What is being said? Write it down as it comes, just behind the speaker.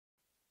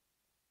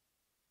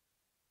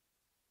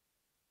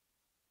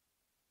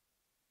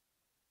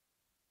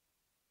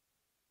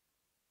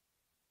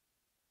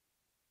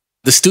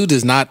The STU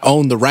does not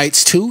own the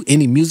rights to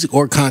any music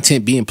or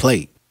content being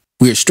played.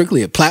 We are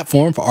strictly a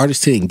platform for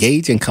artists to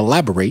engage and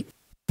collaborate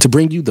to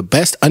bring you the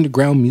best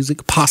underground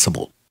music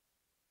possible.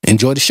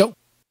 Enjoy the show.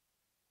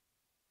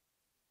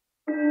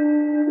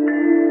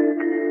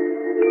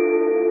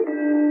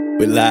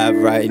 We're live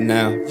right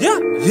now. Yeah.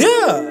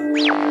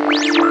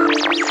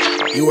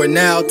 You are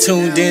now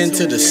tuned in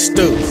to the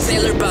STU.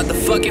 Sailor about the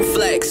fucking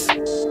flex.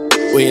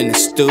 We in the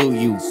stew,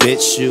 you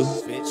bitch, you.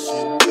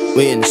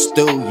 We in the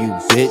stew, you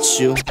bitch,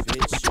 you.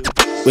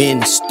 We in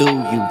the stew,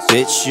 you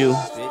bitch, you.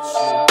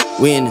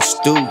 We in the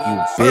stew,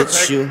 you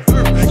bitch, you.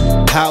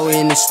 How we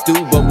in the stew,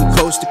 but we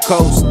coast to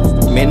coast.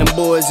 Man, them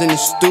boys in the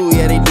stew,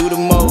 yeah, they do the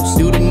most.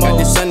 Got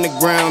this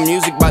underground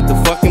music about to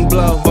fucking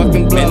blow.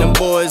 Man, them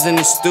boys in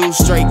the stew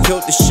straight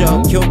killed the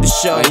show.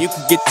 And you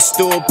can get the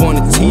stew up on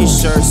a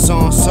t-shirt.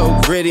 Song so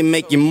gritty,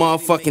 make your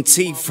motherfucking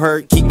teeth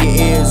hurt. Keep your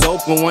ears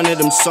open, one of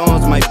them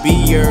songs might be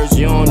yours.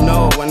 You don't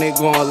know when they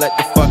gonna let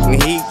the fucking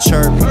heat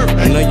chirp.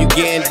 I know you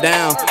getting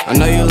down, I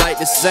know you like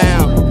the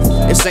sound.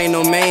 This ain't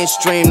no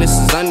mainstream, this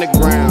is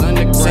underground.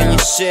 Send your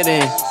shit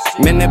in,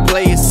 man, then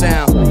play your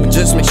sound. But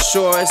just make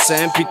sure it's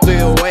an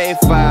MP3 or WAV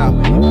file.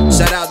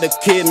 Shout out to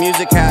Kid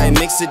Music, how he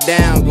mix it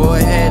down. Go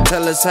ahead,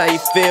 tell us how you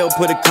feel,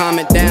 put a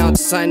comment down.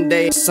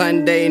 Sunday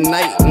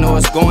night, you know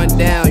it's going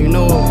down. You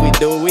know what we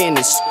do, we in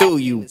the stew,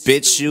 you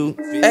bitch, you.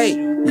 Hey,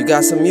 you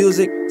got some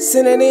music?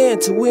 Send it in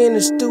to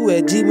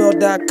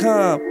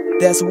weinthestu@gmail.com.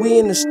 That's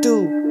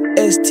weinthestu,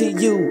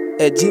 STU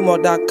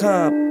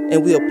 @gmail.com.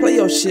 And we'll play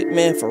your shit,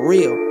 man, for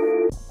real.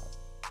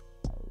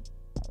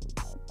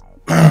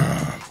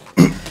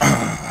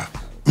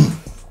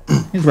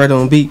 He's right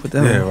on beat with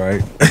that. Yeah,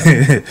 right.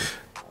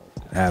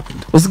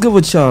 Happened. What's good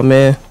with y'all,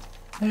 man?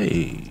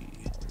 Hey.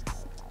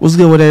 What's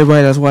good with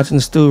everybody that's watching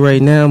the stew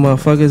right now,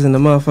 motherfuckers in the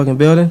motherfucking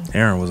building?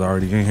 Aaron was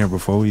already in here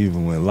before we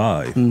even went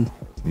live.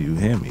 You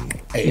hear me?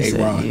 Hey,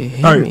 Ron.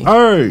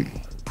 Hey.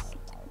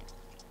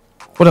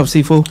 What up,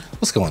 Seafood?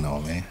 What's going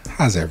on, man?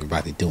 How's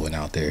everybody doing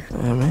out there?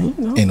 Man,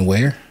 you know. And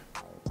where?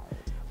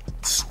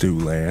 Stew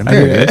land.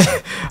 I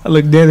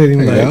look dead at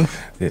him There you like,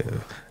 Yeah.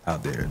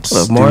 Out there. What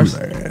up, Mars?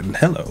 Land.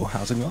 Hello.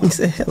 How's it going? he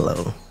said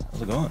hello.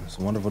 How's it going? It's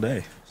a wonderful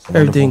day.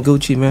 Everything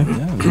Gucci, man.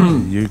 Yeah,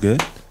 you're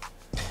good?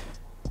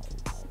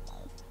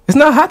 It's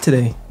not hot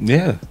today,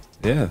 Yeah.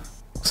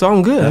 so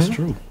I'm good. That's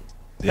true.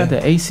 Got the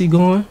AC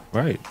going.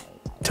 Right.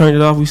 Turned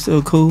it off. We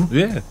still cool.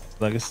 Yeah.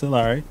 Like it's still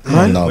all right. I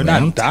don't know, We're man.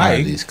 not I'm tired of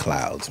dying. these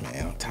clouds, man.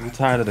 I'm I'm tired.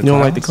 tired of the You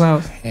don't like the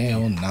clouds?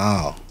 Hell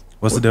no.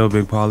 What's the deal,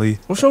 Big Polly?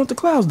 What's wrong with the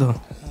clouds,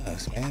 though?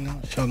 Us, man, I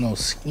don't show no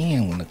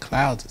skin when the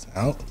clouds is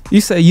out.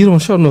 You say you don't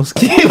show no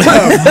skin.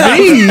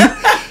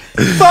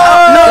 That's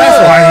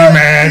why he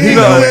mad. He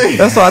know it.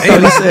 That's what I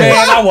thought he said.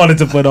 Man, I wanted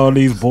to put on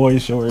these boy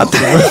shorts.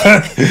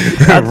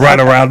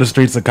 Run around the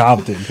streets of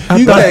Compton.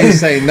 You can't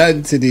say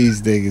nothing to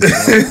these niggas.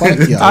 Man.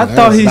 Fuck y'all. I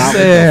thought he That's not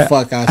said,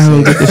 what the fuck I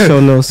don't said. get to show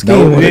no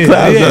skin when the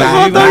clouds yeah, are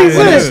yeah. out. That's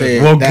what I thought he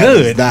said. Well, That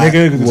good, is not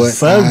nigga. The what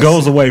sun I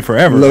goes said. away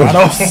forever. Look. I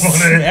don't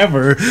want it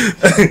ever.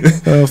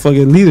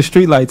 Fucking leave the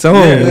street lights on.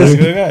 Yeah,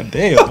 nigga. God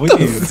damn. We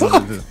can't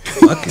fucking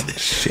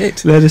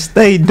shit. Let it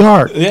stay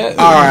dark. Yeah.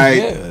 All right.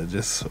 Yeah,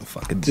 just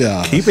fucking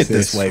Yeah, keep it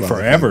this way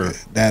forever.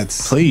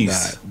 That's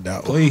Please.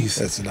 not, Please.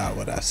 That's not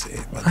what I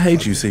said. I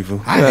hate you,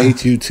 Sifu. I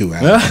hate you too,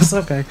 Yeah, Alex. it's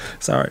okay.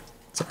 It's all right.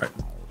 It's all right.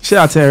 Shout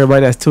out to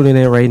everybody that's tuning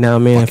in right now,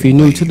 man. If you're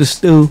new to the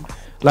stew,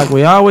 like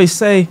we always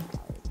say,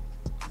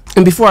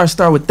 and before I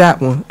start with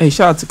that one, hey,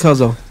 shout out to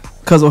Cuzzo.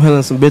 Cuzzo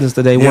handling some business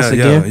today once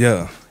again.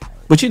 Yeah.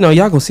 But you know,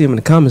 y'all gonna see him in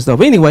the comments though.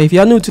 But anyway, if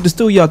y'all new to the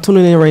stew, y'all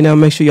tuning in right now,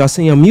 make sure y'all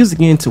send your music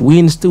in to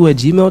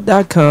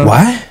weinthestu@gmail.com.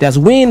 What? That's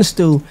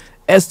weinthestu,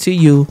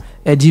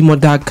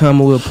 STU@gmail.com,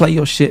 and we'll play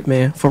your shit,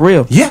 man. For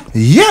real. Yeah.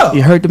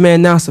 You heard the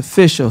man, now it's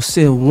official.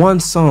 Send one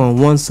song.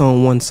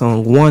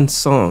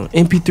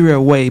 MP3 or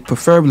WAV,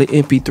 preferably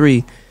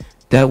MP3.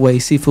 That way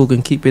Seafood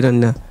can keep it in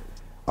the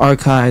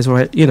archives,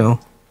 right? You know,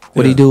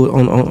 what he do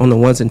on the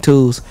ones and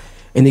twos.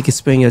 And he can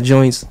spin your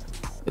joints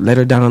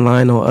later down the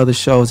line on other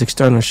shows,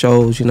 external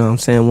shows, you know what I'm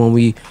saying, when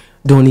we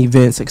doing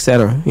events,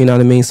 etc. You know what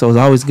I mean? So it's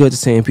always good to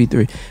send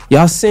MP3.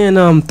 Y'all send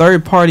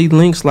third party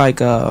links like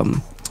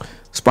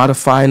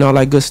Spotify and all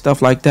that good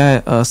stuff like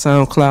that,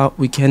 SoundCloud.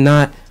 We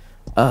cannot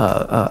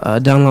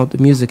download the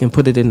music and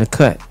put it in the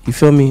cut. You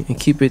feel me? And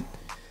keep it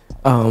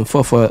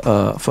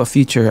for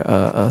future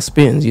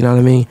spins. You know what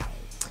I mean?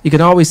 You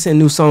can always send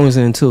new songs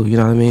in too. You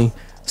know what I mean?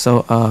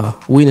 So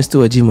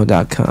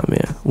weinthestu@gmail.com,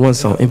 man. One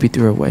song,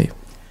 MP3 or WAV.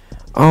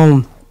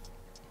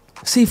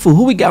 Seafood,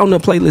 who we got on the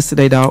playlist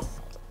today, dog?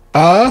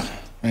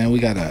 Man, we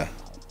got a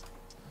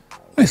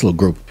nice little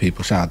group of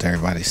people. Shout out to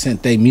everybody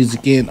sent their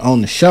music in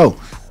on the show.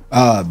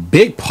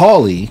 Big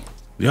Paulie.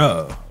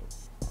 Yeah.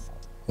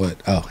 What?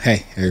 Oh,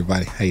 hey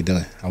everybody, how you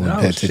doing? I want to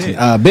Oh, pay attention.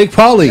 shit. Big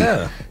Paulie.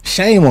 Yeah.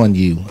 Shame on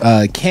you.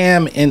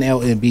 Cam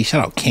NLNB.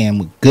 Shout out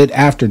Cam. Good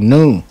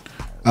afternoon.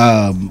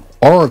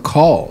 Aura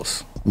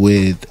Calls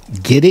with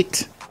Get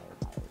It.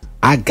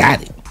 I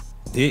Got It.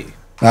 Yeah.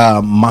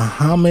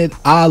 Muhammad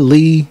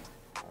Ali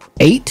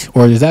 8,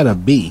 or is that a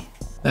B?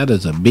 That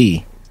is a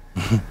B.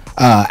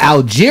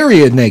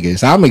 Algeria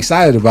niggas. I'm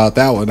excited about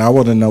that one. I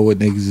want to know what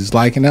niggas is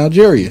like in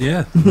Algeria.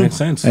 Yeah, makes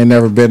sense. Ain't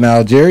never been to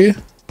Algeria.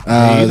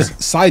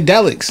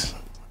 Psydelics.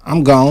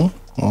 I'm gone.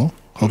 Well,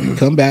 hope you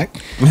come back.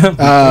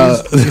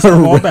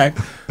 Come on back.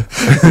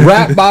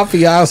 Rap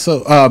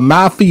Mafioso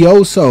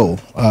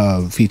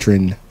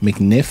featuring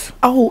McNiff.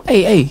 Oh,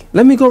 hey,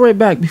 let me go right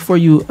back before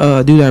you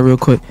do that real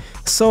quick.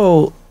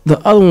 So the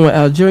other one with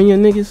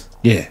Algerian niggas.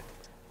 Yeah.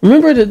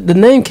 Remember the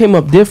name came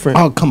up different.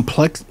 Oh,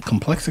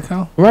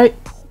 Complexico? Right?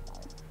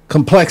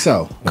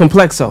 Complexo.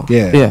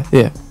 Yeah.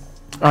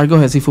 All right, go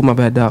ahead, Seafood. My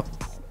bad, dog.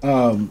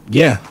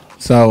 Yeah.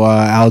 So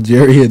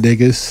Algeria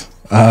niggas,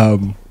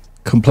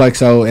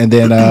 Complexo, and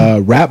then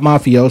Rap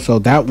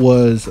Mafioso. That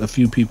was a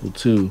few people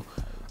too.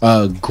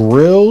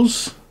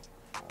 Grills,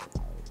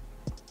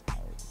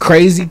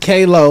 Crazy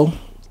K-Lo,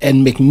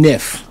 and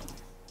McNiff.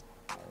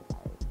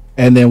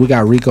 And then we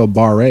got Rico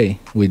Barre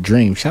with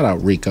Dream. Shout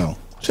out Rico.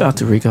 Shout out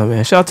to Rico,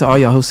 man. Shout out to all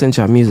y'all who sent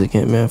y'all music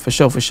in, man. For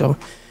sure.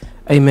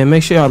 Hey, man,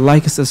 make sure y'all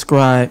like and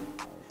subscribe.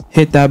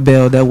 Hit that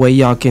bell. That way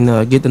y'all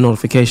can get the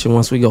notification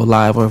once we go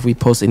live or if we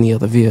post any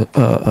other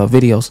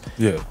videos.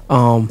 Yeah.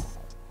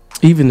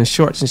 Even the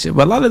shorts and shit.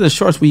 But a lot of the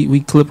shorts,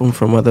 we clip them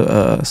from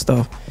other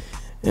stuff.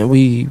 And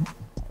we,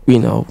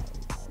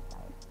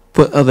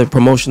 put other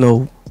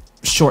promotional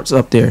shorts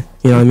up there.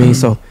 You know what I mean?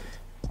 So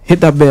hit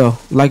that bell.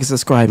 Like and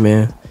subscribe,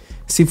 man.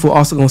 Seafood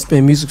also going to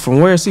spin music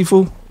from where,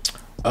 Seafood?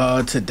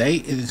 Today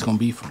it is going to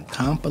be from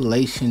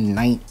Compilation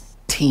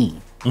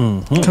 19.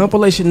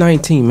 Compilation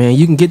 19, man.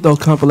 You can get those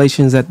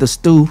compilations at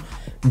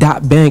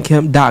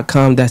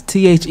thestu.bandcamp.com. That's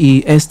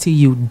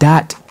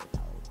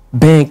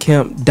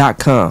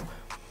thestu.bandcamp.com.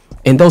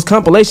 And those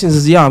compilations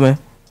is y'all, man.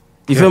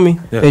 You feel me?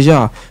 Yeah. It's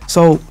y'all.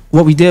 So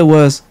what we did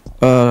was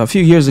a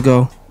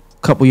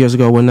couple years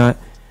ago, whatnot,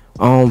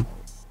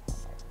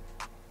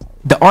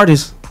 the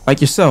artists like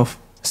yourself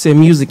send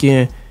music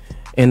in,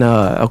 and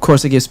of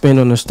course it gets spent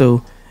on the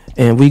stew.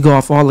 And we go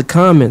off all the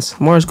comments.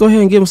 Mars, go ahead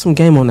and give them some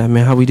game on that,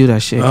 man. How we do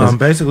that shit.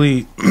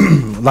 Basically,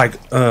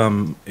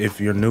 if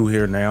you're new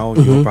here now,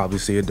 you'll probably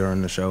see it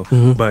during the show.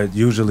 But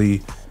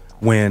usually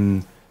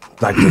when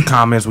the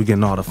comments, we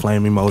getting all the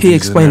flame emojis. He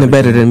explained it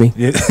better than me.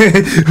 Yeah.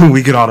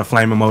 We get all the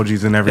flame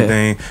emojis and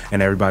everything. Yeah.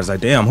 And everybody's like,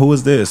 damn, who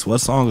is this? What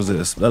song is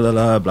this? Blah, blah,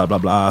 blah, blah, blah,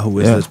 blah. Who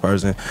is this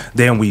person?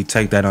 Then we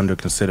take that under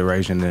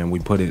consideration and we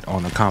put it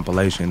on a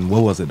compilation.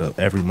 What was it,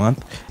 every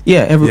month?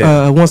 Yeah,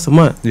 once a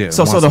month. Yeah,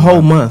 so the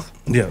whole month.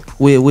 Yeah.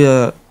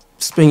 We'll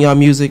spin y'all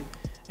music.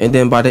 And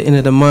then by the end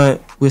of the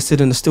month, we'll sit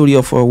in the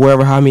studio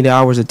for how many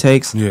hours it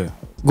takes. Yeah.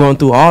 Going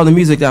through all the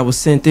music that was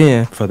sent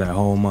in. For that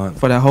whole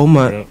month.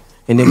 Yeah.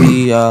 And then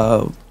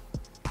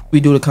we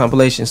do the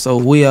compilation. So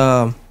we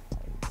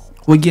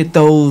get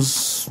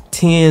those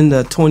 10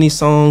 to 20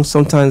 songs.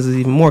 Sometimes it's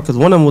even more because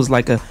one of them was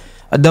like a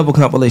double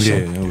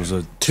compilation. Yeah, it was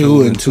a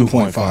 2 and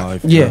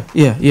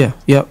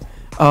 2.5. Yep.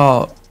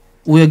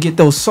 We'll get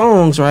those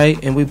songs right,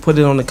 and we put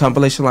it on the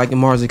compilation like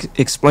Mars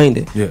explained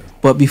it. Yeah.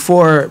 But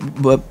before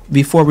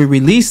we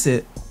release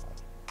it,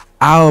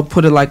 I'll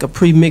put it like a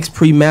pre-mix,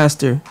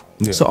 pre-master,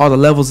 so all the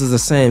levels is the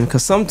same.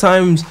 Because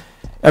sometimes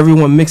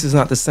everyone mixes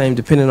not the same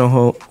depending on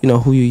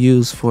who you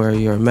use for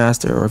your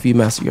master, or if you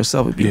master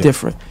yourself, it'd be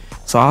different.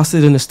 So I'll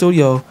sit in the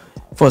studio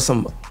for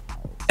some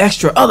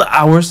extra other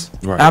hours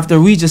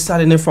after we just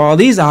sat in there for all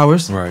these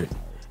hours. Right.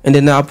 And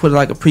then I'll put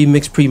like a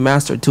pre-mix,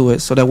 pre-master to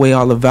it, so that way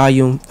all the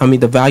volume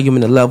and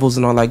the levels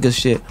and all that good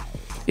shit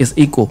is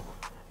equal.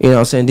 You know what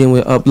I'm saying? Then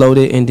we'll upload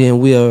it, and then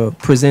we'll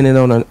present it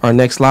on our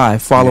next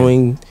live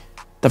following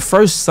the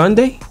first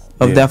Sunday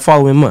of that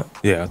following month.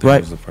 Yeah, I think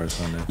it was the first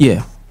Sunday.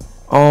 Yeah.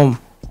 And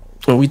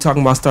we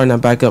talking about starting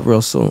that back up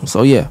real soon.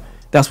 So yeah,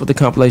 that's what the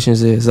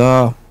compilations is.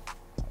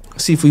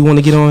 See if we want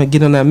to get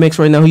on that mix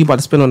right now. Who you about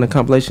to spin on the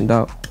compilation,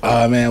 dog?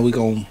 Man, we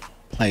gonna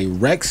play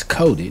Rex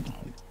Coded,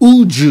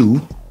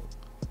 Uju,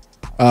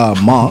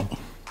 Monk,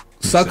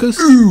 Suckers,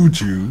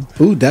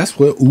 Uju. Ooh, that's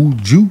what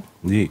Uju.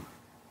 Yeah.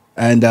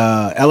 And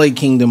LA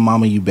Kingdom,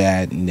 Mama You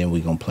Bad, and then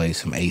we gonna play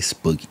some Ace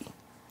Boogie.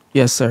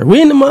 Yes, sir.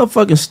 We in the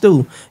motherfucking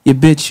stew. You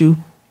bitch you.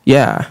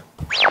 Yeah.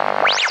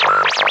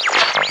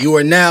 You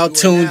are now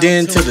tuned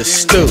in to the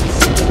stew.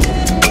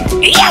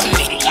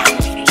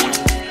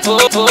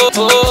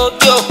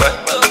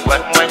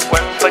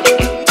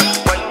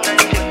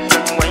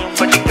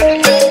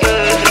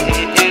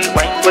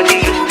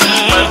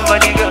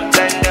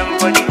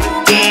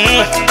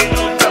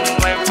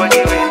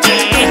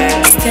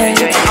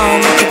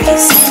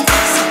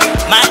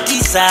 My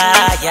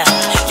desire,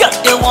 you're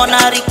the one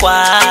I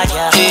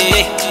require.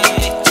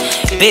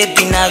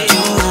 Baby, now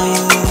you.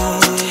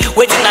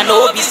 Waiting I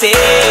know be say.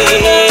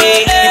 If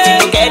you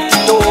don't get to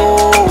know,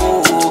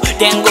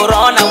 then go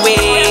run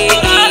away.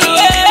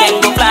 Then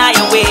go fly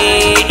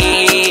away.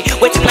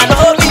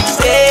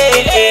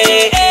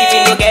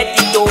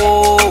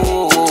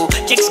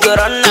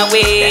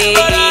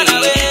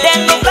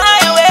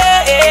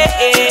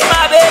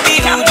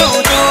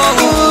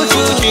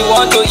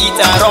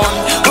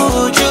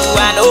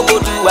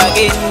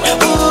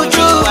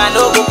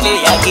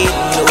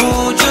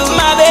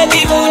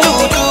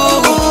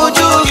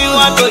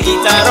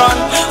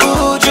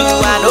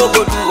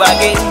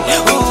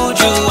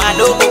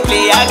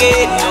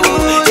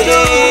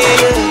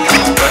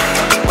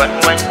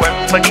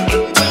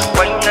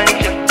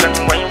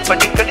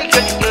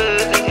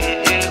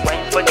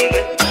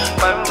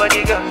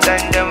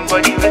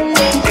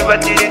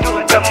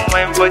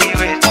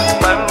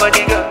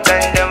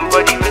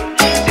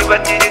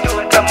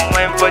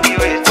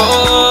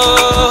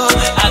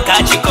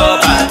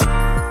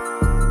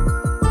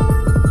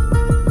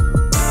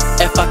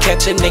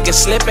 catch a nigga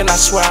slipping, I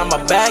swear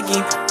I'ma bag him.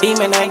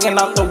 Demon hanging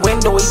out the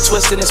window, he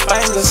twisting his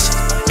fingers.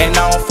 And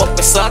I don't fuck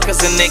with suckers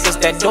and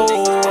niggas that do.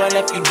 And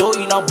if you do,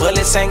 you know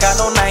bullets ain't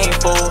got no name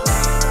for.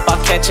 If I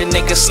catch a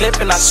nigga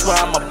slipping, I swear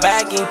I'ma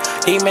bag him.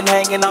 Demon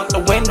hanging out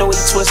the window, he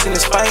twisting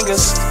his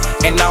fingers.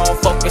 And I don't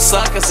fuck with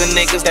suckers and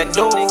niggas that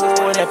do.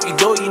 And if you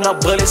do, you know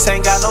bullets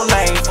ain't got no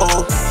name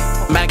for.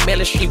 Mac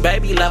Miller Street,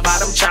 baby, love how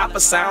them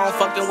choppers sound.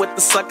 Fucking with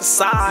the sucker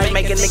side,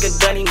 make a nigga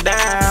gun him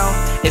down.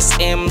 It's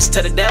M's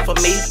to the death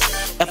of me.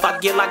 If I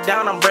get locked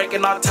down, I'm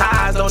breaking all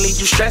ties, don't need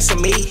you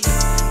stressing me.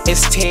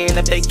 It's 10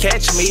 if they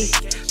catch me.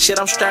 Shit,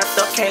 I'm strapped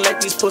up, can't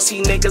let these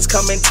pussy niggas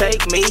come and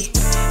take me.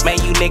 Man,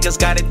 you niggas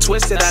got it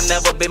twisted, I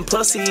never been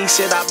pussy.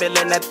 Shit, I been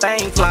letting that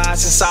thing fly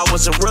since I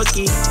was a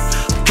rookie.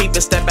 Peep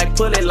and step back,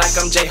 pull it like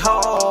I'm J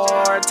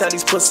Hard. Tell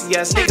these pussy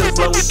ass niggas,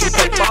 blow, we can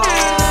play ball.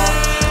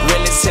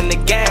 Realest in the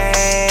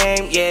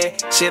game, yeah.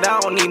 Shit, I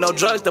don't need no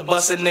drugs to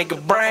bust a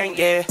nigga brain,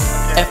 yeah.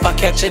 If I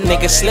catch a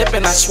nigga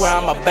slipping, I swear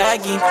I'm a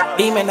baggy.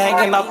 Demon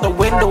hanging out the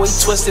window, he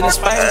twisting his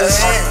fingers.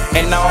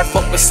 And I don't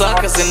fuck with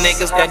suckers and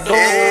niggas that do.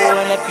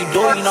 And if you do,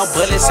 you know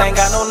bullets ain't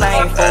got no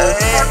name for it.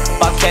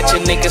 If I catch a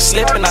nigga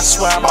slipping, I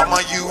swear I'm a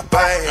Mama, you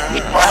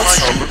bad. Mama,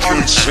 you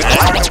cute.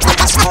 Mama,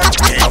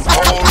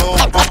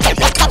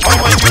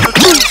 you the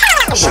truth.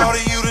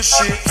 Shorty, you the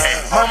shit.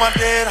 Mama,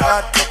 dead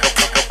hot.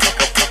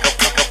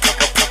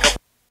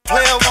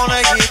 Player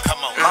wanna hit.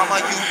 Mama,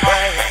 you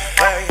bad.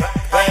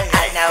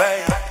 I know.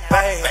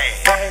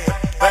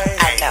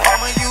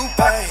 Mama, you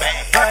bad.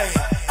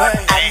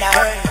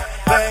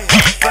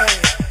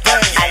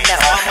 I know.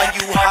 Mama,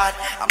 you hot.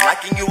 I'm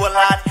liking you a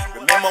lot.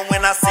 Remember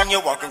when I seen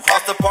you walking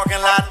across the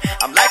parking lot?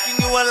 I'm liking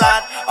you a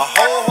lot, a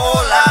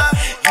whole lot.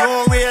 You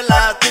don't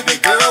realize, baby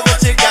girl,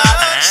 what you got.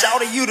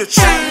 Shouty, you the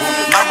truth.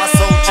 Mama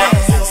so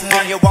jealous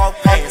when you walk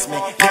past me,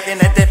 looking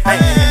at that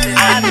face.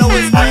 I know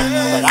it's wet,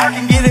 but I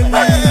can get it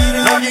wet.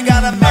 Know you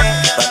got a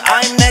man, but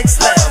I'm next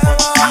level.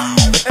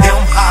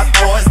 Them hot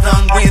boys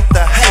done with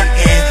the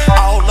hating,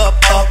 all up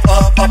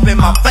in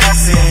my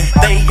face.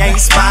 They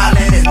ain't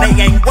smiling and they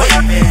ain't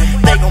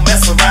waving. They gon'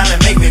 mess around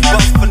and make me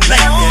bust for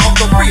naked. On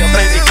the real,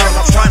 baby girl,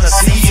 I'm trying to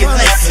see you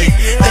naked.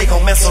 They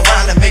gon' mess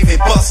around and make me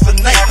bust for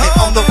naked.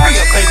 On the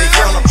real, baby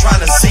girl, I'm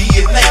trying to see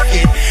you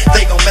naked.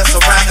 They gon' mess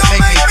around and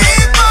make me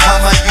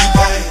Mama, you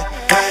bad.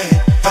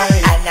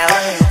 I know.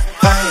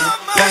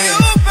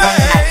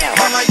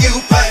 Mama, you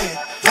bad.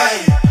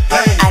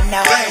 I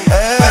know.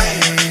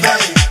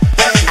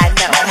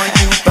 Mama,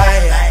 you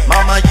bad.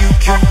 Mama, you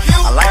cute.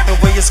 I like the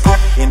way you scoop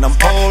in them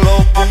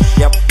polo boots.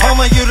 Yep,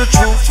 mama, you the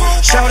truth.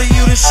 Shawty,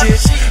 you the shit.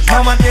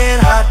 Mama,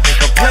 dead hot.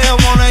 If a player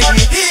wanna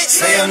hit,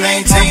 say her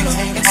name Tina.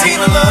 And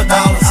Tina love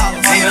dollars.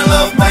 Tina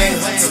love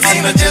bands. So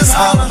Tina just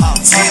holler.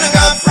 Tina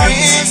got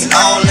friends and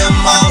all them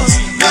models.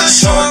 Little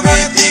short,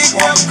 red, thick,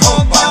 one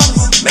coke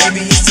bottles.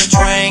 Maybe it's a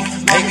drink,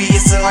 maybe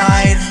it's a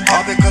light.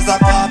 All because I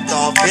popped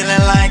off,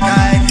 feeling like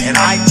and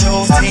I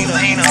chose Tina.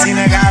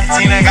 Tina got.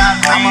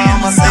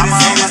 I'ma say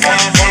this.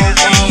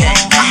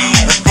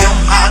 Them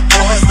hot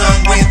boys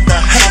done with the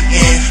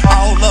hating,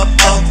 all up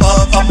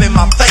in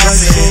my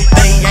face.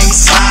 They ain't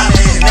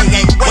smiling, they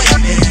ain't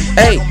waving.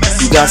 Hey,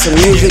 you got some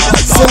music?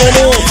 Send it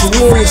in to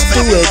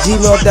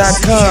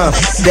weinthestu@gmail.com.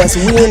 That's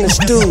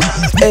weinthestu,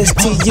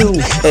 STU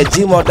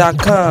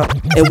 @gmail.com.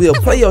 And we'll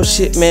play your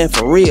shit, man,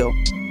 for real.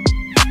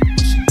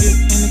 She get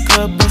in the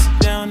club, bust it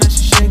down, and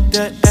she shake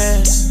that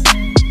ass.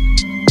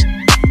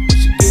 When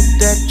she get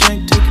that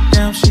drink, take it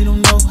down, she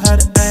don't know how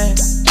to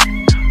act.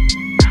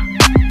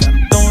 Got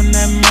me throwing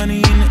that money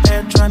in the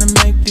air, trying to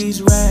make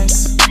these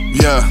racks.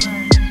 Yeah.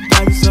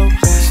 Body so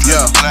fast.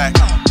 Yeah.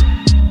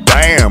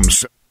 Damn.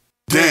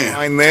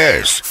 Damn,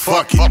 this.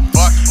 Fuck it.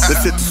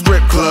 Let's hit the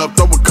strip club,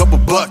 throw a couple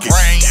buckets.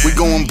 We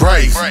going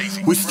brave,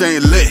 we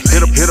staying lit.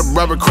 Hit a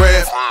rubber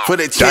craft for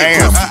that chick.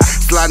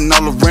 Sliding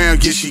all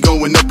around, yeah, she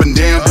going up and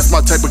down. This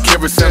my type of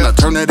carousel, I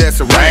turn that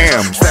ass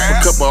around.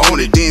 Slap a couple on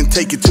it, then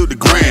take it to the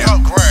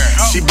ground.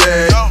 She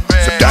bad,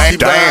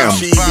 damn.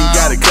 She even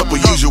got a couple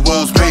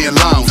usuals paying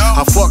loans.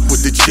 I fuck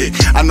with the chick,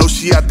 I know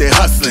she out there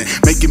hustling,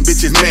 making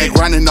bitches mad,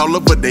 grinding all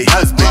over they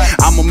husband.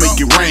 I'ma make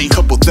it rain,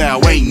 couple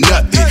thou ain't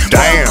nothing.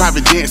 Damn.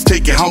 Private dance,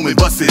 take it home and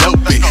bust it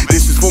open.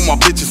 This is for my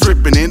bitches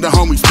stripping and the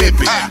homies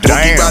pimping.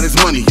 Don't keep out his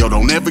money, yo,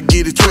 don't ever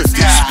get it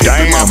twisted.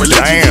 Pimping my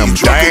religion,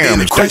 Damn.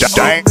 When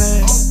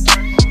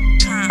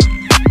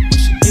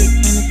she get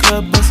in the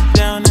club, bust it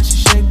down, and she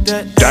shake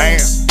that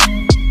ass.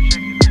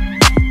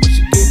 When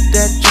she get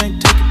that drink,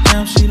 take it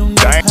down, she don't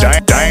know how to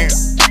act.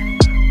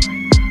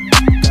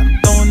 Got me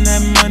throwing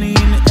that money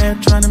in the air,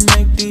 trying to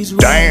make these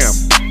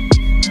racks.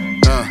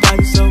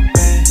 Body so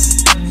bad.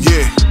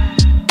 Yeah.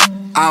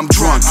 I'm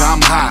drunk,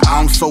 I'm high,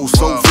 I'm so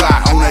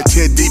fly. On that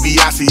 10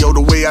 DiBiase, yo,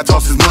 the way I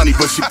toss his money,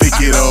 but she pick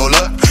it all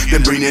up,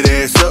 then bring that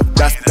ass up.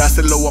 That's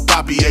the lower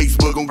poppy H,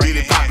 but gon' get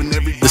it poppin'.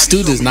 The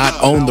Stu does not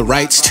own the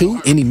rights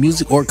to any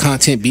music or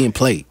content being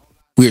played.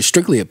 We are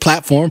strictly a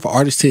platform for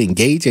artists to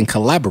engage and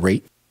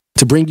collaborate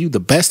to bring you the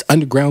best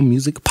underground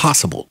music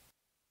possible.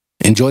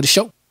 Enjoy the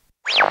show.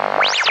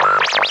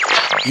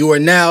 You are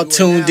now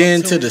tuned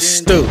in to the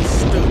Stu.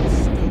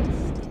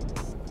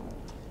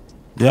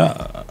 Yeah.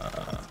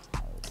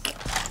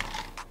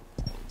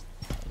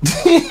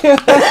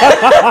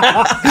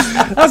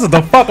 That's what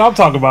the fuck I'm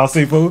talking about,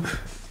 seafood.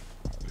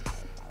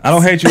 I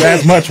don't hate you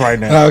as much right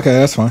now. Okay,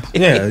 that's fine.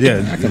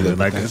 Yeah, I can live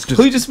like it's just.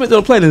 Who you just spent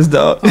on the playlist,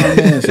 dog? Oh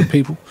man, some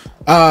people.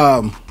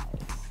 Hold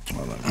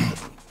on.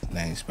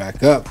 Names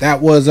back up.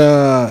 That was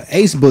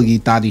Ace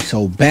Boogie, Thought He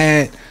So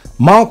Bad.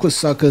 Monkla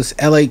Suckers,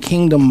 LA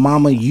Kingdom,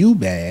 Mama You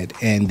Bad,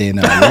 and then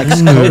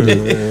Lex Cody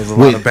There's a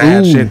lot of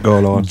bad shit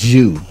going on.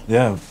 Jew.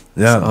 Yeah.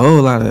 A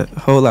whole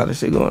lot of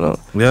shit going on.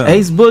 Yeah.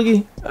 Ace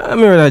Boogie, I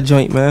remember that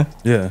joint, man.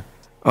 Yeah.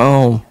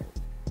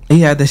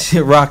 He had that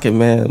shit rocking,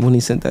 man, when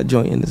he sent that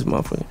joint in this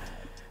motherfucker.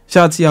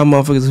 Shout out to y'all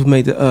motherfuckers who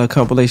made the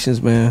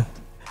compilations, man.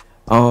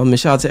 And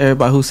shout out to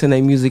everybody who sent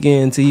their music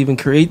in to even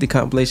create the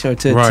compilation or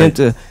to attempt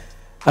to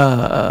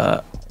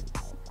I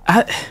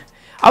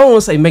don't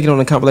want to say make it on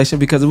the compilation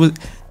because it was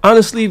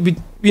honestly,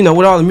 you know,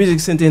 with all the music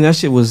sent in, that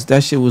shit was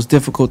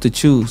difficult to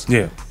choose.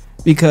 Yeah.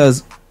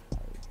 Because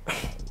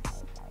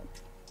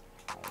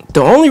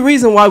the only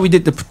reason why we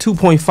did the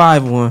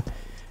 2.5 one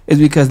is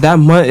because that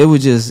month it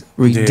was just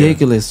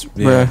ridiculous,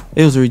 bruh.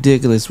 It was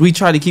ridiculous. We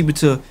tried to keep it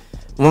to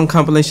one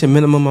compilation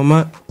minimum a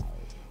month.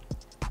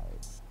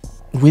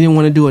 We didn't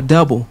want to do a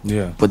double.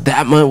 Yeah. But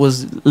that month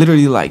was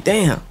literally like,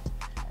 damn.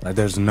 Like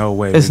there's no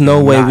way. There's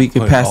no way we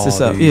could pass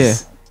this up. Yeah.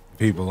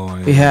 People on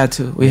it. We had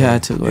to. We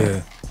had to. Right?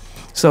 Yeah.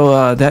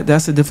 So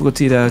that's the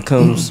difficulty that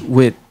comes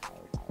with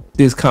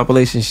this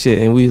compilation shit,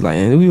 and we like,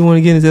 and we want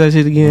to get into that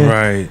shit again,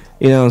 right?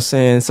 You know what I'm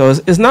saying? So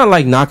it's not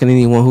like knocking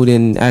anyone who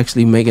didn't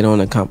actually make it on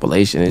a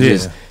compilation. It's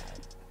just,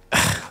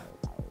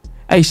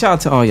 hey, shout out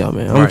to all y'all,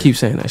 man. I'm gonna keep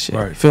saying that shit.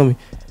 Right. Feel me?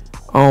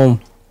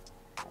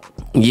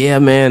 Yeah,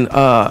 man.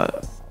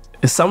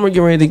 It's summer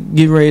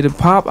getting ready to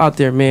pop out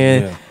there,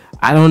 man. Yeah.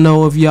 I don't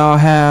know if y'all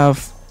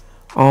have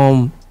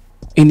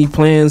any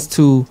plans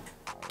to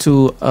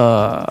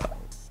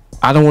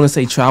I don't want to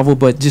say travel,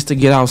 but just to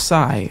get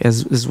outside,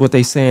 is what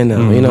they saying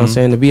now. You know what I'm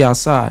saying? To be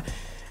outside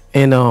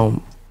and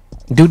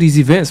do these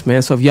events,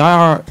 man. So if y'all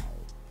are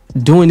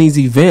doing these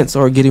events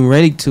or getting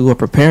ready to or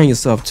preparing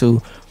yourself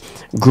to,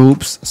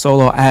 groups,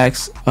 solo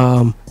acts,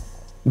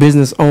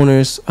 business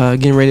owners,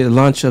 getting ready to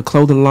launch a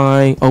clothing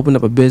line, open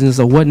up a business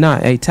or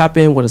whatnot, hey, tap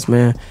in with us,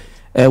 man.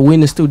 At we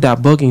in the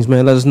stu.bookings,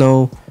 man. Let us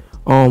know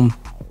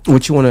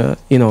what you want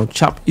to,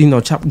 chop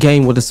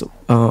game with us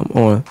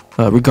on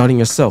regarding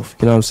yourself.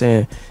 You know what I'm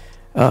saying?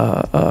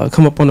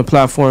 Come up on the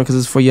platform because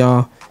it's for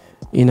y'all.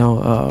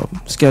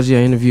 Schedule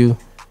your interview.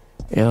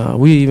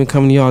 We even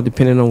come to y'all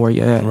depending on where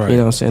you're at. Right, you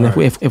know what I'm saying?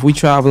 Right. If we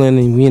traveling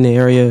and we in the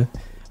area,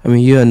 I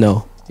mean, you'll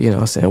know. You know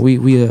what I'm saying?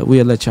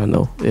 We'll let y'all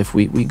know if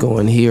we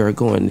going here or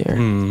going there,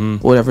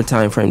 whatever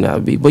time frame that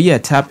would be. But yeah,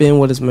 tap in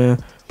with us,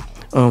 man.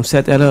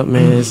 Set that up,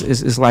 man.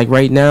 It's like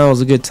right now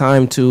is a good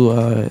time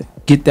to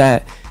get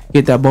that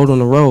boat on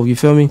the road. You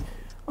feel me?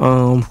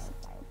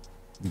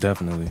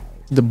 Definitely.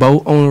 The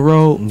boat on the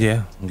road.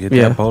 Yeah, get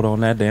that boat on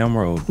that damn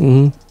road.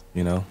 You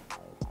know.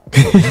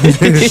 Like,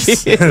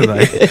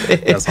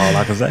 that's all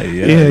I can say.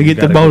 Yeah, get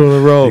the boat on the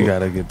road. You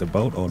gotta get the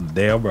boat on the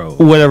damn road.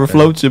 Whatever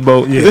floats your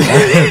boat. Yeah.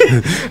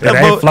 That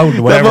ain't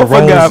floating. Whatever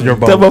rolls your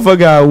boat. That motherfucker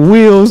got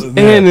wheels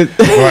and it.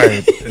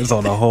 Right. It's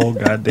on the whole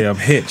goddamn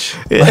hitch.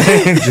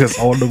 Just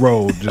on the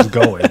road, just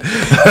going.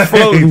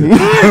 Floating.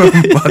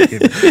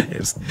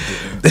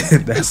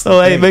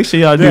 So hey, make sure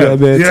y'all do that,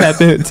 man. Yeah.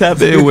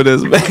 Tap in with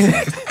us,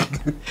 man.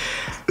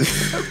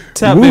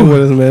 Tap in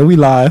with us, man. We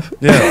live.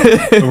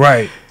 Yeah.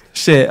 Right.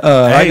 Shit,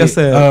 like I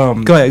said,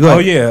 go ahead. Oh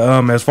yeah,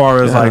 as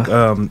far as like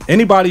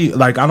anybody,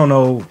 like I don't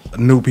know,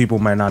 new people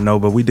might not know,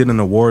 but we did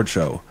an award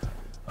show.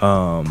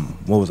 What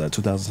was that?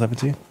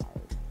 2017?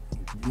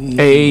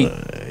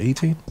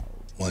 18?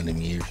 One of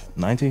them years.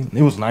 19?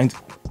 It was 19.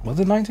 Was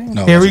it 19?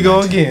 No. Here we go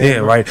 19. Again. Yeah,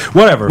 right.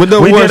 Whatever. We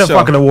did a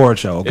fucking award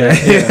show, okay?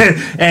 Yeah.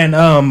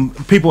 And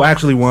people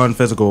actually won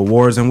physical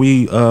awards, and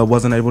we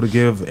wasn't able to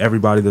give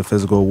everybody the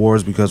physical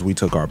awards because we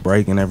took our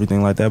break and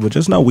everything like that. But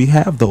just know we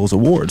have those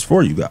awards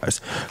for you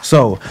guys.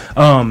 So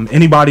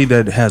anybody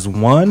that has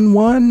won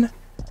one,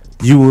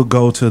 you will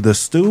go to the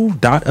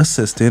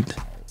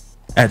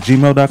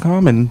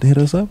stew.assistant@gmail.com and hit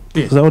us up.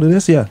 Yeah. Is that what it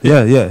is? Yeah.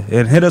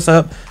 And hit us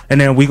up, and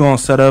then we gonna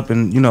set up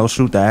and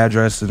shoot the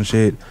address and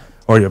shit.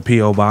 Or your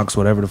P.O. box,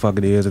 whatever the fuck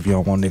it is, if you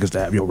don't want niggas to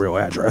have your real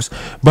address.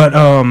 But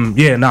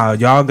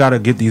y'all gotta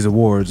get these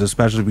awards,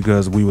 especially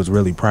because we was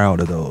really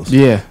proud of those.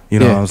 Yeah. You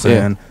know what I'm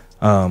saying?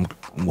 Yeah.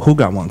 Who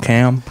got one?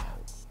 Cam?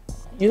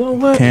 You know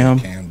what? Cam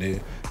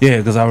did. Yeah,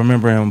 because I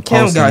remember him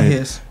posting. Cam got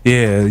his.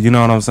 Yeah, you know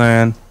what I'm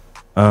saying?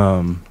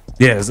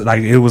 Yeah, it's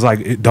like it was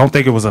like, don't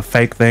think it was a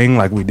fake thing,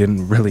 like we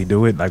didn't really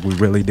do it, like we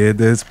really did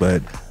this,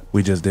 but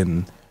we just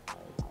didn't.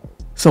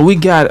 So we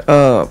got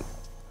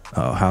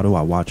how do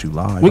I watch you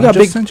live? We got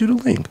just sent you the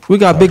link. We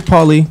got Big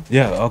Paulie.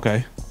 Yeah,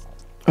 okay.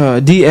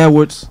 D.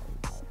 Edwards.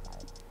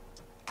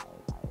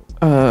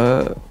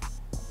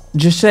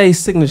 Jashay's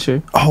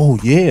signature. Oh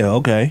yeah,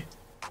 okay.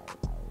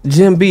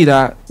 Jim B.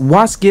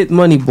 Watts Get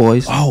Money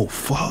Boys. Oh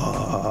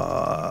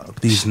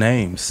fuck. These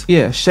names.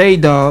 Yeah, Shay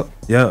Dog.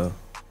 Yeah.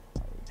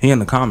 He in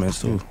the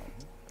comments too.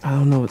 I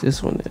don't know what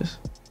this one is.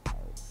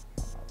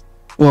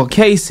 Well,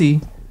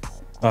 Casey.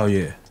 Oh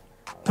yeah.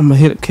 I'm gonna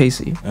hit up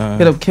Casey.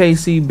 Hit up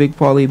Casey, Big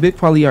Paulie. Big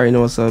Paulie already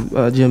know what's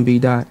up. Jim B.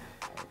 Dot.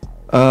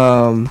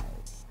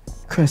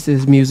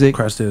 Crested's Music.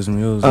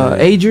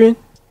 Adrian.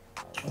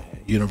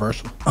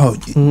 Universal. Oh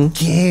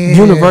yeah.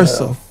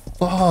 Universal.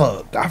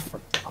 Fuck, I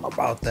forgot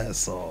about that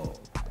song.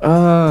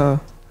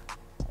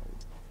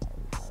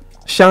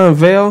 Sean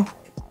Vale.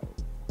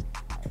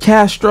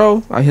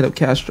 Castro. I hit up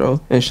Castro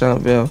and Sean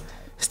Vale.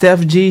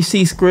 Steph G.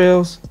 C.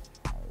 Skrills.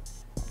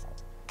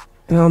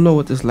 And I don't know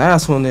what this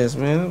last one is,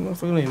 man. That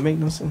motherfucker don't even make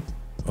no sense.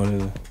 What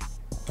is it?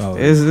 Oh,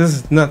 this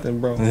is nothing,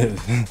 bro.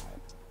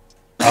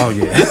 Oh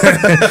yeah.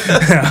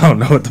 I don't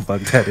know what the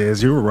fuck that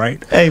is. You were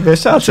right. Hey man,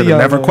 shout out to y'all.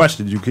 Never man.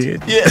 questioned you,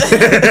 kid. Yeah.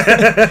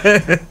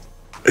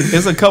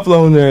 There's a couple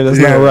on there that's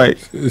not right.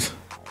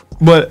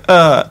 But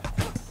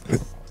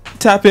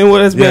tap in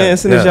with us, man.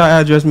 Send us y'all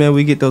address, man.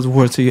 We get those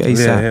awards to you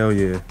ASAP. Yeah, hell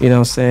yeah. You know what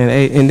I'm saying?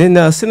 Hey, and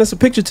then send us a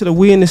picture to the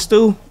We in the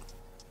Stew.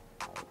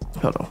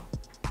 Hold on.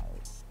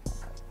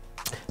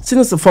 Send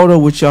us a photo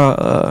with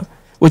y'all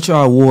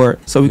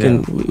award so we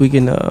can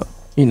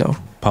you know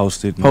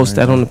post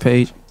that on the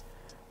page.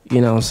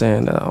 You know what I'm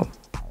saying?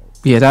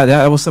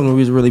 That was something we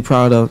was really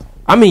proud of.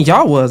 I mean,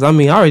 y'all was. I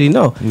mean, I already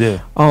know.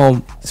 Yeah.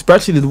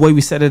 Especially the way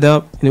we set it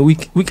up. You know, we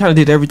kind of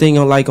did everything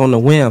on the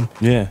whim.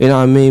 Yeah. You know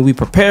what I mean? We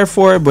prepared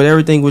for it, but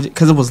everything was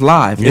because it was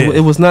live. Yeah.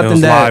 It was nothing it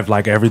was live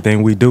like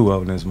everything we do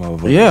on this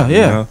motherfucker. Yeah, yeah,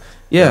 you know?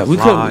 Yeah.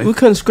 We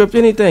couldn't script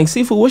anything.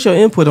 Seafood, what's your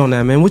input on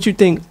that, man? What you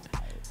think?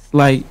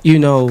 Like, you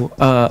know,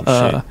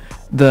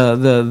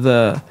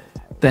 the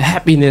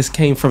happiness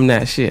came from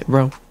that shit,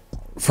 bro.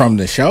 From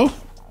the show?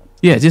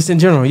 Yeah, just in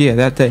general. Yeah,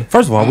 that day.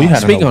 First of all, we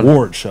had an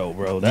award show,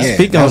 bro. That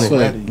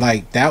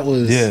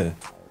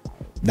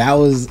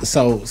was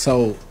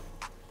so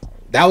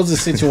that was a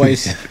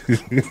situation.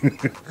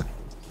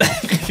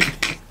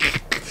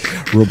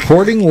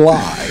 Reporting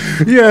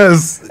live.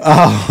 Yes.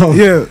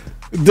 Yeah.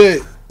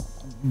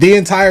 The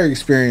entire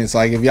experience,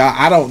 like if y'all,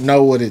 I don't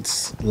know what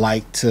it's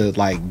like to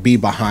like be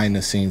behind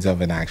the scenes of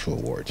an actual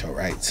award show,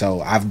 right?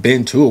 So I've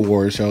been to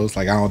award shows.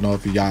 Like I don't know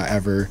if y'all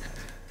ever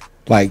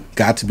like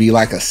got to be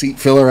like a seat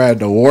filler at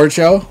an award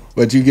show,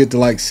 but you get to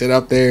like sit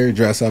up there,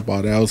 dress up,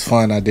 all that. It was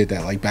fun. I did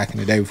that like back in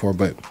the day before,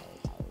 but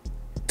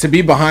to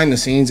be behind the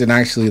scenes and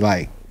actually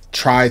like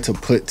try to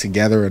put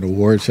together an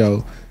award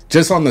show,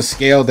 just on the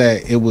scale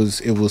that it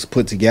was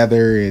put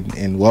together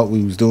and what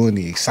we was doing,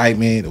 the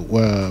excitement.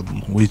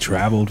 We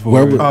traveled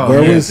for we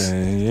was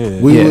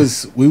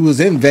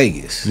in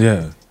Vegas.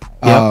 Yeah.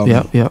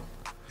 Yep.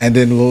 And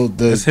then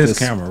it's his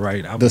camera,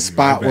 right? The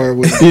spot where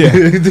we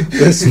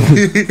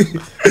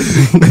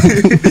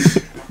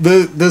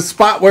the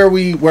spot where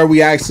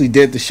we actually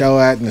did the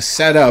show at and the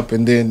setup,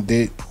 and then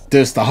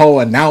there's the whole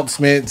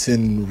announcements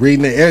and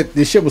reading it.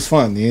 This shit was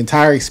fun. The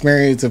entire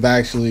experience of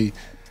actually.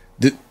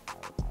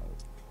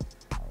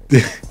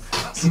 This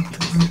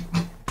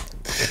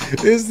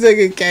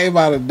nigga came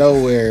out of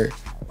nowhere.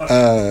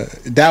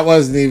 That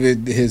wasn't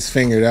even his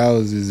finger. That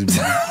was his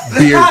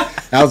beard.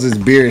 That was his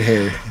beard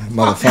hair,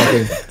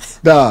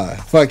 motherfucker. Duh,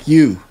 fuck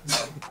you,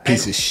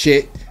 piece of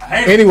shit.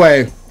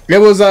 Anyway, it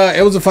was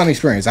a fun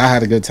experience. I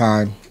had a good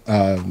time.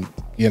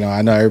 You know,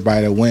 I know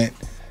everybody that went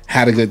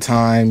had a good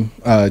time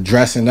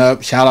dressing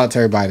up. Shout out to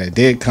everybody that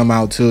did come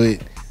out to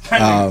it.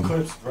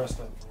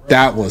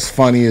 That was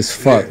funny as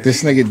fuck. Yeah.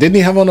 This nigga, didn't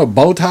he have on a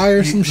bow tie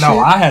or some shit? No,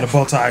 I had a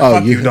bow tie. Oh,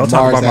 fuck you don't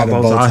talk about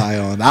my bow tie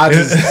on. I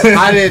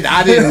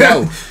didn't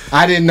know.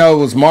 I didn't know it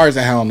was Mars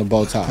that had on the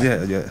bow tie.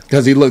 Yeah, yeah.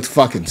 Because he looked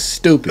fucking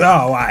stupid.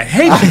 Oh, I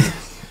hate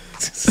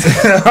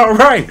it. All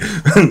right.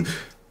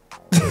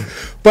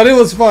 But it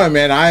was fun,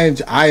 man. I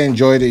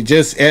enjoyed it.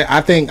 I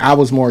think I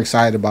was more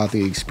excited about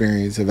the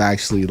experience of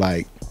actually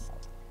like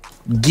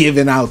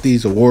giving out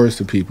these awards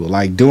to people,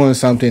 like doing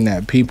something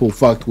that people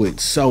fucked with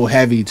so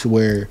heavy to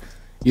where,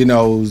 you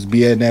know,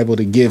 being able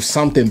to give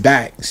something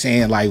back,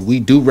 saying like we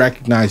do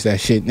recognize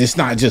that shit, and it's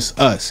not just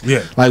us.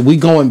 Yeah, like we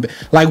went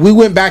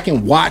back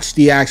and watched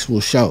the actual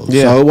shows.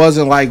 Yeah. So it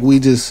wasn't like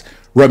we just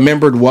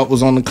remembered what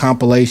was on the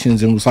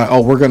compilations and was like,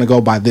 oh, we're gonna go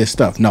buy this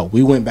stuff. No,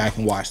 we went back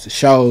and watched the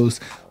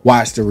shows,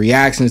 watched the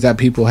reactions that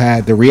people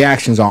had, the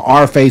reactions on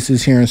our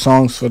faces hearing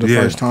songs for the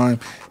first time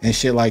and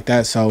shit like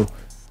that. So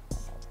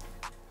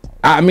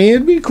I mean,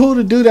 it'd be cool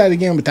to do that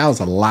again, but that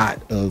was a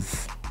lot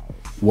of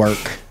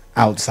work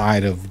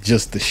outside of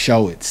just the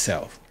show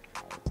itself.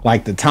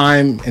 Like the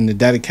time and the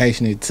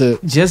dedication it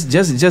took.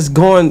 Just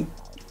going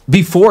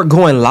before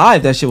going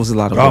live, that shit was a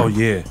lot of work. Oh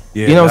yeah.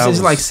 You know what I'm saying?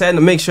 Just like setting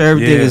to make sure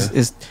everything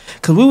is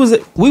because we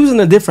was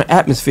in a different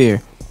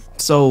atmosphere.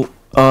 So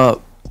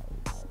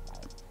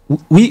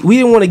we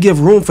didn't want to give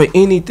room for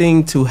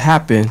anything to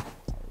happen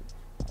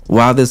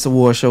while this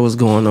award show was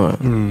going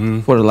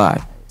on for the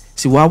live.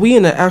 See, while we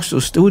in the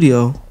actual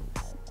studio,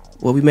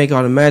 where we make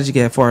all the magic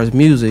as far as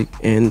music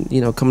and, you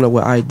know, coming up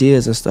with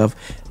ideas and stuff,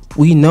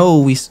 we know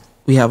we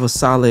have a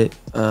solid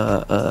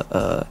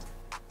smooth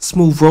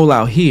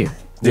rollout here.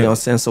 You know what I'm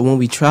saying? So when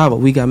we travel,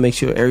 we gotta make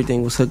sure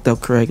everything was hooked up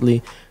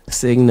correctly,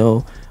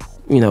 signal,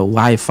 you know,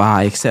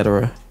 Wi-Fi,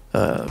 etc.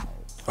 I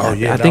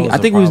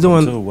think we was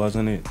doing too,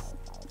 wasn't it?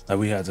 Like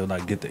we had to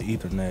like get the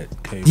Ethernet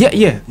cable.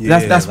 Yeah.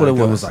 That's what it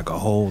was. It was like a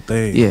whole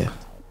thing. Yeah.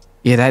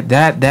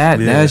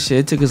 That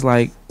shit took us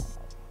like.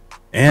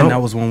 And that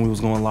was when we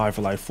was going live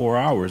for like 4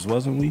 hours,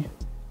 wasn't we?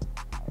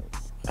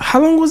 How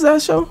long was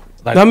that show?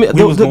 Like I mean,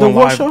 the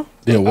award show.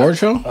 The award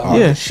show?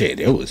 Yeah. Shit,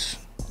 it was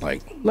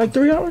like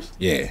 3 hours.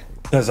 Yeah.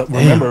 Because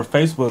remember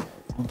Facebook.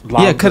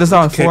 Live cut us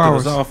off at 4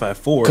 hours. Us off at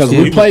 4 because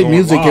we played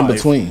music in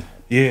between.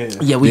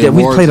 Yeah, we did.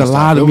 We played a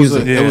lot of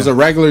music. It was a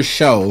regular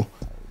show,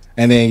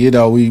 and then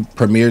we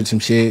premiered some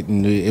shit,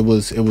 and it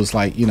was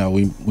like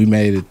we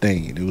made it a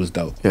thing. It was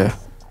dope. Yeah.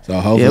 So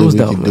hopefully we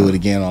can do it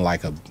again on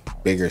like a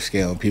bigger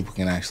scale, and people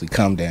can actually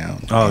come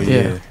down. Oh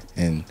yeah.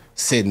 And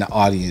sit in the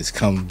audience,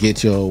 come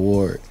get your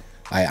award.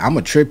 Like I'm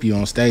gonna trip you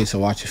on stage, so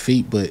watch your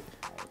feet, but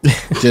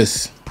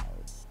just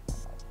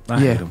I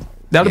hate them.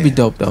 That'll be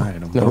dope though. I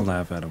hate them. Don't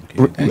laugh at them, kid.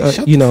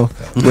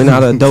 We're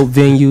not a dope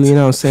venue. You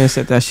know what I'm saying?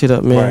 Set that shit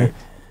up, man. Right.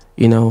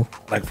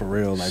 Like for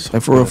real, like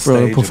for real,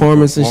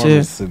 performance and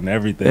shit and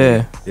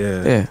everything.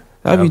 Yeah.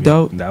 That'd be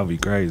dope. That'd be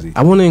crazy.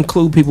 I want to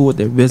include people with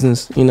their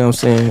business. You know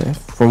what I'm saying?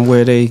 From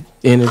where they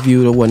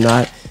interviewed or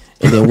whatnot,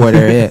 and then where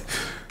they're at.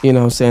 You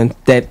know what I'm saying?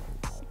 That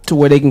to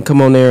where they can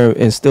come on there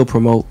and still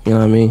promote. You know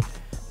what I mean?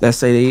 Let's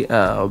say they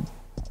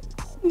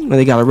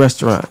got a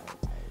restaurant.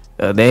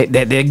 They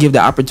give the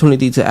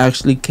opportunity to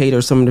actually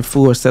cater some of the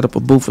food or set up a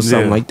booth or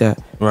something like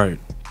that. Right.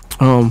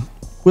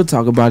 We'll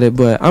talk about it,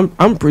 but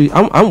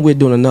I'm with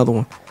doing another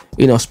one.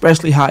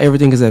 Especially how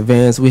everything is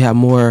advanced. We have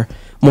more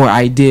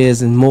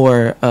ideas and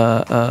more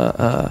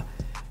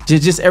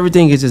just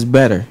everything is just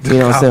better. You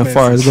know what I'm saying? As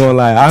far as going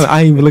live,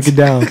 I ain't even looking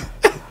down.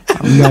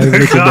 I'm not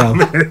even looking down.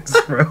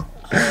 Bro.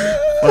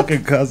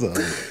 Fucking cousin.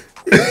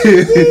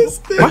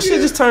 My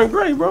shit just turned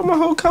gray, bro. My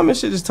whole comment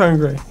shit just turned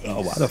gray.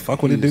 Oh, why the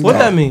fuck would it do what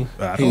that? That mean?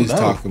 He was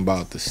talking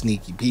about the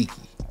sneaky peeky.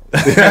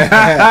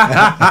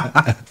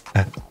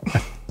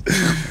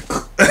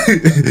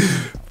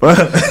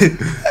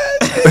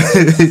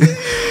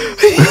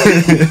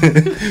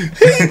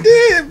 He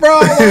did, bro.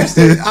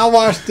 I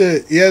watched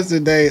it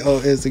yesterday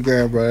on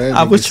Instagram, bro.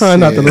 I was trying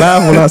not to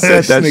laugh when I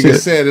said that nigga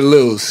shit. said a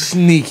little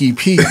sneaky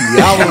peeky.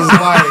 I was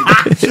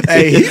like,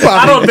 hey,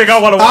 I don't think I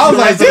want to watch I was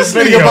the like, rest of this the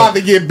nigga video. about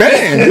to get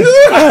banned. I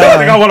don't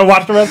think I want to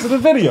watch the rest of the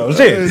video.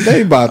 Shit.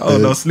 They about to. Oh,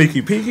 no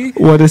sneaky peeky?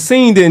 Well, the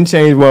scene didn't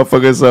change,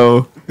 motherfucker,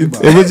 so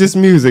it was just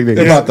music.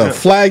 They about to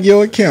flag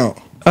your account.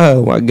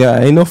 Oh, my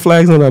God. Ain't no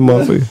flags on that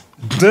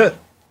motherfucker.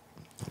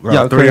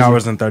 Bro, 3 crazy.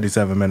 hours and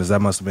 37 minutes. That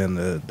must have been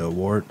the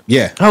award.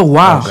 Yeah. Oh,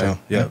 wow. Okay.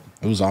 Yeah.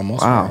 It was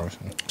almost 4 Wow. hours.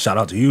 Shout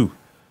out to you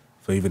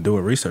for even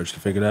doing research to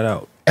figure that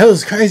out. It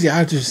was crazy.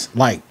 I just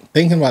like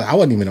thinking about it. I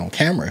wasn't even on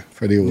camera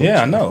for the award Yeah,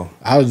 show. I know.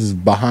 I was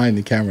just behind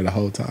the camera the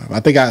whole time. I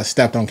think I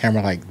stepped on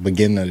camera like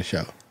beginning of the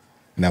show,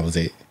 and that was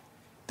it.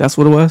 That's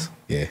what it was?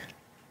 Yeah.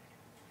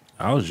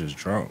 I was just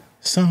drunk.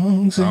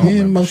 Songs I don't in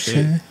remember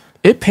motion. shit.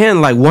 It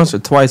panned like once or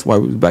twice while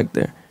we was back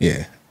there.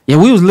 Yeah. Yeah,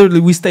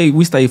 we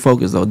stayed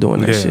focused though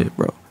doing that Yeah. shit,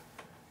 bro.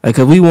 Like,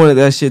 cause we wanted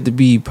that shit to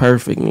be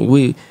perfect. Did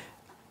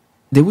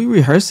we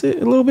rehearse it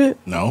a little bit?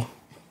 No.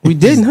 We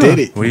didn't, huh? Did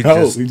it? We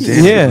No, just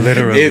did Yeah.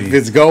 literally. If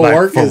it's gonna like,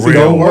 work, for it's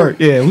real. gonna work.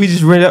 Yeah, we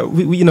just read up.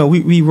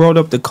 We wrote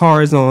up the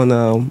cards on,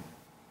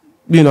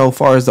 as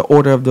far as the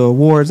order of the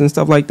awards and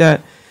stuff like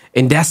that,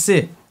 and that's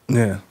it.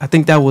 Yeah. I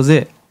think that was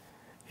it.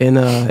 And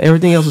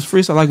everything else was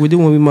freestyle like we do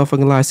when we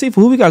motherfucking live. See,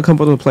 who we got come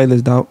up on the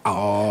playlist, dog?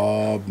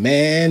 Oh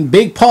man,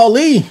 Big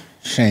Paulie.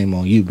 Shame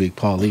on you, Big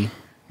Paulie.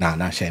 Nah,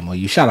 not shame on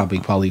you. Shout out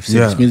Big Paulie for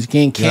Civics Music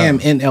King. Cam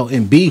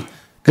NLMB.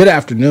 Good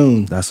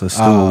afternoon. That's a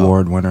STU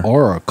award winner.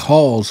 Aura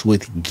calls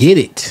with Get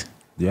It.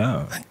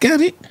 Yeah.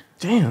 Got it.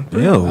 Damn.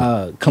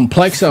 Ew.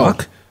 Complexo.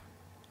 Fuck.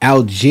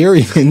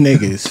 Algerian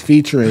niggas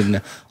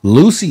featuring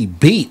Lucy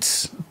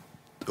Beats.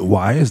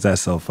 Why is that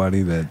so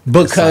funny? That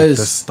Because- it's like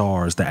the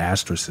stars, the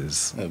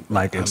asterisks,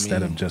 like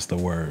instead of just the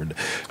word.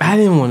 I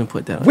didn't want to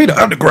put that on. We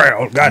the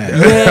underground. Goddamn.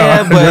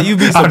 Yeah, but you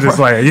be I'm surprised. just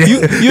like, yeah.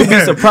 You'd be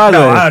surprised.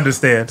 No, at it. I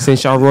understand.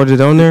 Since y'all wrote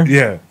it on there,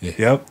 Yeah.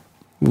 Yep.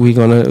 we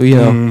gonna,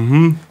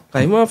 Mm-hmm.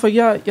 like,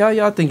 motherfucker,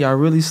 y'all think y'all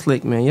really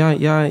slick, man.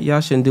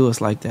 Y'all shouldn't do us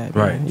like that,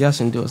 man. Right. Y'all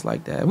shouldn't do us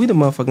like that. We the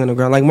motherfucker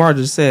underground, like Marge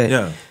just said.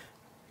 Yeah.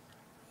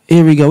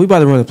 Here we go. We about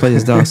to run the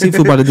playlist, dog.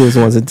 Seafood about to do his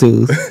ones and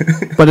twos.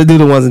 About to do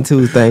the ones and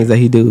twos things that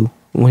he do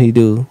when he in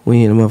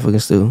the motherfucking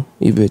stew.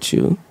 You bitch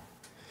you.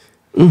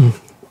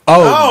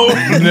 Oh,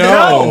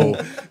 no.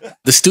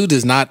 The Stew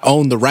does not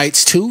own the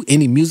rights to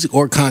any music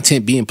or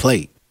content being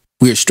played.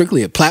 We are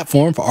strictly a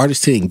platform for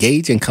artists to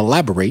engage and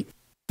collaborate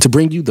to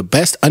bring you the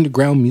best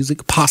underground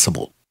music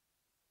possible.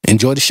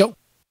 Enjoy the show.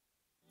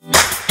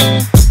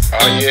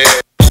 Oh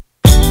yeah.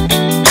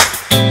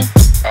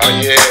 Oh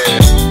yeah.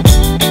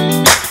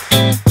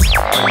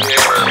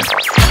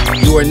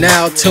 You are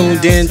now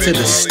tuned in to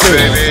the Stew.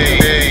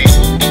 Baby.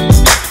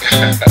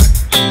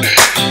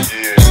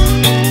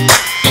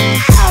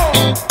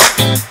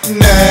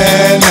 Nah,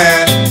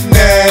 nah,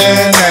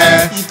 nah,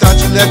 nah. You thought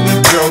you left me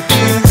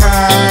broken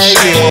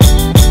hearted.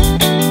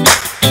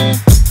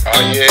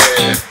 Oh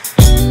yeah.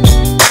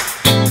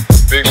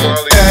 Big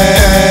Paulie.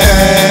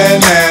 Nah,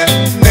 nah,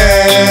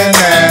 nah,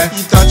 nah.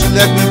 You thought you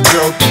left me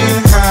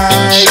broken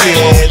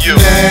hearted.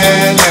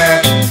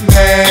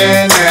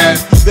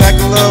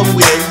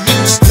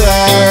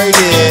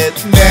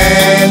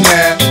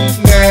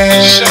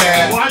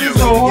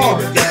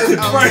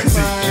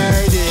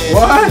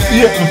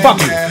 fuck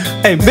you.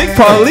 Hey, Big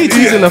Paulie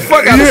teasing the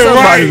fuck out of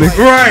somebody.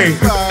 Right.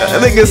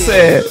 That nigga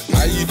said.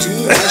 How you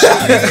doing? What's your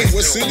name?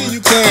 What city you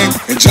claim?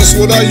 And just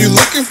what are you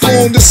looking for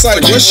on this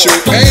site? What's your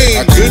aim?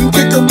 I couldn't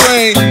pick her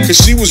brain, cause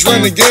she was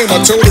running game. I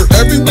told her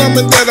every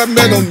woman that I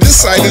met on this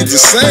site is the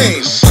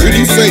same.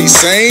 Pretty face,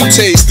 same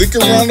taste, thick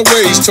around the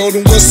waist. Told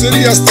him what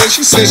city I stay,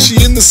 she said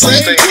she in the same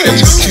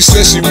place. She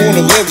said she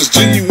wanna love is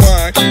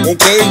genuine, won't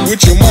play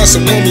with your mind,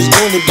 someone who's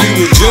gonna be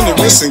real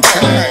generous and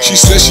kind. She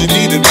said she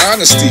needed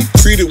honesty,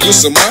 treated with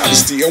some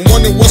modesty. I'm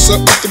wondering what's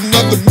up with them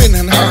other men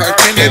and how high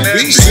can that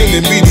be?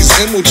 Sending me these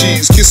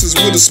emojis, kisses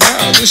with a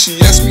smile. Then she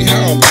asked me how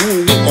I'm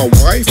doing with my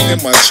wife and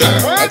my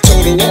child. I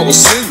told her I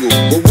was single,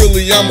 but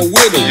really I'm a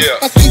widow.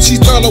 I think she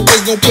thought I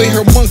was gonna play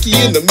her monkey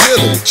in the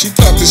middle. She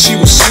thought that she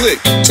was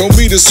slick, told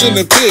me to send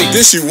a pic.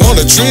 Then she want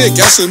a trick,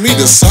 asking me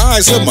the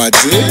size of my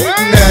dick. Nah,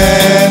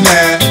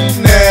 nah,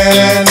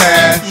 nah,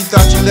 nah. You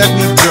thought you left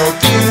me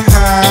broken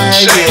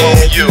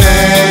hearted.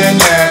 Nah,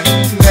 nah,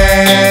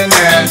 nah,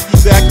 nah. You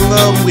back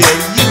alone where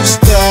you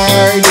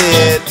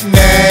started.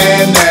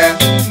 Nah, nah,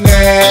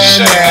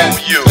 nah, nah.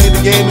 Played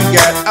the game and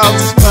got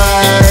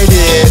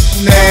outsmarted.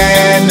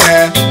 Nah,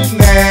 nah,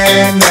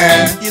 nah,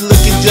 nah. You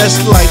looking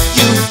just like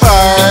you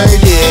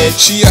farted.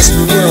 She asked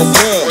me where I'm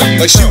from,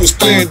 like she was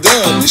playing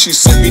dumb. Then she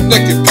sent me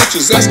naked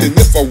pictures asking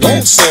if I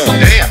want some.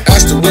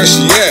 Asked her where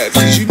she at,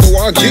 cause you know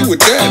I get with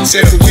that.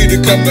 Said for me to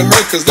come to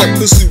her cause that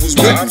pussy was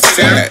wet and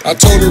fat. I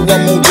told her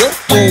I'm on Dope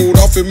Road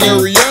off in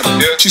Marietta.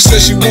 She said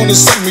she wanna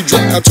suck me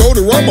dry, I told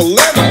her I'm a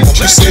letter.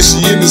 She said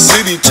she in the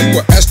city too,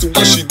 I asked her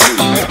what she do.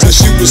 Said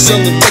she was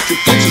selling naked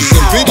pictures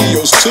and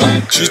videos too.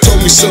 She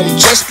told me something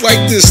just like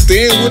this,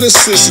 staying with her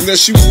sis, and that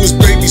she was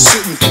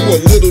babysitting for a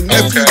little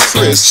nephew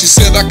Chris. She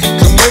said I could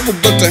come over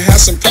but to have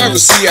some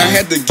privacy I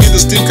had to get a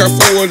stick car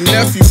for a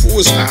nephew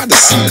for his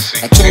odyssey.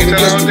 I told her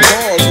just to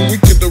call and we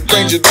could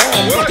arrange it all.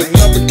 But the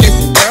number came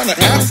from down in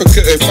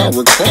Africa if I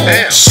recall.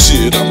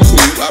 Shit, I'm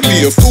cool, I'd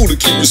be a fool to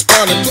keep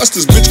responding. Plus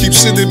this bitch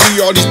keeps sending me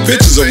all these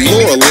pictures of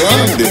Laura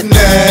London. Nah,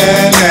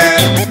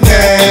 nah, nah,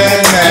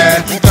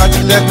 nah. You thought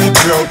you left me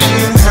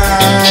broken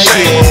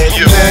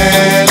hearted.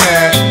 Nah,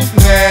 nah,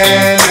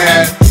 nah,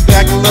 nah. You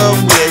back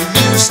alone where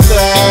you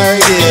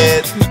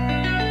started.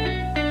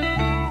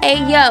 Hey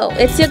yo,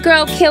 it's your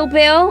girl Kill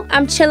Bill.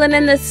 I'm chilling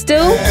in the stew.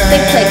 They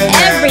play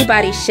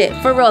everybody's shit,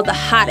 for real, the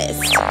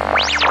hottest.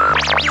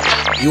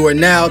 You are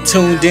now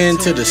tuned in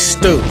to the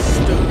stew.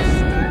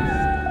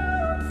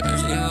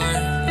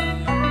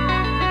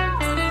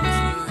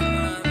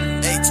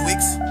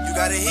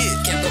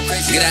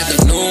 Good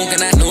afternoon,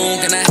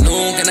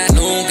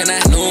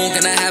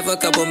 can I have a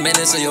couple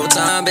minutes of your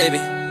time, baby?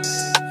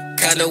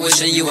 Kinda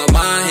wishing you were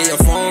mine. Hear your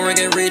phone ring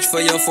and reach for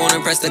your phone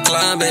and press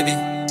decline, baby.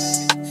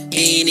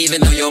 He ain't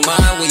even know your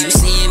mind when you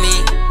see me.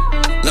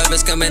 Love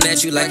is coming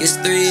at you like it's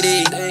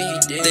 3D.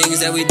 Things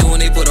that we doing,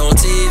 they put on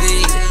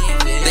TV.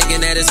 Thinking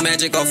that it's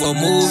magic off a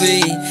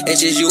movie. It's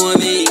just you and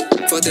me.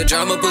 Fuck the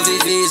drama, put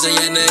VVs on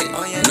your neck.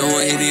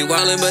 Knowing he be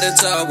wildin', but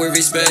it's all with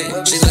respect.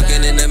 She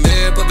looking in the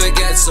mirror, put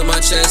baguettes on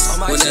my chest.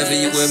 Whenever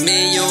you with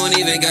me, you don't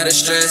even gotta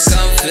stress.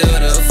 Come feel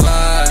the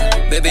fire.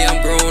 Baby, I'm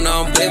grown,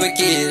 I don't play with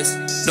kids.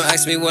 Don't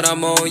ask me what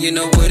I'm on, you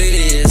know what it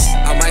is.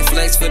 I might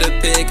flex for the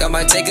pic, I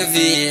might take a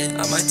vid.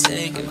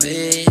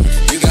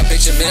 You got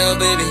picture mail,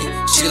 baby.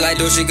 She like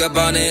Dolce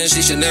Gabbana and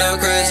she Chanel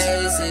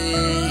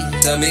crazy.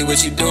 Tell me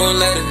what you doing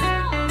later.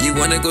 You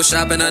wanna go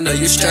shopping, I know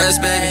you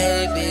stressed,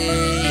 baby.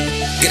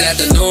 Good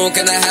afternoon,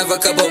 can I have a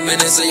couple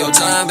minutes of your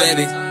time,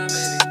 baby?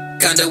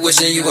 Kinda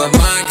wishing you were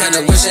mine,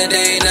 kinda wishing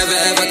they ain't never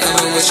ever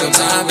coming with your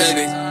time,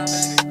 baby.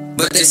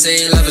 But they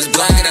say love is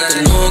blind. Good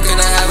afternoon, can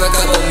I have a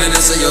couple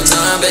minutes of your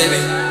time, baby?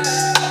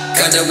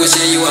 Kinda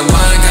wishing you were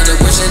mine, kinda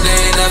wishing they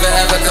ain't never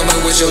ever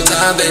coming with your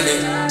time, baby.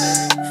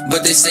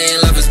 But they say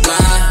love is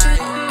blind.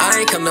 I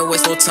ain't come to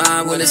waste no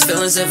time when there's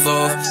feelings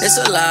involved. It's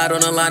a lot on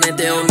the line and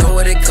they don't know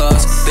what it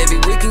costs. Baby,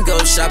 we can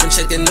go shop and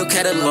check the new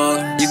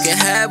catalog. You can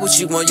have what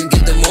you want, you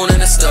get the moon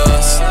and the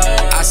stars.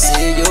 I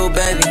see you,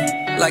 baby,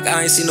 like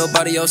I ain't see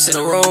nobody else in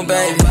the room,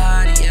 baby.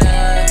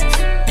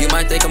 You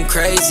might think I'm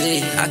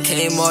crazy, I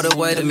came all the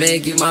way to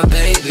make you my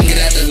baby. Good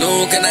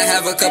afternoon, can I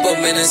have a couple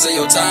minutes of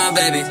your time,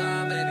 baby?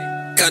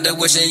 Kinda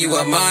wishing you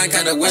were mine,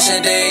 kinda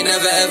wishing they ain't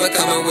never ever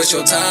coming with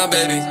your time,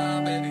 baby.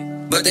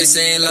 But they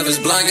saying love is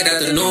blind. Good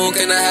afternoon,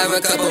 can I have a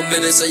couple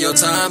minutes of your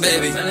time,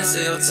 baby?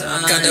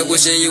 Kinda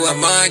wishing you were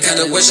mine,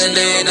 kinda wishing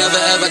they ain't never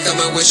ever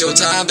coming with your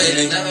time,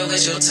 baby.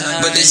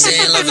 But they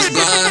saying love is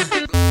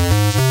blind.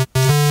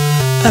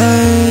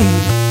 Ay,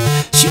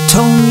 she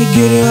told me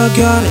get it, I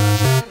got it.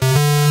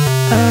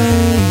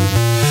 Ay,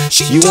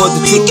 she You told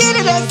want me the get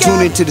it, I truth? got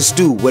Tune it. into the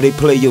stew where they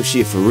play your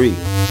shit for real.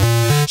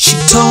 She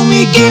told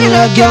me get it,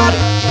 I got it.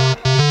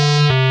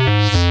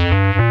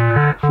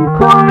 She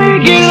told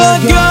me get it, I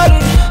got it.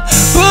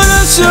 But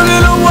I'm still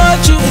gonna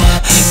watch it.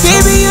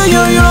 Baby,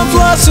 you're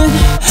flossing.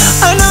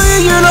 I know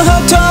you're the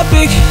hot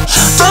topic.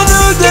 I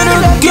know that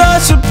I'm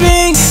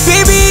gossiping.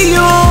 Baby, you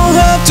don't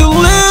have to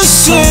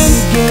listen.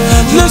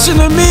 Listen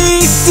to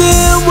me,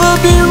 then we'll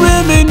be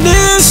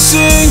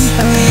reminiscing.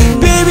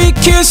 Baby,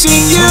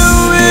 kissing you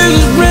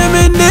is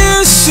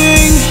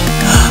reminiscing.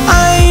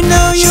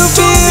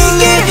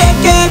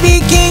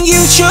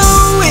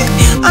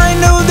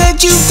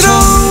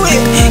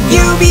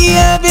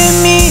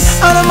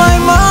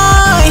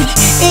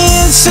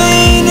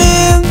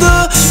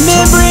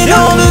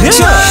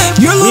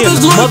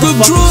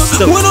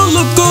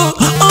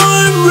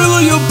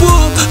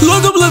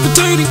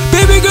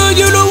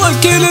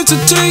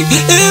 take.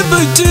 If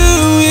I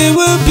do, it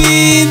will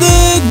be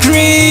the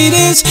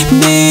greatest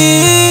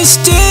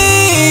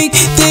mistake.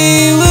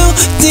 They will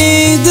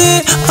think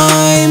that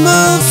I'm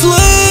a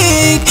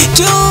flake.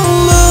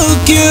 Don't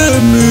look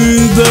at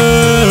me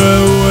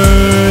that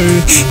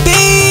way,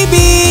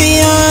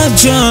 baby. I'll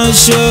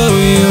just show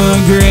you a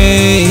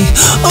gray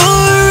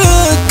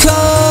aura,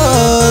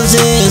 'cause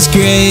it's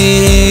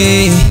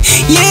great.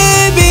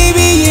 Yeah,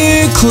 baby,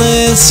 you're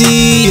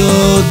classy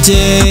all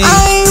day. I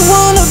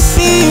wanna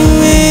be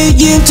with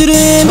you to the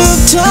end of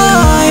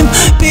time,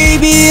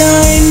 baby. I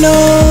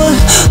know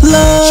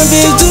love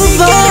is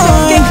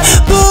divine,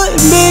 but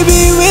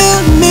baby,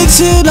 we'll mix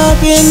it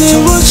up and it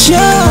will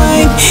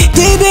shine.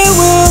 Then they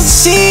will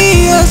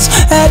see us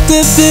at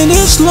the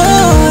finish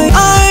line.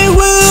 I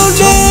will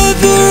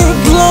never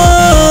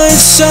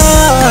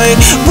blindside.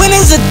 When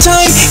is the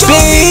time,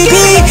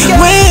 baby?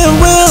 When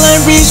will I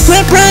reach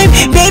my prime?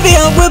 Baby, I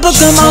will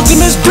become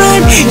Optimus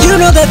Prime. You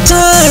know that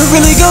time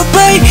really go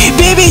by,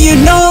 baby. You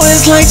know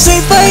it's like say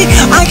fight.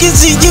 I can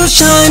see you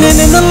shining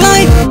in the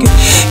light.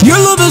 Your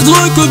love is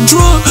like a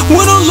drug.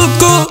 When I look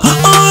up,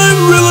 I'm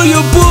really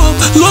above.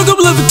 Like I'm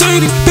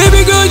levitating,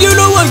 baby girl. You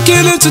know I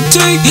can't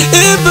entertain.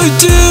 If I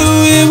do,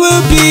 it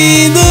will be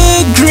the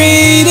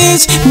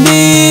greatest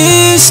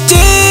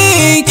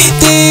mistake.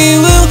 They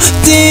will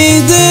think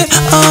that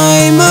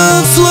I'm a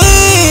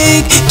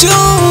flake.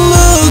 Don't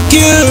look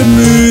at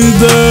me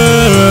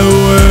that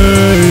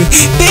way,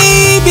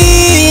 baby.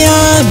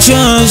 I'll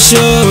just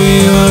show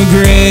you a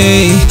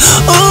gray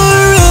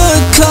aura,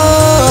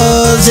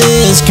 'cause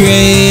it's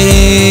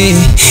great.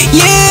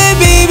 Yeah,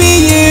 baby,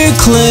 you're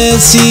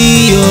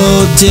classy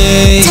all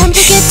day. Time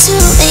to get to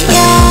it,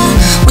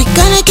 yeah. We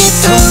gonna get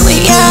through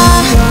it,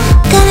 yeah.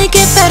 Gonna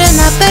get better,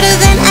 not better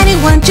than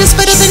anyone, just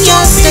better than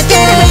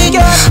yesterday.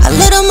 A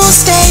little more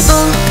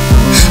stable,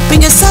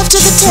 bring yourself to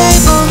the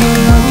table.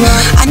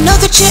 I know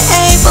that you're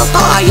able,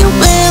 but are you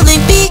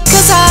willing?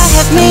 Because I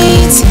have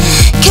needs.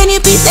 Can you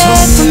be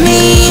there for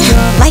me,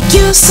 like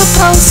you're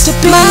supposed to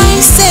be? My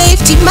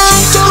safety, my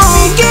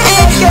home,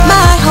 and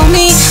my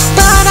homie.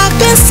 But I've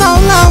been so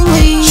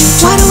lonely.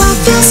 Why do I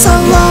feel so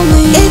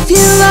lonely? If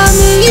you love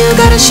me, you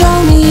gotta show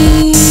me.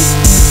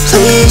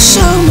 Please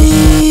show me.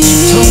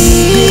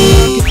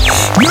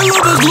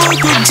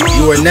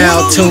 You are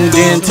now tuned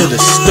in to the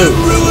stew.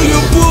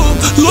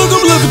 Look,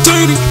 I'm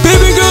levitating,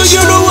 baby girl.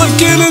 You know I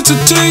can't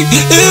entertain.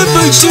 If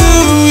I do,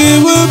 it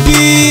will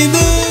be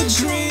the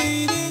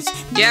greatest.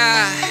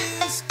 Yeah.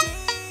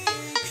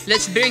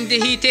 Let's bring the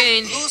heat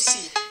in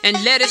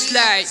and let it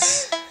slide.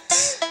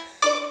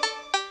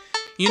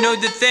 You know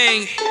the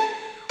thing,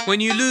 when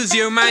you lose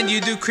your mind, you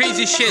do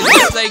crazy shit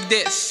just like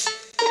this.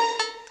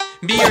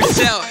 Be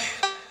yourself,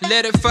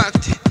 let it fuck.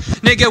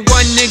 Nigga 1,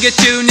 nigga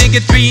 2,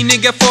 nigga 3,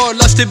 nigga 4.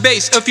 Lost the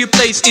base of your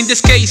place. In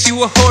this case,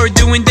 you a whore.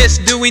 Doing this,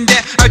 doing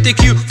that. I'll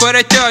take you for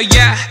a tour,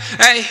 yeah.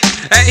 Ay,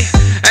 ay,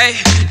 ay.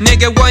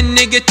 Nigga 1,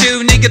 nigga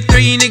 2, nigga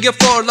 3, nigga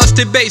 4. Lost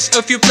the base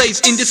of your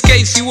place. In this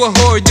case, you a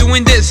whore.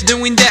 Doing this,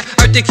 doing that.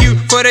 I'll take you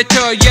for a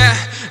tour, yeah.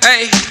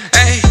 Ay,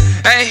 ay,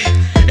 ay.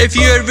 If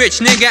you're rich,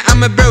 nigga,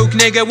 I'm a broke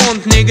nigga.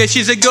 Want nigga,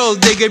 she's a gold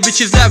digger.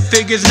 Bitches love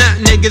figures, not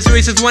niggas.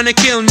 Racists wanna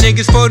kill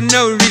niggas for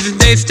no reason.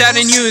 They start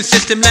a new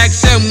system like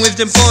some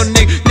wisdom for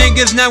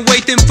niggas not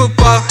waiting for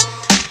ball.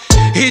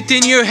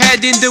 Hitting your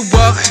head in the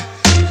wall.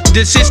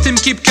 The system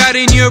keep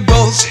cutting your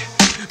balls.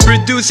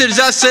 Producers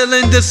are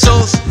selling the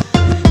souls.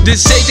 The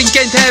Satan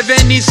can't have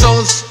any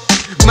souls.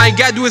 My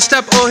God will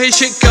stop all his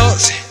shit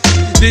calls.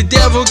 The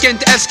devil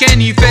can't ask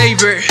any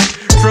favor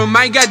from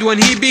my God when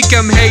he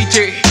become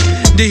hater.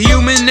 The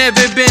human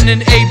never been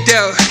an ape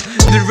though.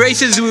 The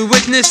races will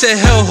witness a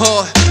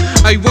hellhole.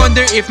 I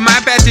wonder if my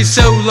path is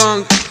so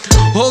long.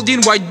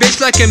 Holding white bitch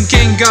like I'm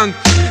King Kong.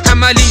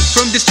 I'm Ali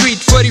from the street,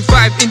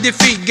 45 in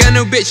defeat. Got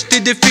no bitch to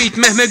defeat.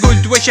 مهما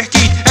قلت وش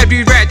حكيت.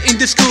 Every rat in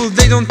the school,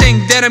 they don't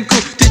think that I'm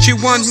cool. Did you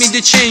want me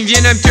to change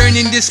and I'm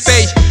turning this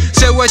page?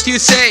 So what you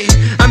say?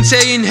 I'm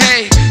saying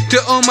hey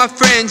to all my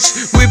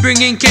friends. We're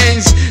bringing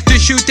cans to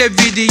shoot a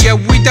video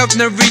without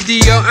no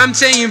video. I'm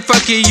saying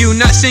fuck you,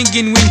 not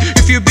singing win.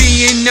 If you're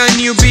being none,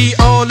 you'll be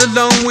all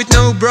alone with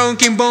no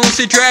broken bones.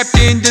 You're trapped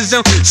in the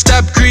zone.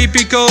 Stop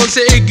creepy calls,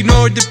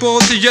 ignore the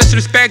polls. Just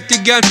respect the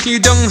gun, you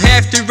don't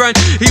have to run.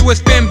 He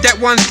was pimped at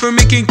once for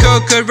making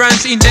coca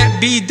runs. In that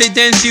beat they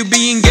dance, you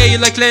being gay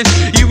like Lance.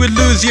 You will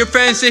lose your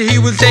friends, he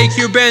will take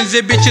your bands.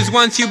 The bitches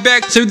wants you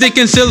back so they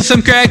can sell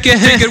some crack.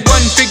 Figure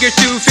 1, figure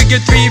 2, figure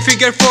 3,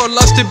 figure 4.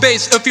 Lost the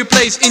base of your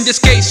place. In this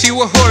case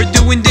you a whore.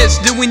 Doing this,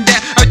 doing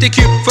that. I'll take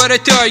you for a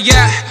tour,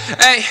 yeah.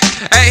 Ay,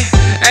 ay,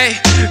 ay.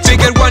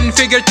 Figure 1,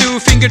 figure 2,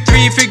 figure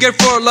 3, figure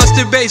 4. Lost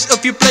the base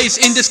of your place.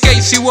 In this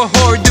case you a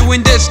whore.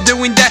 Doing this,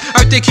 doing that.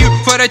 I'll take you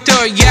for a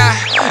tour, yeah.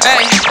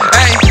 Ay,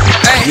 ay,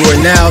 ay. You are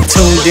now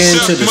tuned in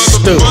to the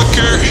stew.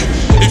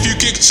 If you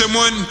kicked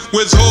someone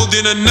with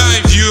holding a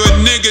knife, you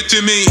a nigga to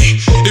me.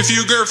 If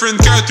your girlfriend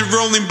got to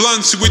rolling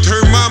blunts with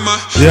her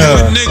mama, you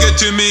a nigga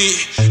to me.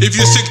 If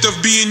you're sick of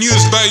being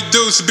used by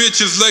those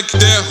bitches like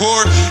that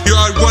whore, you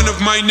are one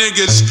of my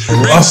niggas.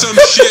 Bring some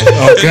shit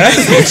and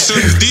let's make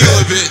some deal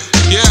of it.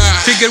 Yeah.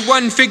 Figure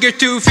 1, figure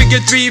 2, figure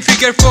 3,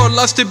 figure 4.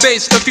 Lost the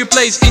base of your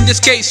place. In this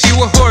case, you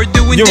a whore.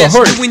 Doing You a this,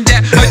 whore. doing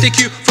that. I take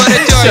you for the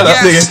tour. Shut up,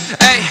 Yes. nigga.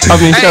 Hey, I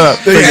mean, shut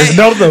up. hey,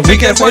 No, we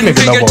can't say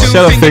nigga no more.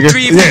 Shut up, figure.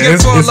 Yeah,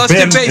 it's been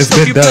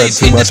done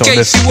too much on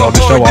this on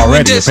the show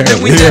already,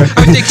 apparently.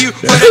 I take you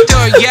for the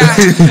tour. Yeah.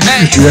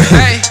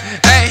 Hey,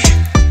 hey.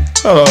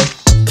 Hold on.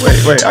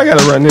 Wait. I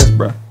gotta run this,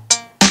 bro.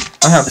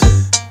 I have to.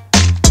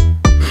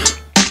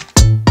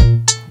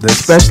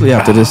 Especially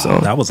after this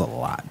song. That was a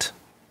lot.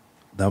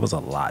 That was a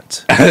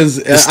lot. The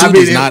STU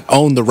does not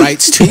own the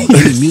rights to any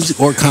music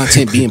or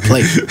content being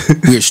played.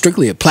 We are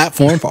strictly a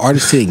platform for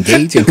artists to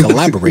engage and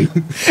collaborate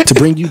to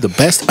bring you the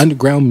best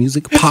underground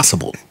music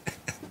possible.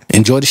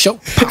 Enjoy the show.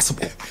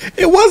 Possible.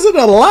 It wasn't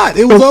a lot.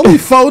 It was only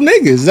 4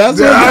 niggas. That's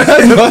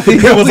what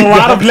It was a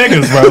lot of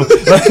niggas, bro.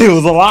 It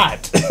was a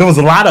lot. It was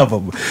a lot of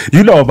them.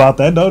 You know about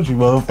that, don't you,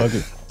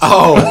 motherfucker?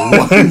 Oh.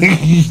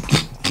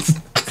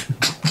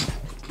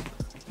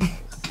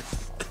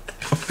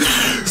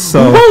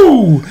 So,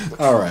 Woo!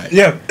 All right.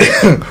 Yeah.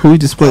 who we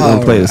just played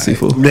on play the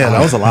Seafood? Yeah, that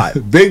was a lot.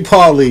 Big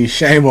Paulie,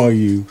 shame on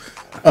you.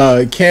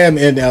 Cam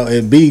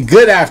NLNB,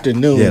 good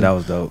afternoon. Yeah, that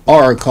was dope.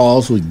 Aura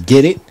calls with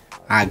Get It.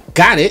 I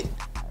got it.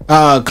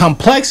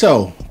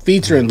 Complexo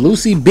featuring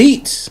Lucy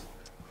Beats.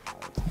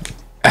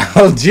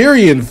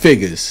 Algerian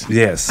Figures.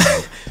 Yes.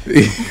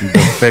 The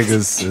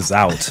figures is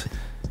out.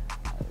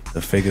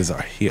 The figures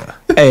are here.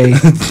 Hey,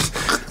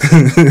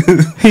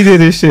 he did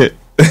his shit.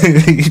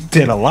 He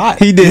did a lot.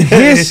 He did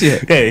his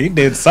shit. Yeah, he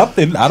did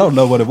something. I don't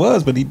know what it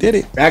was, but he did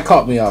it. That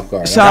caught me off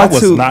guard. I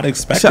was not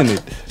expecting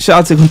it.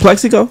 Shout out to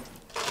Complexico.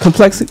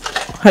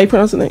 How you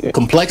pronounce the name?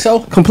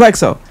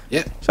 Complexo?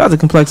 Yeah. Shout out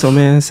to Complexo,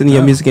 man. Sending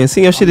your music again.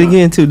 Sing your shit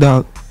again too,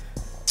 dog.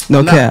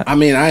 No cap. I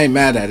mean, I ain't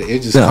mad at it.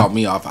 It just No. caught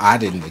me off. I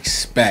didn't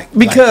expect.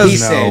 Because- he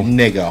said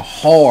nigga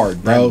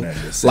hard, bro.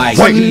 Like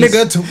Wait, he's-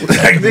 nigga,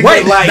 nigga,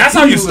 wait, like, that's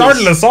how he you was-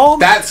 started the song?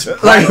 That's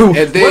Like, right.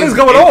 And then what is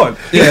going on?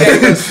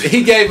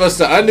 He gave us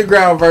the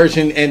underground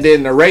version and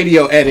then the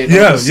radio edit of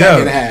Yeah, the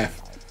second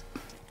half.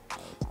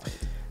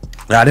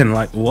 I didn't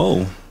like.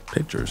 Whoa,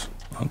 pictures.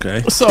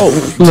 Okay. So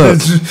look,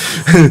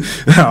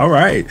 all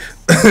right.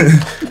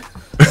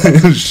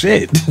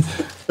 Shit.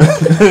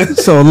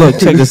 So look,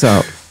 check this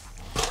out.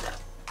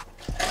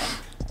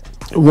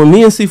 When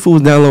me and Seafood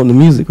was downloading the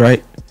music,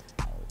 right?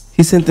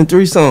 He sent in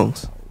 3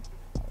 songs.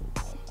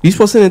 You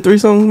supposed to send in 3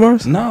 songs,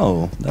 Mars?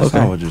 No, that's Okay.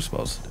 not what you're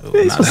supposed to do.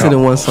 Yeah, you supposed to send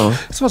in 1 song. You're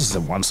supposed to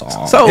send 1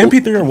 song. So-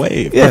 MP3 or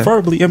Wave, Yeah.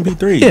 preferably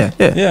MP3. Yeah.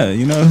 Yeah,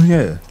 you know,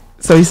 yeah.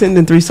 So he sent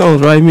in 3 songs,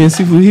 right? Me and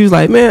Seafood. He was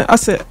like, man, I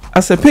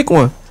said, pick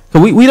one.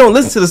 Cause we don't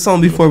listen to the song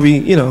before we,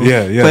 Yeah.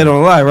 play it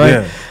on live, right?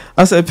 Yeah.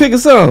 I said, pick a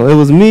song. It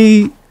was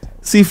me,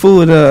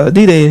 Seafood,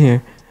 D-Day in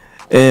here.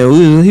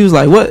 And he was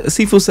like, what?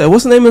 Seafood said,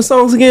 what's the name of the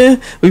songs again?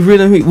 We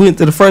went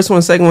to the first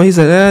one, second one. He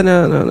said,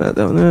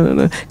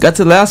 no. Got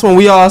to the last one.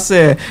 We all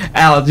said,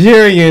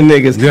 Algerian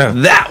niggas. Yeah.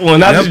 That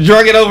one. I just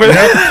drug it over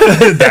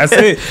there. That's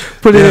it.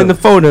 Put it in the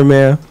folder,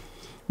 man.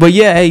 But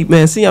yeah, hey,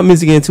 man, send y'all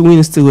music into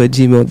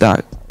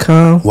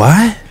winthestu@gmail.com.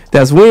 What?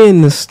 That's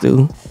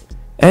winthestu,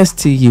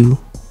 STU,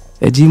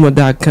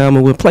 @gmail.com.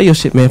 And we'll play your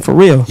shit, man, for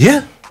real.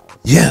 Yeah.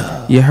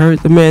 Yeah. You heard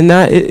the man.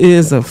 Now it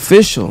is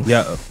official.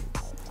 Yeah.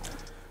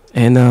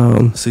 And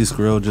C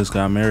Skrill just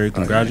got married.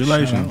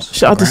 Congratulations.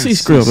 shout out to C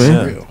Skrill,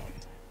 man. Yeah.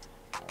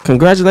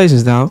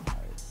 Congratulations, dog.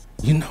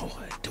 You know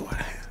what? Do I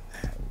have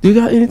that? You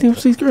got anything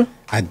from C Skrill?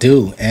 I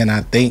do, and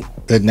I think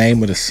the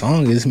name of the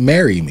song is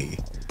 "Marry Me."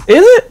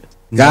 Is it?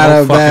 Got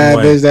No a bad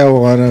fucking way. bitch that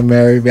wanna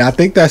marry me. I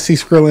think that's C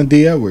Skrill and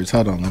D Edwards.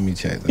 Hold on, let me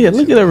check. Yeah,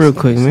 look at that real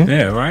quick, man.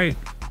 Yeah, right.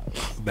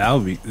 That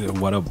would be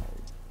what a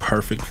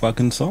perfect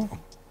fucking song.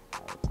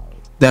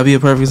 That'd be a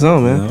perfect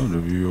song, man. That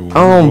would be a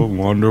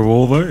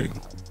wonderful thing.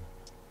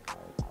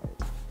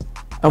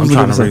 I'm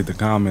trying to read the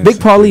comments.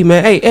 Big Paulie,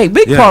 man. Hey,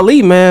 Big Yeah.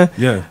 Paulie, man.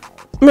 Yeah.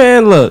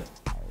 Man, look.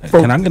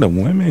 Can I get a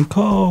women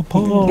call,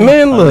 Paul?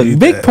 Man, I look, need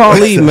Big that.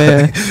 Paulie,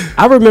 man.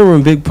 I remember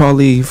when Big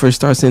Paulie first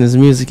started sending his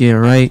music in,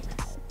 right?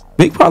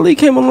 Big Paulie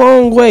came a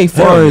long way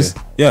far Hell as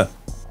yeah.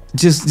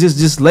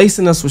 just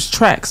lacing us with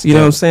tracks. You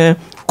know what I'm saying?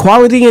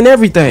 Quality and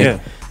everything. Yeah.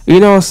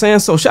 You know what I'm saying?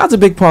 So shout out to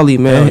Big Paulie,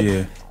 man. Hell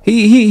yeah.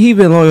 He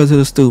been loyal to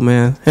the stew,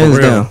 man. Hands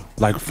For real. down.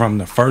 Like from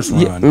the first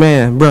Yeah, run.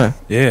 man, bruh.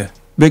 Yeah.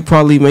 Big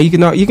Paulie, man.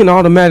 You can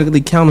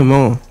automatically count him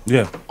on.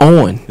 Yeah.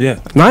 On. Yeah.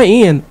 Not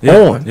in. Yeah.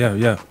 On.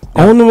 Yeah.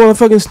 On the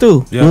motherfucking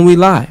stew Yeah. when we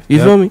live. You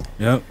Yep. feel me?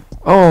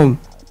 Yep.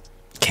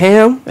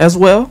 Cam as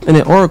well, and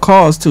then Aura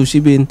Calls too. She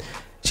been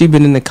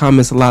in the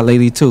comments a lot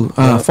lately too.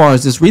 As far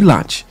as this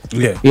relaunch.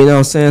 Yeah. You know what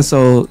I'm saying?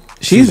 So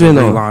she's a been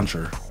on.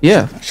 relauncher.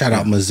 Yeah. Shout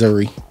out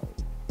Missouri.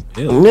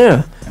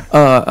 Yeah.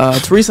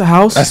 Teresa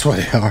House. That's what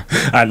they are.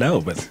 I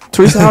know, but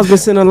Teresa House been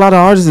sending a lot of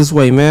artists this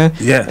way, man.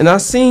 Yeah. And I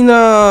seen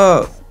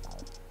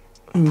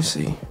let me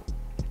see.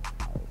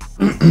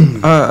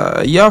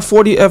 Y'all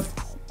 40 F.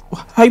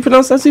 How you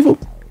pronounce that, Seafood?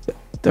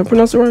 Did I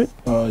pronounce it right?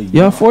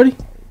 Y'all 40?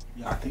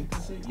 Yeah, I think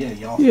that's it. Yeah,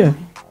 y'all. Yeah.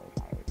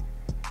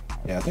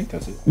 Yeah, I think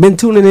that's it. Been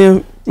tuning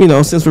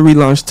in, since we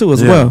relaunched too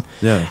as well.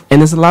 Yeah. And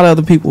there's a lot of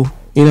other people,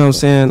 you know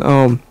what I'm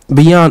saying,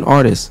 beyond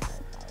artists.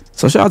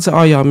 So shout out to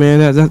all y'all, man.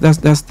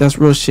 That's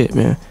real shit,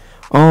 man.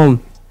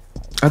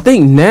 I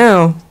think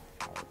now,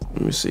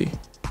 let me see.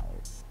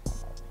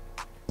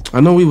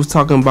 I know we was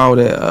talking about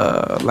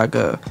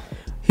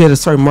he had a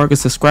certain market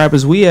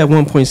subscribers. We had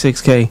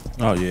 1.6K.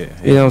 Oh yeah.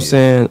 You know what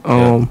I'm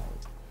saying?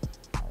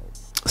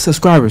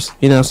 Subscribers.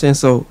 You know what I'm saying?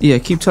 So yeah,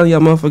 keep telling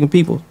y'all motherfucking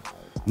people.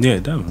 Yeah,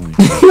 definitely.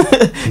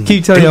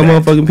 Keep telling y'all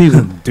motherfucking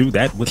people. Do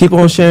that. Keep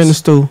on sharing the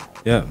stew.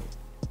 Yeah.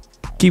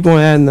 Keep on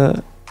adding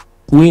the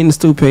We in the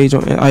Stew page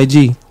on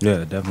IG.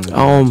 Yeah, definitely.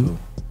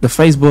 The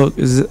Facebook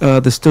is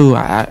the stew.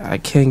 I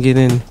can't get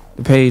in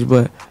the page,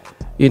 but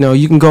you know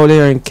you can go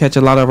there and catch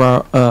a lot of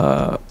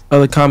our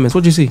other comments.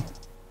 What'd you see?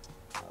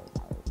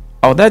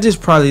 Oh, that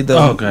just probably the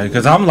okay.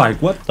 Because I'm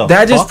like, what the?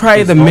 That just fuck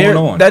probably is the going mirror.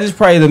 on? That just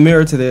probably the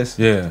mirror to this.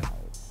 Yeah,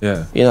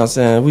 yeah. You know what I'm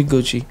saying? We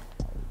Gucci.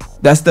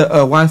 That's the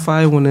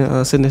Wi-Fi when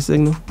it send the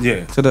signal.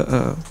 Yeah. To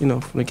the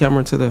from the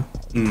camera to the.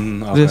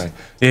 Okay. This.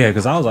 Yeah,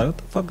 because I was like, what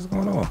the fuck is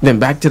going on? Then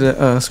back to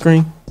the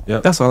screen. Yeah.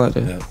 That's all I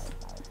did. Yep.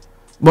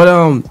 But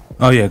Oh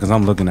yeah, because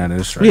I'm looking at it.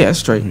 It's straight. Yeah, it's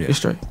straight. Yeah. It's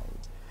straight.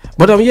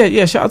 But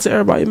yeah. Shout out to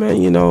everybody,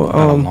 man. You know,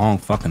 Got a long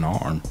fucking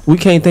arm. We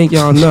can't thank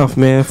y'all enough,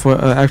 man, for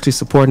actually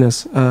supporting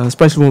us.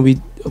 Especially when we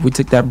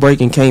took that break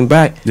and came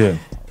back. Yeah.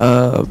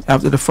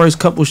 After the first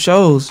couple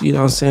shows, you know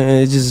what I'm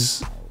saying? It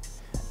just,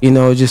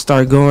 it just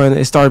started going.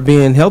 It started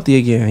being healthy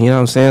again. You know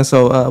what I'm saying?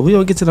 So we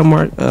don't get to the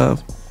mark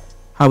of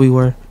how we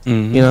were.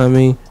 Mm-hmm. You know what I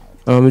mean?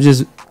 It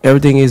just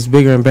everything is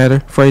bigger and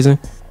better. Phrasing,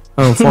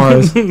 far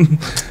as.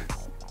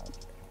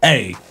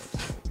 Hey,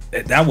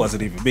 that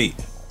wasn't even me.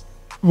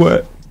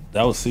 What?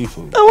 That was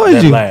seafood. That was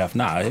that you. laugh.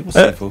 Nah, it was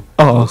seafood.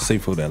 Oh. It was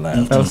seafood that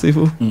laughed. That was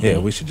seafood? Yeah,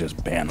 we should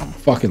just ban him.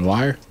 Fucking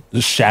liar.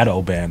 Just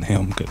shadow ban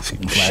him because he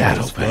was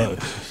Shadow as ban.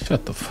 fuck.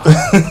 Shut the fuck.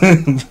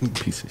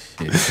 Piece of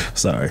shit.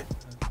 Sorry.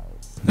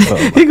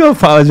 He gonna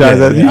apologize.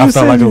 I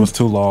felt like it was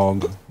too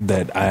long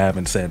that I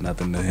haven't said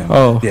nothing to him.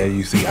 Oh. Yeah,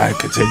 you see, I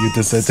continued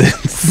the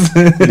sentence.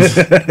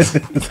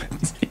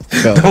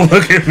 Don't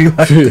look at me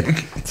like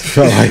that.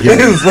 Felt like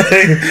It was like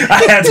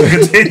I had to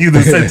continue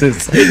the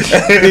sentence.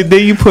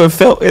 Then you put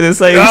felt in the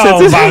same Oh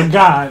sentence. my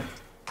god.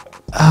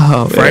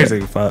 Oh, man.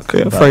 Phrasing, fuck.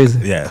 Yeah, But,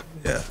 phrasing. Yeah.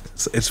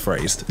 It's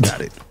phrased.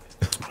 Got it.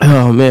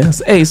 Oh man.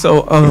 Hey,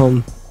 so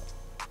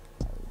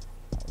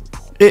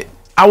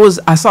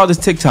I saw this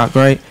TikTok,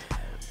 right?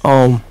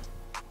 I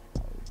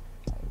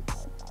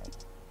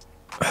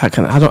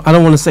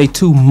don't want to say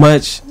too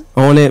much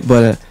on it,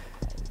 but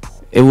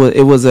it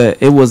was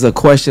a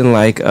question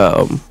like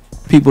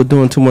people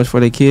doing too much for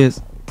their kids.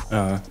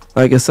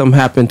 Like if something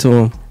happened to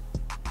them,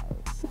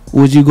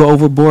 would you go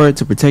overboard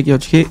to protect your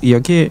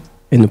kid?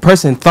 And the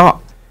person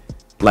thought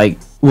like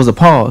was a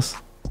pause,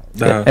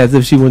 as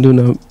if she wouldn't do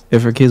no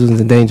if her kids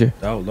was in danger.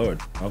 Oh Lord.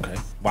 Okay.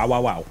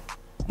 Wow.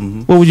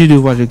 Mm-hmm. What would you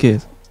do about your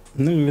kids?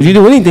 Would you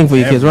do anything for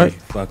your kids, right?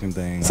 Fucking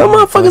thing. Some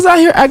motherfuckers out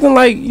here acting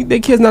like their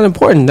kids not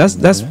important.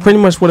 That's pretty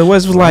much what it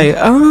was. It was like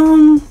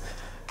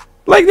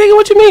like nigga,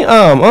 what you mean?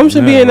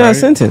 Should be in that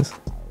sentence.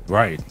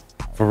 Right.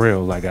 For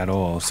real, like at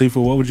all.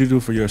 Seafood, what would you do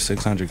for your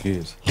 600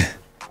 kids?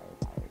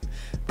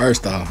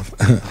 First off,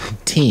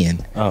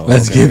 10. Oh,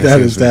 Let's okay. get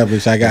that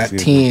established. I got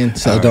 10,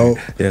 so All don't.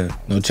 right. Yeah.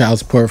 No child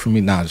support for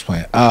me. Nah, I'm just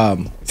playing. I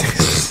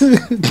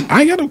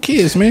ain't got no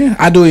kids, man.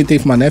 I do anything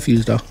for my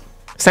nephews though.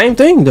 Same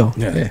thing though.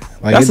 Yeah.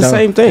 Like, That's the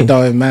same thing. It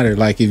don't even matter.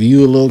 Like if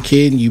you a little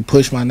kid and you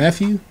push my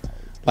nephew,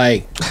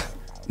 like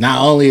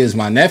not only is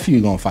my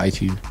nephew gonna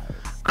fight you,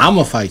 I'm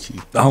gonna fight you.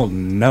 Oh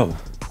no.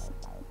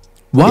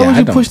 Why would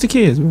you push the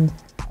kids, man?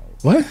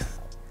 What?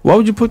 Why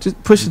would you push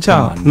the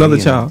child? on, Another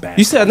knee in child. the back.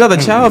 You said another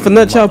child. If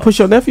another child push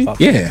your nephew?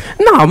 Yeah.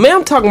 No, man.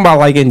 I'm talking about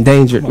like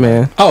endangered,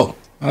 man. Oh.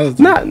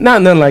 Not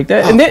nothing like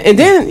that. And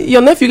then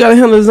your nephew gotta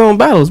handle his own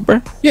battles,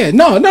 bruh. Yeah,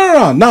 no.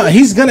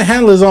 He's gonna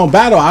handle his own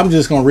battle. I'm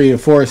just gonna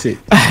reinforce it.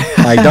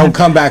 Like, don't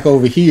come back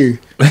over here.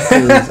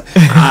 Don't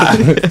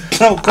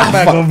come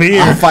back over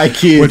here. I'll fight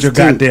kids with your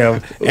too.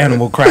 goddamn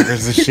animal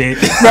crackers and shit.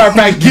 Matter of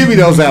fact, give me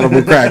those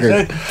animal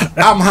crackers.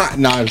 I'm hot.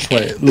 Nah, I'm just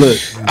playing. Look.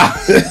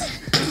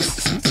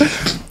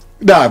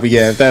 Nah, but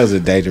yeah, if that was a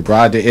danger,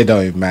 bro, it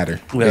don't even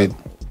matter. Yeah. It,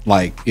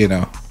 like,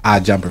 I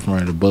jump in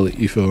front of the bullet.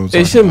 You feel what I'm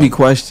saying? It shouldn't be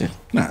questioned.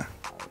 Nah.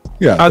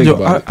 Yeah,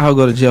 I'll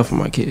go to jail for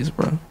my kids,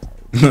 bro.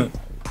 Hands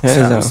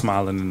Sound down.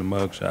 smiling in the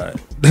mugshot.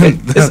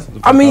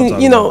 I mean,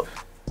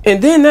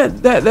 and then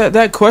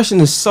that question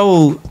is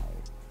so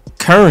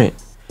current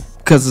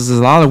because there's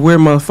a lot of weird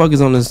motherfuckers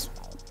on this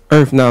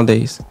earth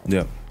nowadays.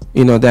 Yeah.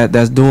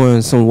 That's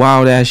doing some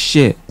wild ass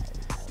shit.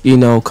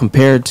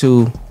 Compared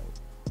to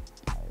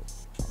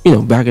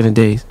back in the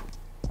days.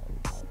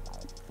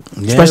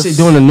 Yes. Especially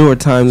during the newer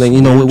time, like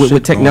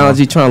with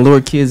technology trying to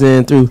lure kids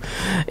in through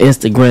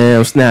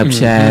Instagram,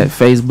 Snapchat,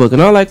 Facebook,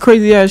 and all that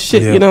crazy ass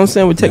shit. Yep. You know what I'm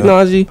saying with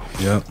technology,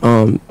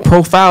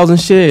 profiles and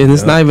shit, and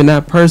it's not even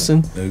that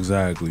person.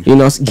 Exactly.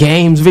 It's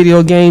games,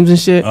 video games and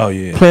shit. Oh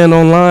yeah, playing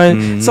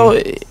online. So,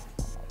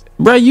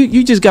 bro,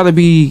 you just gotta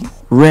be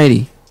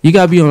ready. You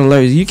gotta be on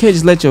alert. You can't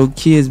just let your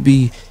kids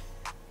be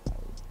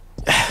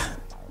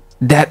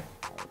that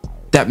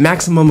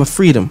maximum of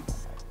freedom.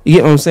 You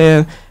get what I'm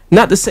saying?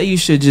 Not to say you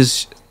should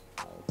just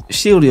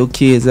shield your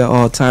kids at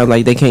all times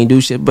like they can't do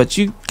shit, but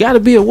you gotta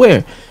be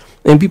aware.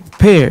 and be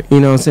prepared. You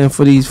know what I'm saying,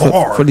 for these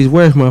for these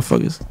words,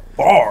 motherfuckers.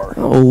 Bar.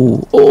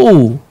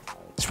 Oh,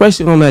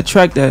 especially on that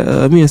track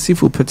that me and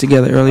Seafood put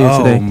together earlier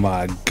today. Oh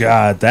my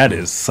God, that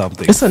is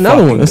something. It's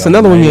another one. It's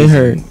another one you ain't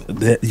heard.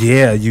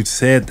 Yeah, you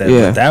said that.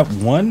 Yeah. But that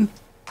one.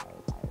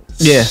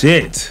 Yeah.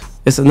 Shit.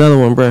 It's another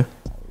one, bruh.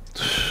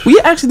 We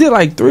actually did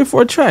like 3 or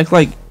 4 tracks,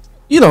 like,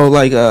 you know,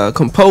 like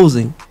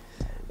composing,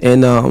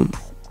 and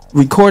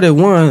recorded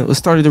one. We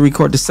started to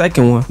record the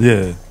second one.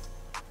 Yeah.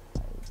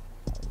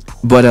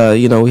 But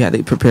you know, we had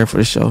to prepare for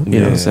the show. You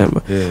know what I'm saying?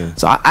 But, Yeah.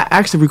 so I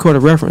actually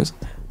recorded reference,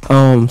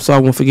 so I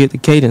won't forget the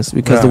cadence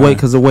because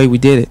the way we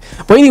did it.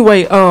 But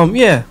anyway,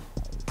 yeah,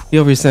 you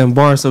over here saying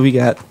bars, so we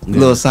got a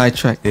little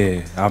sidetrack.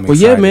 Yeah, I'm but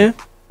excited. yeah,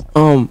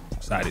 man.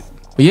 Excited.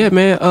 But yeah,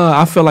 man.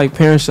 I feel like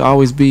parents should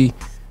always be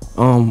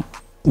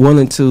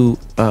willing to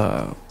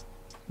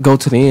go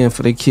to the end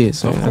for their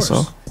kids. Man. That's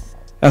all.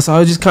 That's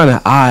all. It's just kind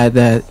of odd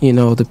that, you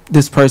know,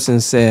 this person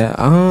said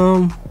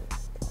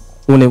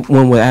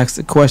when we asked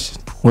the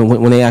question,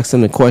 when they asked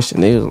them the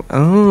question, they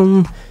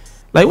was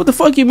like, what the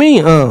fuck you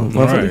mean?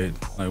 Right.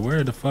 Like,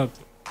 where the fuck?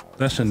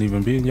 That shouldn't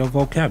even be in your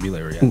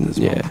vocabulary at this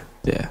moment.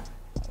 Yeah.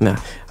 Nah,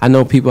 I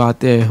know people out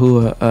there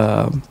who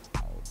are.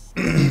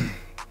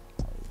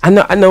 I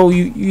know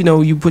you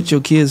know you put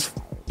your kids.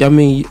 I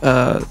mean,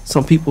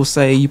 some people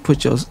say you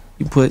put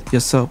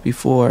yourself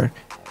before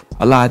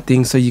a lot of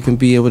things so you can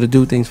be able to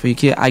do things for your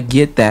kid. I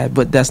get that,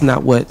 but that's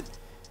not what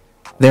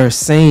they're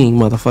saying,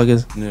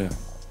 motherfuckers. Yeah.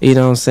 You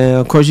know what I'm saying?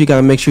 Of course, you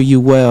gotta make sure you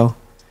well.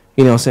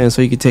 You know what I'm saying?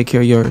 So you can take care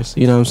of yours.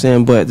 You know what I'm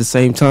saying? But at the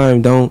same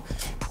time, don't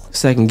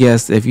second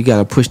guess if you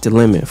gotta push the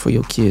limit for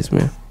your kids,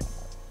 man.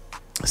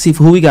 See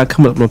for who we got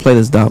coming up on the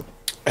playlist, dog.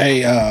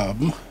 Hey,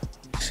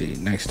 let's see,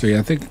 next 3.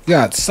 I think we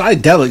got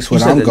Psydelics when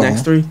You said I'm the going.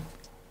 next 3?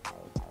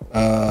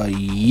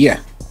 Yeah.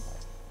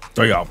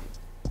 There you go.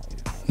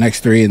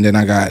 Next 3, and then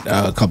I got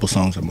a couple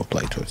songs I'm gonna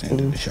play towards the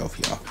end of the show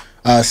for y'all.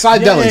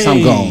 Psydelics,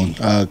 I'm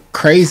going.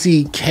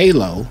 Crazy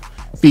Kalo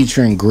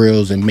featuring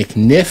Grills and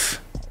McNiff,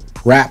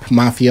 Rap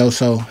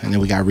Mafioso, and then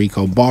we got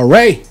Rico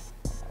Barre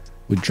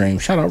with Dream.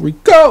 Shout out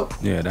Rico.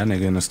 Yeah, that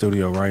nigga in the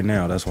studio right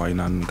now. That's why he's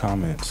not in the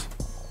comments.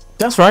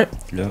 That's right.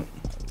 Yep.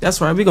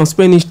 That's right. We gonna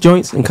spin these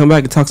joints and come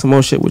back and talk some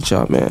more shit with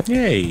y'all, man.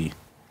 Yay.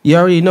 You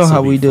already know This'll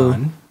how be we do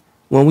fun.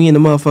 when we in the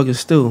motherfucking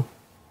stew.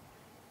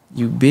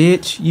 You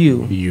bitch,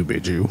 you. You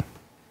bitch, you.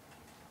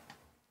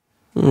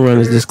 I'm gonna run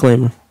this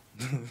disclaimer.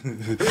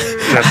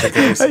 Just in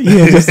case.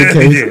 Yeah, just in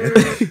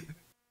case.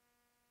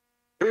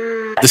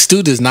 The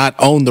Stew does not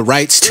own the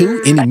rights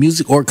to any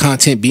music or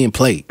content being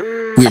played.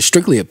 We are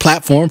strictly a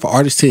platform for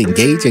artists to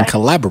engage and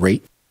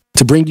collaborate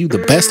to bring you the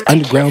best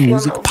underground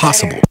music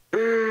possible.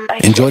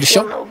 Enjoy the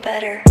show.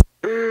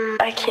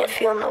 I can't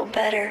feel no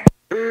better.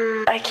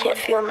 I can't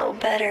feel no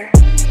better.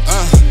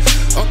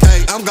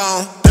 Okay, I'm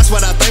gone. That's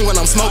what I think when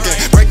I'm smoking.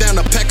 Break down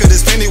the pack of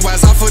this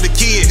Pennywise off for the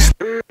kid.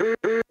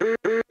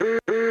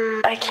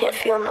 I can't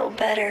feel no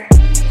better.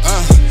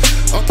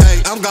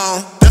 Okay, I'm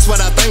gone. That's what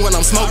I think when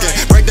I'm smoking.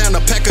 Break down the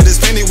pack of this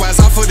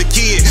Pennywise off for the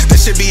kid.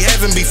 This shit be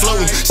heaven, be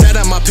floating. Shout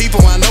out my people,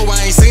 I know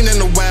I ain't seen in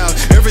a while.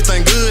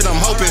 Everything good, I'm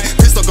hoping.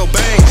 Pistol go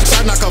bang,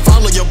 shot knock off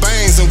all of your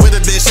bangs. And with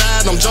a dead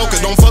shot, I'm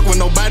joking. Don't fuck with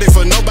nobody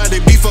for nobody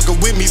be fucking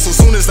with me. So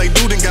soon as they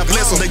do, then God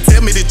bless them. They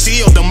tell me to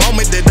chill the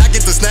moment that I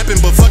get to snapping.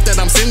 But fuck that,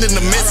 I'm sending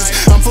the message.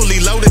 I'm fully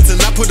loaded till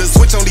I put a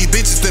switch on these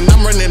bitches. Then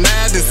I'm running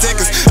out in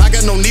seconds. I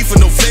got no need for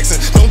no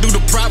flexing. Don't do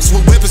the props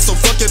with weapons, so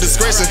fuck your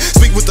discretion.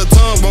 Speak with the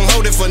tongue, won't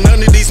hold it for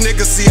none of these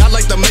niggas. See, I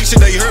like to make sure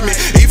they heard me.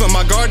 Even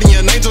my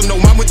guardian angel know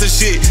I'm with the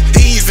shit.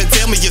 He even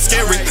tell me you're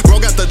scary.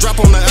 Bro got the drop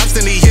on the ops,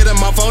 then he hit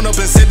my phone up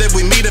and said that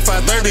we meet at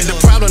 5:30. The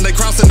problem they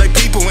crossing they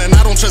people, and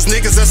I don't trust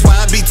niggas. That's why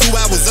I be 2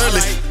 hours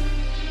early.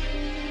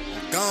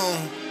 I'm gone,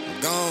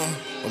 I'm gone,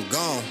 I'm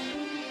gone,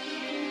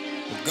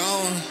 I'm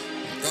gone,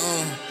 I'm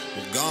gone,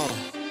 I'm gone.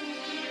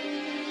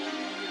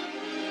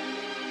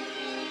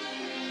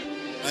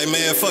 Hey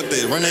man, fuck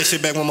that. Run that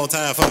shit back one more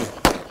time for me.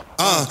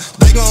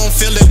 They gon'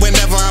 feel it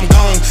whenever I'm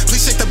gone.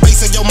 Please shake the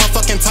bass in your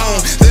motherfucking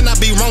tone. Then I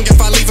be wrong if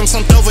I leave him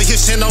slumped over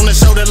his chin on the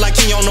shoulder like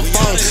he on the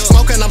phone.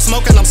 Smoking, I'm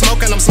smoking, I'm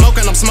smoking, I'm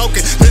smoking, I'm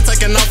smoking. Then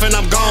taking off and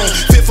I'm gone.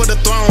 Fit for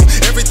the throne.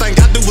 Everything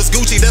I do is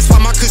Gucci. That's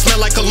why my kush smell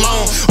like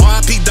cologne.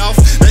 R.I.P.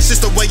 Dolph. That's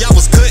just the way I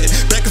was cut.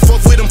 Back and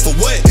forth with him for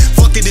what?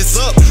 Fuck it, it's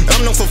up.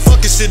 I'm known for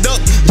fucking shit up.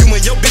 You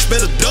and your bitch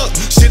better duck.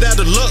 Shit out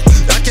of luck.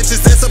 I catch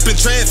his ass up in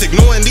traffic,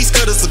 knowing these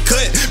cutters are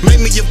cut. Make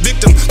me a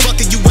victim.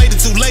 Fucking you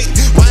waited too late.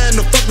 Why in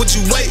the fuck would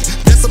you wait?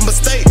 That's a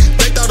mistake.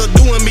 They thought of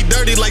doing me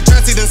dirty like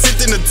Chauncey done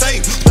sent in the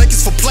tape. Think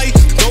it's for play.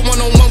 Go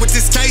one-on-one with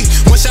this K.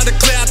 One shot to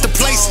clear out the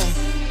place.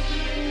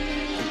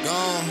 I'm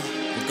gone.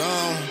 I'm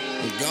gone.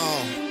 I'm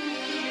gone.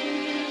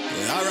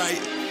 Yeah,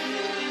 alright.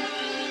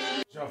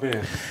 Jump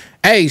in.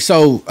 Hey,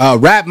 so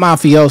Rap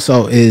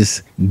Mafioso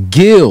is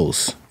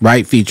Gills,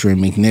 right? Featuring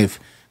McNiff,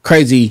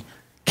 Crazy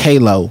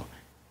Kalo,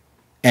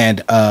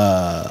 and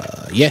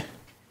yeah.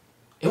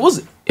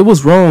 It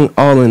was wrong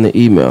all in the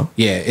email.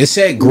 Yeah, it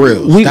said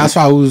Grills. That's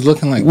why we was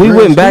looking like we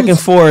Grills. went back and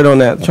forth on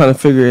that, trying to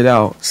figure it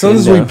out. As soon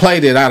as we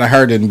played it, I'd have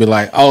heard it and be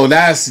like, oh,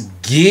 that's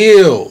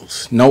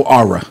Gills. No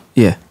aura.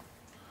 Yeah.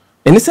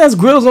 And it says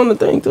grills on the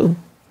thing too.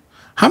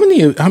 How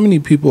many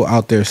people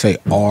out there say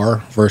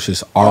R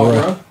versus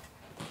aura?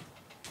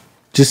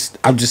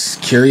 I'm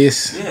just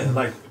curious. Yeah,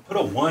 like put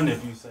a 1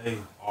 if you say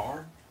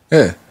R.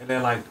 Yeah. And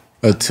then like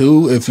a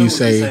 2 if you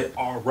say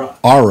aura.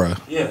 Aura.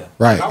 Yeah.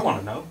 Right. Like, I want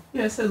to know.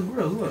 Yeah, it says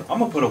grills. Look. I'm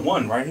gonna put a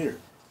 1 right here.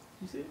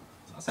 You see it?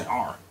 I say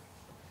R.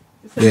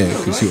 Yeah,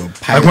 because you a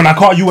pirate. Like when I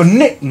call you a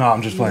Nick. No,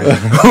 I'm just playing.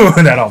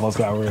 That almost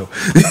got real.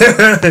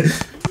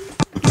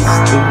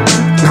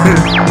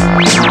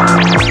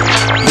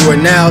 You are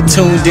now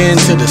tuned in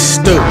to the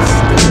Stew.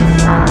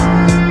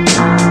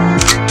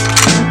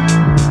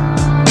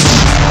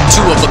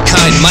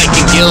 Two-of-a-kind Mike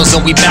and Gills,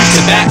 and we back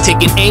to back,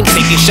 taking aim,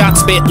 taking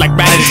shots, spit like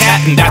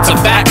rat-a-tat, and that's a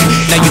fact.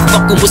 Now you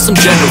fucking with some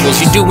generals,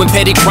 you doing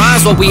petty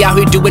crimes while we out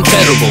here doing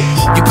federal.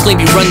 You claim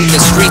you running the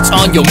streets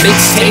on your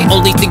mixtape,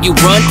 only thing you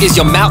run is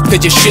your mouth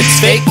 'cause your shit's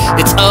fake.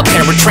 It's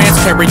apparent,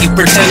 transparent, you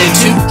pretending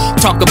to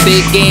talk a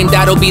big game,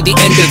 that'll be the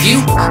end of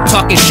you.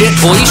 Talking shit,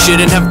 boy, you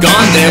shouldn't have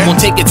gone there.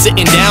 Won't take it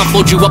sitting down,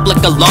 fold you up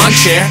like a lawn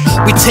chair.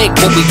 We take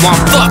what we want,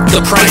 fuck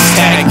the price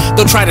tag.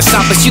 Don't try to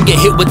stop us, you get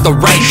hit with the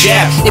right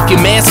jab. If your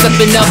man's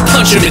stepping up,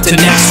 punch him into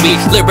next week.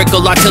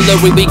 Lyrical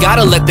artillery, we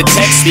gotta let the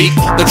text speak.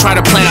 They'll try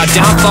to plan our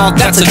downfall,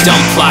 that's a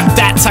dumb plot.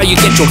 That's how you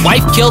get your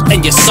wife killed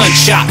and your son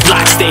shot.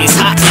 Black stays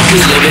hot like we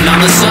living on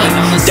the sun.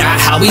 That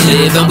how we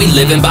live and we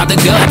living by the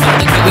gun.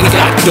 We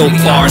got dope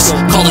bars,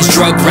 call us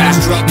drug rap.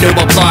 No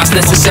applause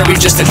necessary,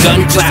 just a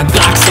gun clap.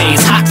 Black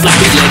stays hot like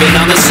we living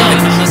on the sun.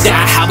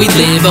 That how we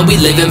live and we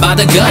living by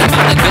the gun.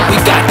 We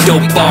got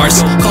dope bars,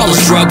 call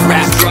us drug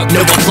rap.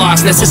 No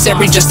applause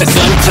necessary, just a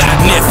gun clap.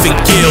 Niff and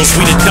Gills,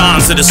 we the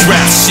dons of this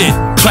rap shit.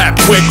 Clap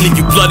quick, leave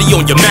you bloody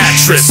on your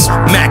mattress.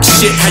 Max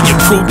shit, how your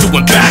crew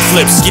doing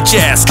backflips. Get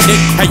your ass kicked,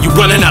 how you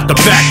running out the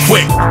back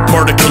quick.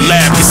 Murder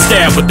collab, get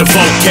stabbed with the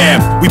vocab.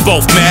 We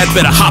both mad,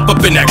 better hop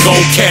up in that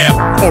gold cab.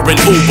 Or an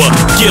Uber,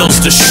 Gills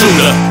the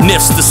shooter,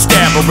 Niff's the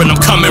stabber, and I'm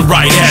coming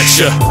right at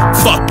ya.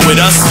 Fuck with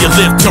us, you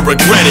live to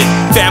regret it.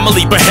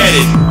 Family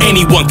beheaded,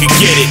 anyone could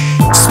get it.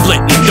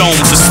 Splitting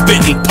domes and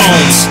spitting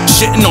poems.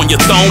 Shitting on your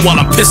throne while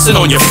I'm pissing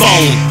on your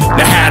phone.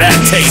 Now how that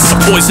tastes, a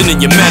poison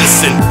in your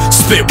medicine.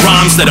 Spit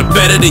rhymes that are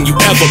better than you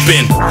ever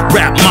been.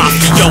 Rap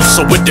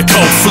mafioso with the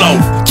cold flow.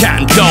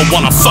 Cat and dough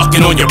while I'm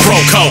fucking on your bro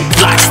code.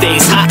 Black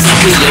stays hot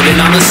like we living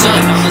on the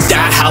sun.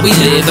 That how we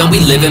live and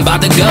we living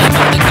by the gun.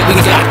 We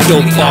got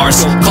dope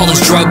bars, call us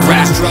drug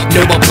rap.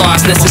 No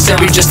applause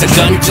necessary, just a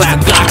gun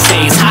clap. Black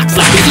stays hot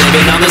like we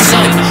living on the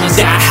sun.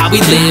 That how we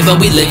live and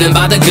we living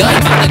by the gun.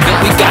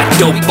 We got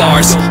dope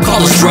bars,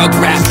 call us drug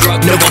rap.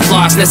 No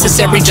applause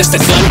necessary, just a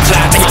gun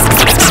clap.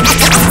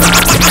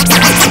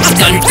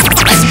 Gun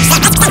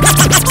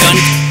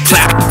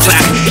clap,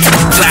 clap,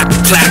 clap,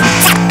 clap.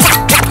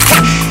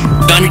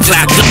 Gun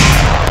clap.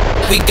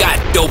 We got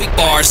dope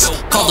bars,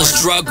 call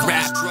us drug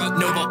rap.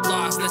 No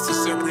applause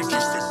necessary,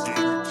 just a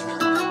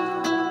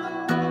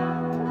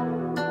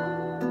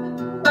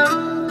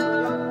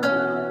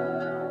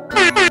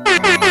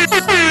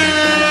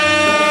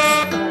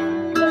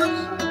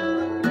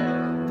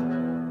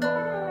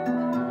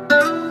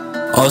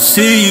I'll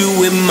see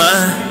you in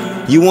mine.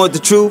 You want the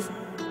truth?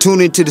 Tune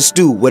into the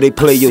Stew where they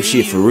play your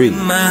shit for real.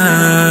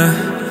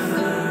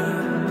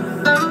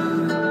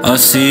 I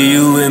see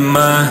you in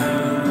mine.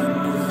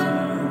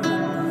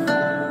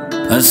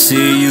 I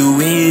see you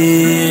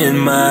in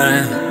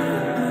mine.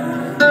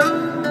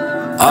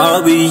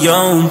 I'll be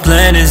on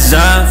planets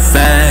I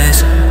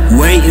fast,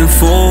 waiting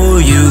for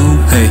you.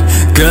 Hey,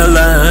 girl,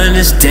 I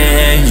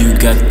understand you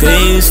got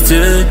things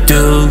to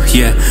do.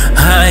 Yeah,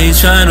 I ain't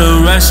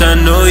tryna rush, I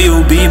know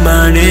you'll be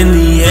mine in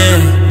the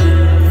end.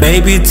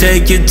 Baby,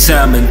 take your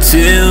time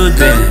until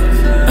then.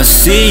 I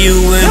see you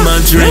in my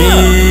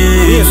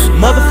dreams.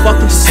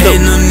 Motherfucking Stew.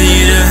 Ain't no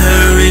need to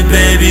hurry,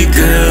 baby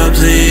girl,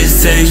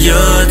 please take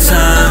your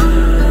time.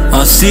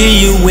 I'll see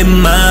you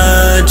in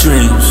my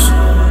dreams.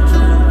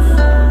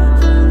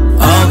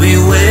 I'll be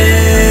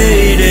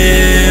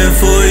waiting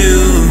for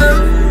you.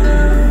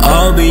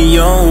 I'll be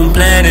on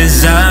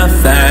planets I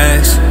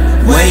facts,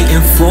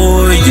 waiting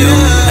for you.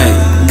 Hey,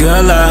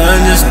 girl, I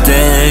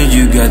understand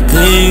you got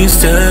things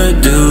to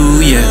do.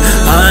 Yeah,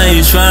 I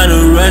ain't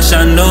tryna rush,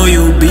 I know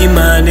you'll be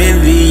mine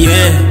in the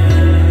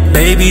end.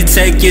 Baby,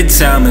 take your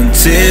time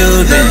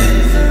until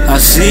then. I'll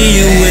see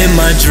you in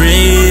my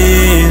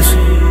dreams.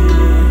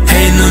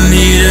 Ain't no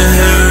need to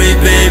hurry,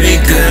 baby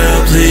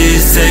girl,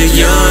 please take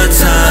your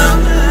time.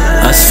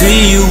 I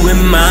see you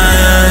in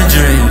my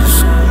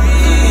dreams.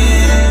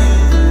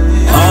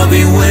 I'll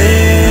be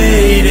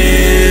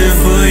waiting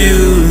for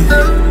you.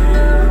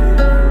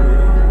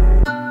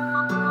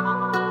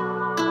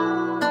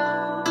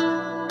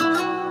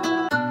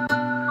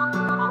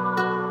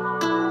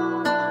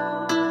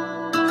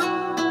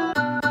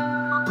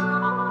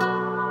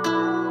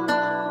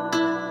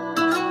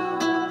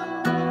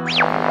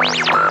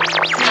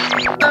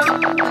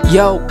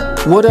 Yo,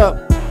 what up?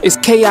 It's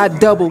KI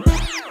Double.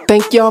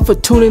 Thank y'all for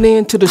tuning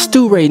in to the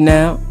Stew right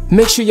now.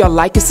 Make sure y'all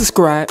like and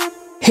subscribe,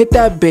 hit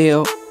that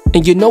bell,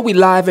 and you know we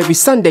live every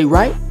Sunday,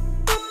 right?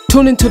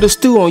 Tune into the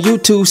Stew on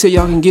YouTube so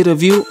y'all can get a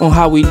view on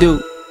how we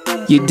do.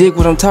 You dig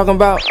what I'm talking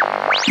about?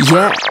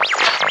 Yeah.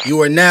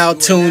 You are now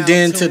tuned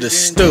in to the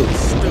Stew.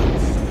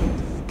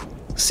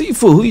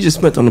 Seafood, who you just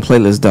spent on the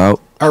playlist, dog?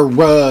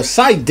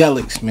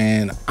 Psychedelics,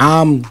 man.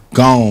 I'm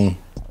gone.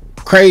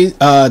 Crazy.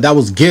 That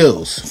was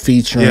Gills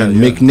featuring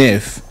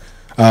McNiff.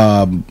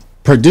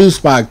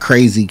 Produced by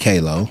Crazy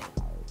Kalo,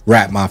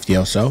 Rap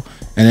Mafioso,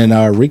 and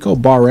then Rico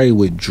Barre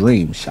with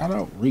Dream. Shout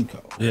out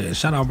Rico. Yeah,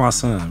 shout out my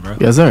son, bro.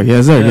 Yes, sir.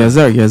 Yes, sir. Yes,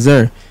 sir. Yes,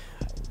 sir.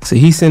 See,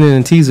 he's sending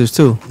in teasers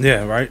too.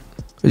 Yeah, right.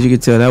 As you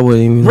can tell, that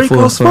wasn't even Rico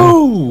full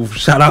song. Smooth.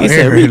 Shout out He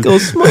said Aaron. Rico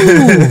Smooth.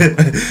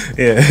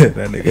 Yeah,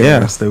 that nigga.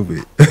 Yeah.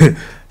 Stupid.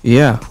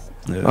 Yeah.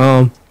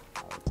 Yeah.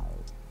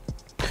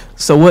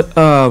 So what?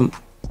 How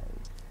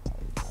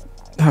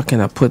can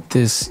I put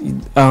this?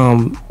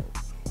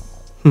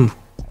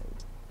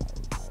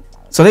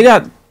 So they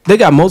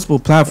got multiple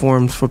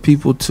platforms for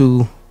people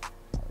to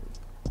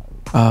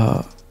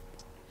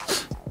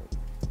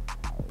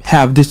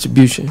have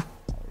distribution.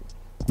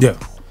 Yeah.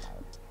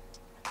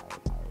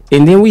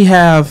 And then we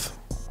have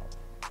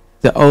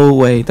the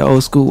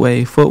old school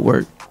way,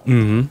 footwork.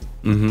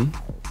 Mm-hmm.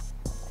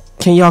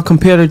 Can y'all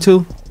compare the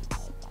two?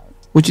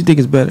 What you think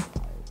is better?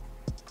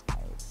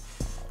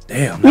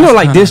 Damn. You know,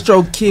 like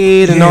Distro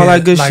Kid and all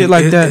that good shit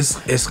like that.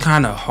 It's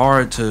kind of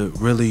hard to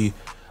really.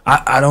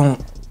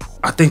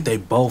 I think they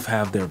both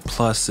have their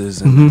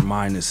pluses and their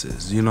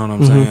minuses. You know what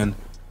I'm saying?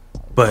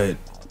 But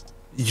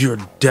you're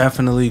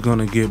definitely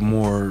gonna get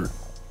more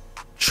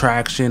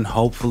traction,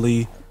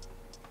 hopefully,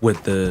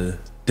 with the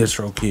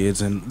Distro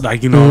Kids and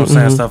like, you know what I'm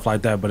saying, stuff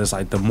like that. But it's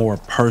like the more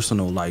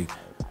personal, like,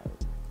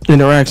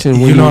 interaction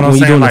when you know what I'm you're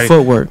saying? doing Like, the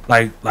footwork.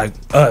 Like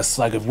us,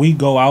 like if we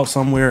go out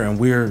somewhere and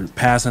we're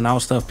passing out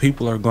stuff,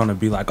 people are gonna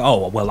be like,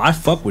 "Oh, well, I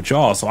fuck with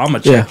y'all, so I'm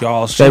gonna check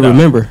y'all shit They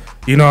remember.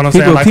 out." You know what I'm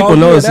People- saying? Like, people oh,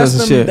 notice yeah, us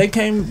that's and them. shit. They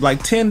came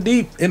like 10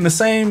 deep in the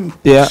same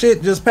Yeah.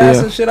 shit, just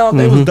passing Yeah. shit out.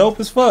 They was dope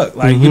as fuck.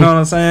 Like, you know what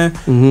I'm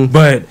saying?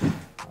 But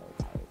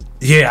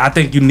yeah, I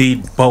think you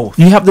need both.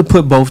 You have to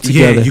put both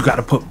together. Yeah, you got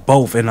to put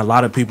both, and a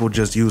lot of people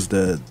just use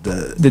the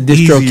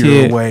Distro easier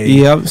Kid way.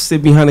 Yep,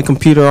 sit behind the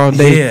computer all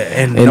day.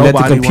 Yeah, and let the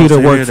nobody computer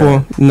wants to work hear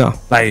for that. them. No,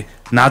 like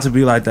not to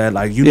be like that.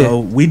 Like you Yeah. know,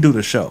 we do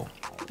the show.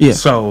 Yeah.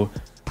 So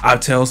I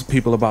tell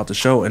people about the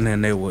show, and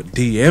then they would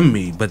DM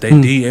me, but they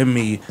DM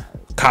me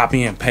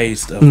copy and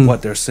paste of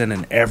what they're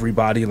sending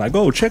everybody. Like,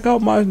 oh, check out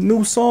my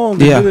new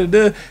song. Yeah.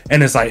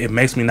 And it's like it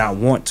makes me not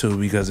want to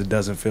because it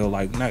doesn't feel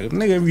like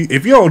nigga.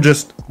 If you don't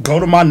just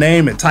go to my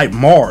name and type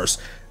Mars,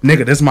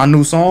 nigga, this is my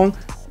new song.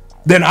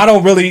 Then I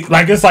don't really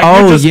like. It's like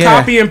you're just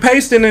copy and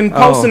pasting and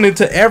posting it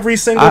to every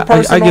single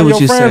person I get on what your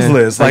you're friends saying.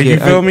 list. Like, you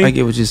feel me? I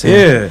get what you're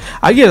saying. Yeah,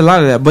 I get a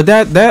lot of that, but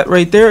that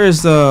right there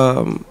is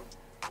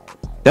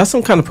that's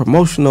some kind of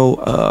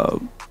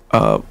promotional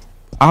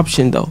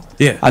option though.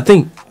 Yeah, I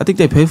think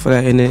they pay for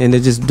that, and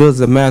it just does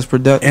the mass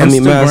production.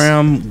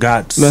 Instagram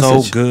got so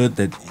message. good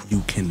that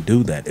you can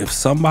do that. If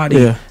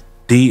somebody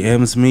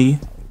DMs me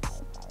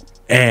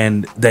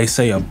and they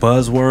say a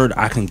buzzword,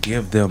 I can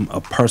give them a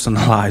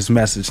personalized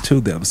message to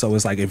them. So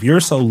it's like, if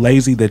you're so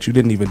lazy that you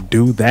didn't even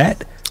do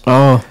that,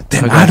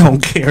 then I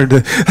don't care to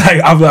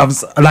like. I'm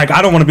like,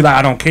 I don't want to be like,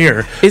 I don't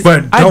care.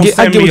 But don't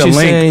send me a link.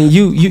 Saying.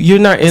 You're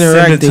not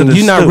interacting.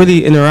 You're not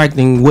really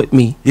interacting with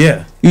me.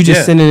 Yeah, you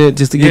just sending it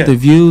just to get the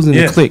views and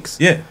the clicks.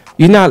 Yeah,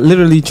 you're not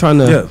literally trying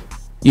to,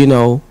 you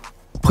know,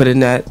 put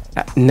in that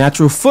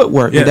natural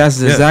footwork. And that's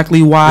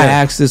exactly why I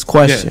asked this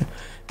question,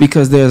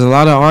 because there's a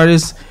lot of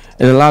artists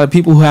and a lot of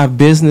people who have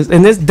business,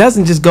 and this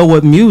doesn't just go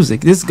with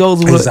music. This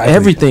goes with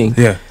everything.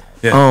 Yeah.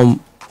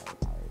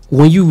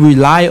 When you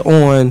rely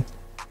on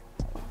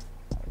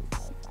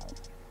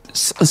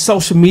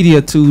social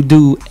media to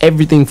do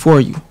everything for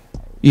you,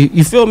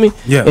 you feel me?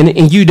 Yeah.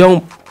 And you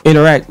don't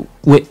interact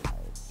with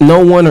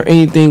no one or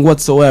anything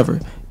whatsoever.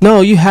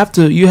 No, you have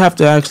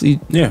to actually.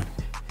 Yeah.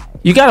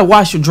 You gotta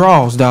wash your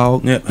drawers,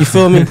 dog. Yeah. You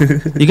feel me?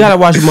 You gotta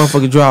wash your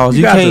motherfucking drawers.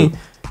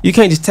 You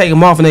can't just take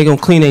them off and they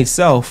gonna clean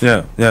themselves.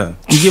 Yeah. You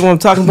get what I'm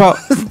talking about?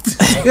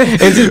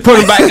 And just put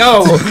them back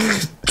on.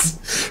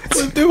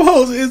 Flip them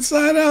hoes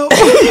inside out.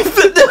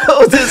 Flip them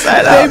hoes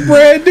inside out. They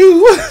brand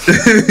new.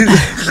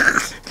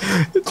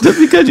 Just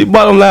because you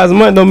bought them last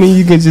month don't mean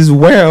you can just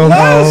wear them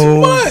last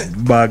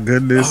month. My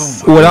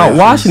goodness. Without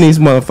washing these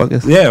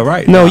motherfuckers. Yeah,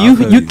 right. No,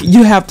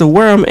 you have to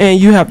wear them and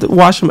you have to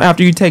wash them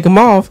after you take them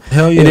off.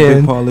 Hell yeah, and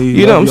then, Big Paulie.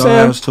 You know what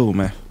I'm saying? Too,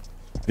 man.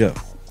 Yeah.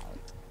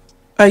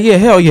 Yeah,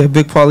 hell yeah,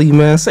 Big Paulie,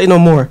 man. Say no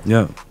more.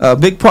 Yeah.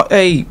 Big Paul.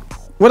 Hey,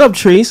 what up,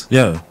 Trees?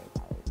 Yeah.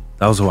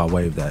 That was who I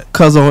waved at.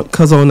 Cuz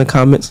on the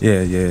comments.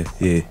 Yeah.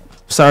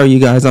 Sorry, you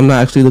guys. I'm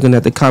not actually looking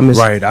at the comments.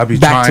 Right. I'll be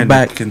trying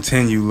to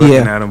continue looking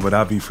at them, but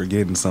I'll be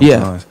forgetting sometimes.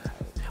 Yeah.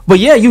 But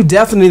yeah, you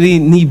definitely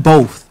need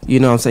both. You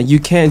know what I'm saying? You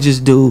can't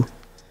just do.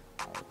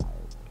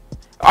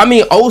 I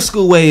mean, old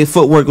school way of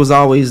footwork was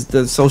always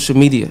the social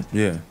media.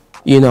 Yeah.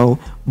 You know,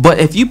 but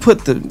if you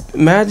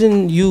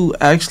imagine you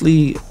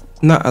actually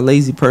not a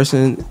lazy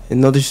person,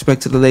 and no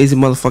disrespect to the lazy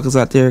motherfuckers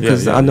out there,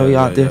 because I know y'all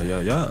out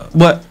there. Yeah.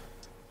 But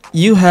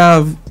you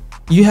have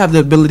the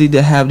ability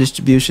to have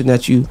distribution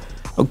that you.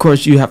 Of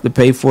course, you have to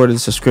pay for the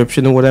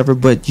subscription or whatever,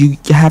 but you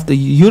have to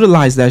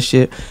utilize that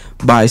shit.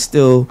 by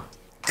still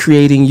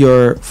creating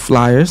your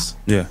flyers.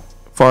 Yeah. As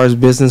far as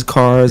business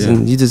cards, Yeah.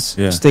 and you just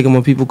Yeah. stick them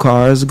on people's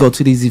cars, go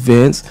to these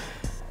events.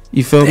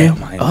 You feel Damn,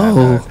 me?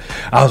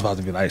 I was about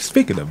to be like,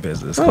 speaking of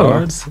business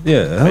cards.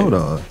 Yeah, hold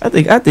on. I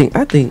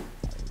think.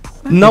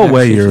 No I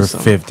way should you're do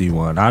something.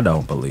 51. I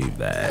don't believe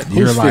that. Who's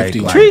You're like,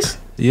 51? Trees?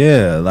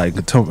 yeah, like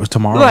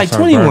tomorrow's Like her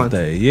 21.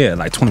 birthday. Yeah,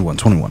 like 21.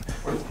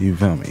 You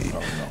feel me?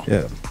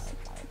 Yeah.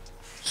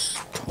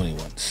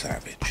 21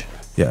 Savage.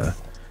 Yeah.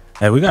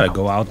 Hey, we gotta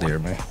go out there,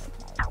 man.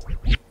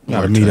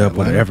 Gotta Where meet to, up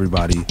with Atlanta?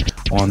 everybody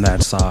on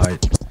that side.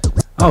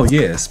 Oh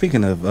yeah,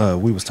 speaking of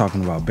we was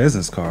talking about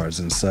business cards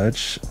and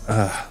such.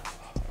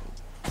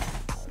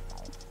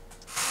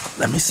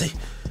 Let me see.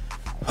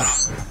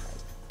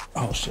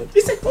 Oh shit.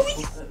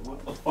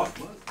 What the fuck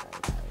was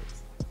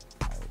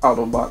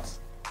Autobots.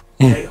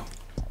 Damn.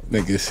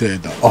 Nigga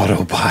said the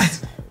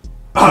Autobots.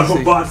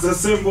 Autobots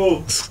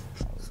assemble.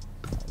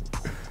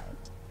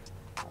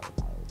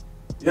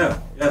 Yeah.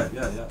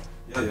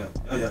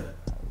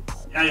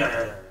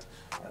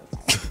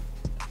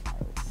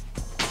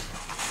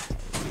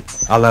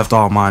 I left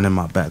all mine in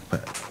my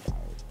backpack.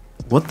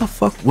 What the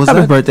fuck was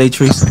Happy that? birthday,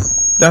 Trees.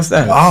 That's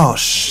that. Oh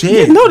shit! You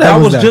didn't know that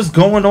was that. just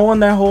going on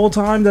that whole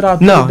time that I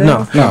put No, it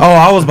down? no. Oh,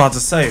 I was about to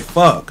say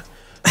fuck.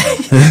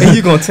 And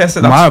you gonna test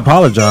it out. I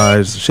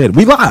apologize. Shit,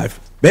 we live,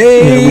 Yeah,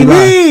 baby.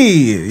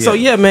 we Yeah. So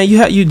yeah, man,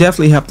 you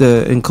definitely have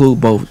to include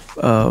both.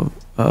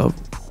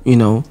 You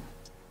know,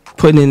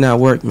 putting in that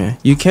work, man.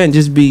 You can't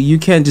just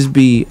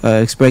be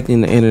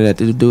expecting the internet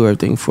to do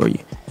everything for you.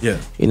 Yeah.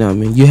 You know what I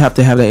mean? You have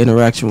to have that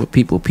interaction with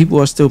people. People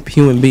are still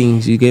human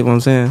beings. You get what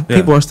I'm saying? Yeah.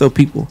 People are still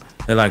people.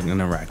 They like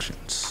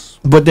interactions.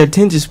 But their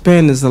attention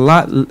span is a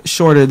lot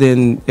shorter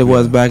than it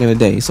was back in the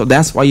day. So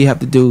that's why you have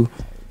to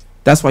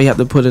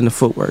put in the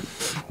footwork.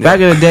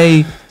 Back in the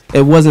day,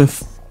 it wasn't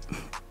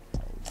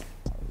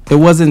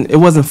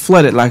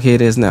flooded like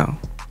it is now,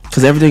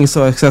 because everything is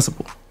so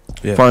accessible.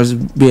 Yeah. As far as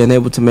being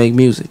able to make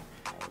music,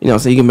 you know,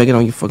 so you can make it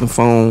on your fucking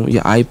phone,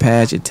 your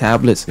iPad, your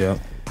tablets. Yeah.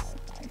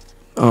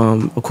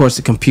 Of course,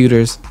 the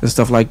computers and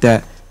stuff like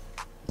that.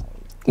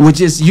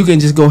 Which is, you can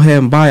just go ahead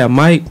and buy a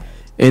mic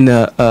and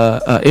a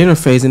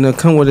interface, and it'll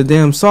come with a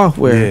damn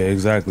software. Yeah,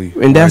 exactly.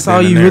 And that's Right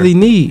all then you and really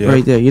there. need Yep.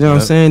 right there. You know what I'm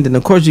Yep. saying? Then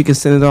of course you can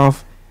send it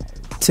off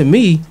to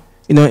me,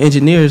 you know,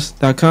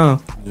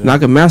 engineers.com, and I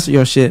can master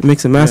your shit,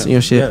 mix and master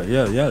your shit.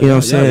 Yeah. You know what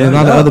I'm saying? And a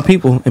lot of other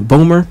people, and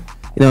Boomer,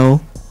 you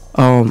know,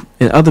 and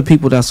other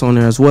people that's on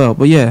there as well.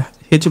 But yeah,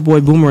 hit your boy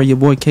Boomer or your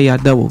boy KI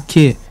Double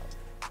Kid,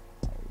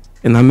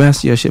 and I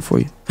master your shit for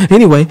you.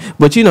 Anyway,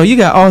 but you know, you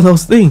got all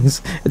those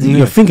things at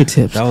your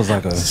fingertips. That was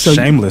like a So-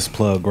 shameless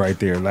plug right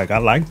there. Like I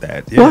like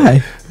that.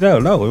 Why?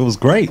 No, it was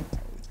great.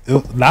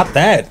 Not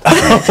that.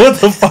 What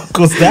the fuck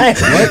was that?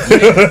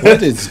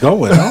 What is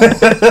going on?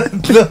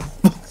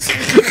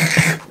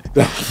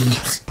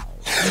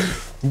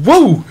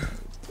 Woo!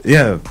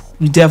 Yeah.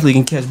 You definitely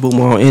can catch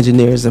Boomer on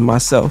engineers and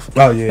myself.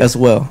 Oh yeah. As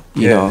well.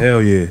 You know,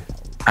 hell yeah.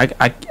 I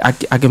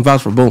can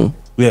vouch for Boom.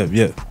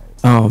 Yeah.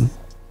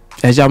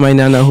 As y'all might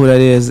not know who that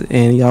is,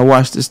 and y'all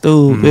watched the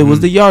stool, it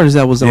was the Yarders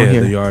that was on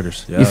here. The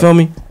Yarders. You feel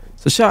me?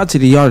 So shout out to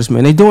the Yarders,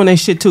 man. They doing their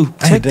shit too.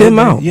 Check them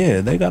out.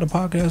 Yeah, they got a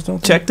podcast,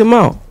 don't they? Check them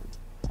out.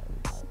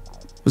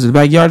 Was it the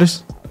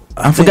Backyarders?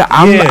 I forgot.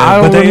 Yeah,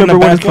 I but don't they in remember the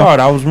what it's backyard.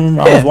 called.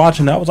 I was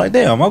watching that. I was like,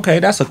 damn, okay,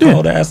 that's a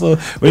cold ass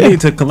little. We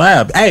need to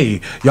collab.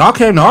 Hey, y'all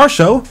came to our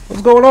show.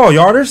 What's going on,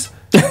 Yarders?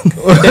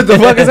 What the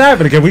fuck is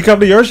happening? Can we come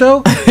to your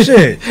show?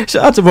 Shit.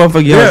 Shout out to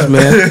motherfucking Yarders,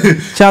 man.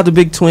 Shout out to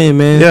Big Twin,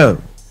 man. Yeah.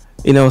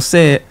 You know,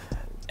 said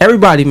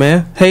everybody,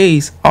 man.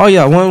 Hayes, all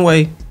y'all, one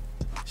way.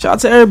 Shout out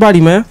to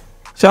everybody, man.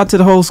 Shout out to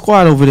the whole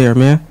squad over there,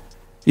 man.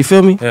 You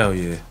feel me? Hell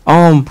yeah.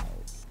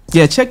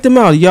 Yeah, check them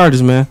out, the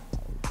Yarders, man.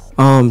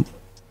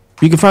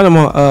 You can find them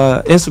on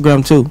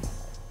Instagram too.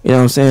 You know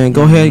what I'm saying?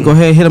 Go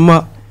ahead, hit them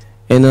up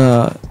and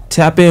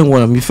tap in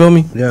with them. You feel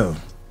me? Yeah.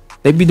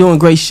 They be doing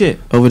great shit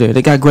over there.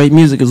 They got great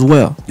music as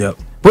well. Yep.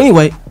 But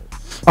anyway,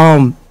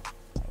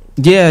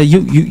 yeah,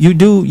 you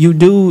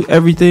do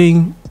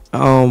everything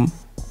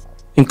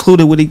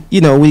included with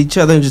with each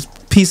other, and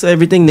just piece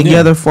everything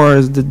together. As far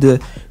as the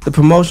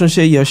promotion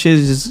shit, your shit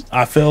is just.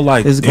 I feel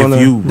like is if gonna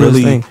you do its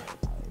really thing.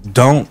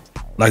 don't,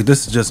 like,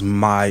 this is just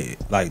my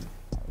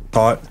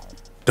thought.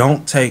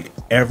 Don't take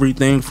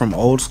everything from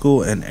old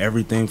school and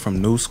everything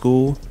from new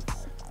school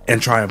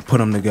and try and put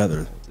them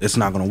together. It's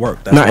not gonna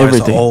work. That's Not why it's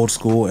everything. an old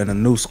school and a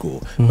new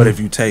school. But if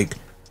you take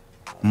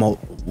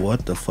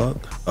what the fuck?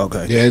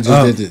 Okay. Yeah, it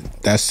just did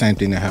that's the same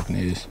thing that happened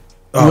to this.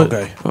 Oh,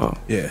 okay.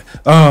 Yeah.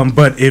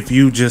 But if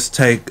you just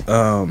take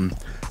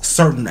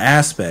certain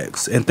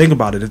aspects and think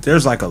about it, if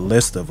there's like a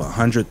list of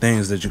 100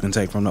 things that you can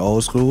take from the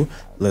old school,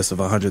 list of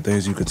 100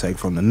 things you can take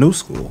from the new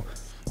school,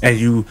 and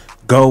you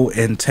go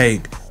and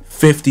take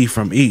 50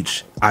 from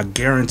each, I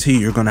guarantee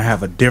you're gonna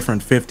have a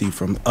different 50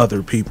 from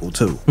other people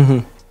too.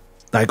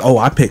 Like, oh,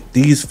 I picked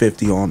these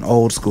 50 on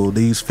old school,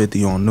 these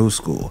 50 on new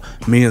school.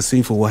 Me and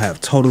Sifu will have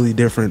totally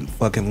different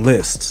fucking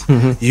lists.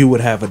 You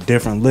would have a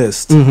different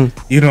list.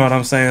 You know what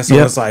I'm saying? So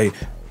Yep. it's like,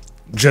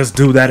 just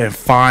do that and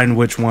find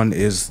which one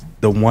is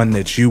the one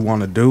that you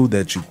want to do,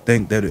 that you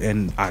think that,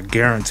 and I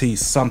guarantee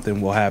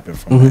something will happen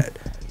from that.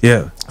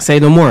 Yeah. Say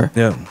no more.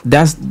 Yeah.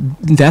 That's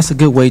a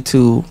good way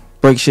to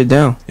break shit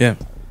down. Yeah.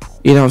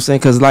 You know what I'm saying?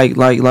 Because like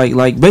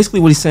basically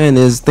what he's saying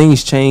is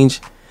things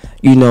change,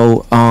 you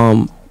know,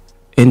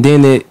 and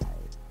then it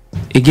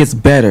gets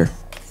better.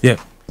 Yeah.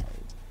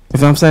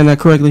 If I'm saying that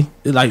correctly,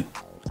 like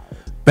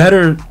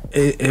better.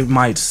 It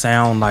might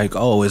sound like,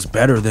 oh, it's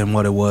better than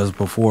what it was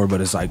before,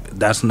 but it's like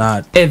that's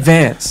not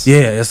advanced.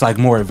 Yeah, it's like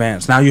more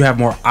advanced. Now you have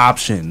more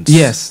options.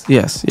 Yes.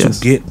 To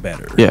get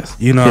better. Yes.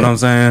 You know what I'm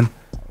saying?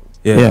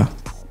 Yeah.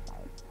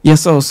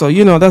 So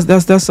you know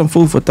that's some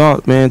food for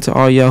thought, man, to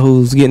all y'all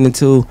who's getting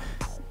into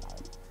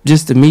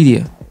just the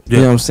media. You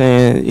know what I'm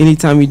saying?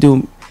 Anytime you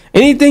do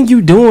anything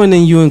you doing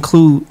and you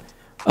include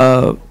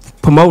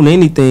promoting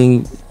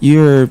anything,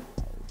 you're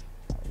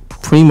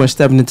pretty much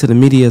stepping into the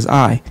media's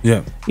eye.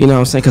 Yeah. You know what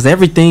I'm saying? Because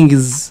everything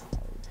is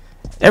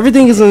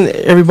in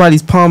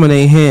everybody's palm of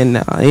their hand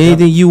now.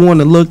 Anything you want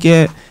to look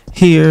at,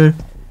 hear,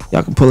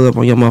 y'all can pull it up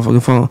on your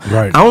motherfucking phone.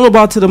 Right. I don't know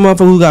about to the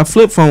motherfucker who got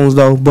flip phones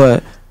though,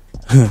 but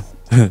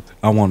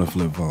I want a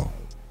flip phone.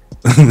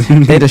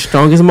 They the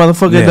strongest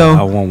motherfucker though.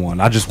 I want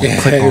one. I just want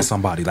to click on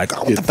somebody like,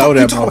 oh, you throw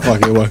that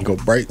motherfucker, it wasn't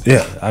gonna break.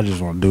 Yeah, I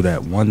just want to do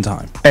that one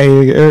time.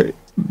 Hey,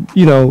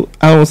 you know,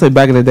 I don't want to say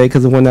back in the day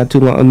because it wasn't that too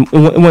long. It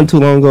wasn't too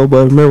long ago.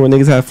 But remember when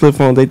niggas had flip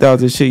phones, they thought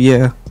this shit.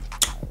 Yeah.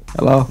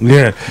 Hello.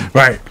 Yeah.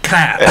 Right.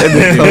 Clap.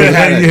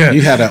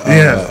 You had a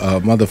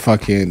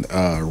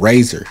motherfucking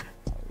razor.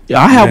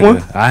 Yeah, I had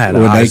one. I had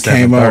when they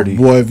came out,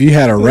 boy. If you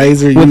had a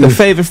razor with the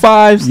favorite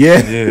fives,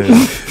 yeah.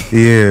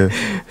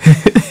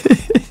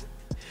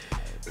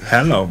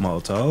 Hello,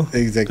 Moto.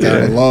 Exactly.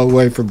 A long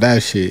way from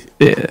that shit.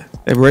 Yeah.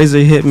 That razor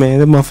hit, man.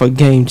 That motherfucker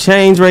game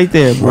changed right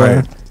there, bro.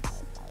 Right.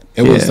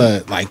 It was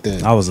like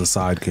the. I was a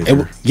sidekick.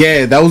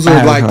 Those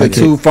were like the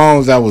two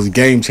phones that was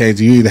game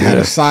changer. You either had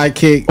a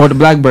sidekick or the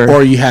BlackBerry,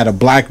 or you had a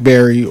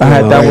BlackBerry. I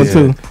had that one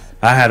too.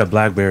 I had a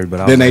BlackBerry,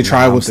 but then they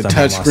tried with the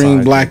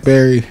touchscreen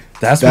BlackBerry.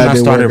 That's when I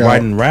started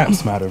writing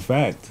raps. Matter of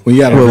fact, when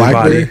you had a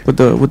BlackBerry with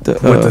the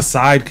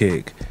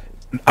sidekick.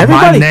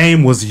 My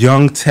name was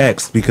Young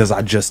Text because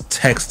I just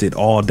texted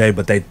all day,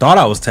 but they thought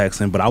I was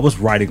texting, but I was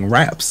writing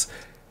raps.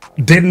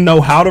 Didn't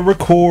know how to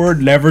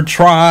record, never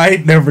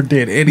tried, never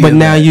did any But of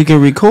now that. you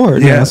can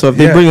record. Yeah. So if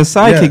they bring a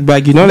sidekick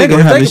back, you know they're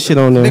going to have this shit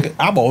on there. Nigga,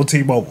 I'm on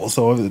T-Mobile,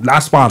 so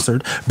not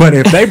sponsored. But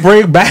if they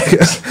bring back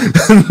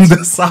the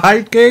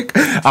sidekick,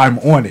 I'm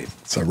on it.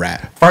 It's a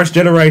wrap. First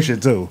generation,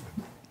 too.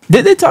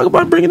 Did they talk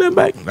about bringing that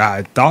back?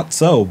 I thought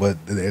so, but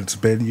it's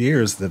been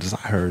years that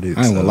I heard it.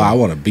 I ain't gonna lie, I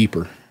want a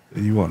beeper.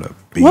 You want a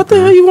beeper? What the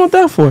hell you want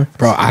that for?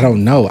 Bro, I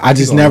don't know. I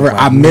just never,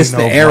 I missed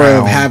the era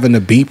of having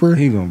a beeper.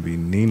 He gonna be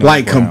Nino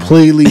like Brown.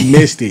 Completely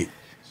missed it.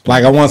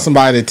 Like I want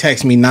somebody to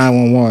text me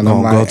 911.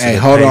 I'm like, hey,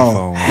 hold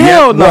on.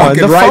 Hell no. Walk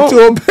it right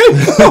to a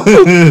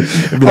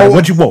payphone. Be like,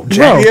 what you want,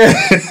 Jack?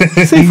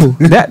 Seafood.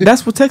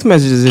 That's what text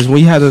messages is. When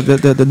you have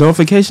the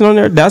notification on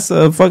there, that's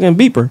a fucking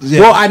beeper. Yeah.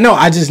 Well, I know.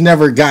 I just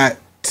never got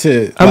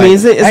to. I mean,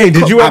 hey,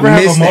 did you ever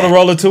have a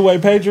Motorola two-way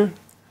pager?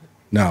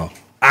 No.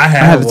 I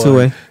had a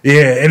two-way.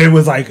 Yeah, and it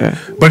was like,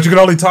 but you could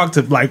only talk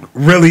to like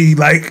really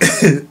like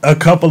a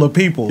couple of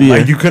people. Yeah.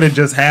 Like you couldn't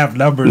just have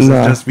numbers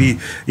and just be.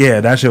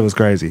 Yeah, that shit was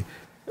crazy.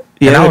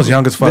 Yeah, and I was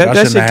young as fuck.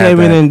 That shit came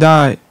in and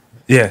died.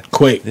 Yeah,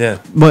 quick. Yeah,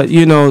 but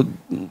you know,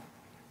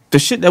 the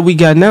shit that we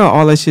got now,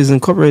 all that shit is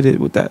incorporated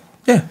with that.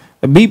 Yeah,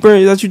 a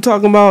beeper that you're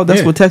talking about,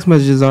 that's what text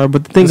messages are.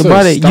 But the thing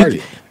about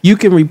it, you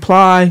can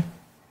reply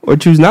or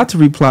choose not to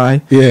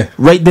reply. Yeah,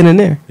 right then and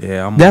there.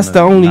 Yeah, that's the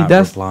only.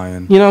 That's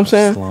replying. You know what I'm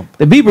saying? Slump.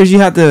 The beepers, you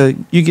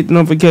get the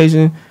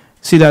notification,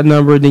 see that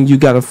number, then you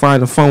got to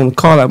find a phone to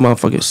call that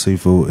motherfucker.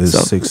 Seafood is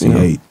 68. You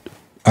know.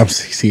 I'm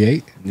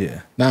 68.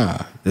 Yeah. Nah.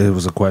 It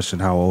was a question.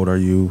 How old are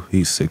you?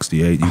 He's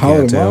 68. You How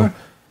can't old tell. am I?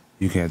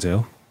 You can't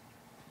tell.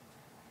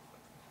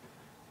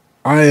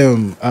 I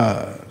am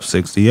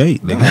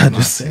 68. No, I'm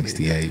not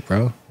 68,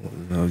 bro.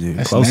 No, you're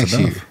That's close next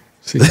enough. year.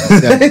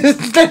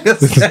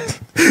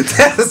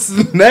 That's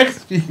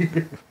next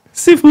year.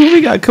 See, we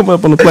got to come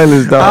up on the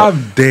playlist, dog.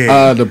 I'm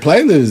dead. The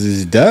playlist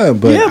is done,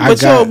 but yeah, I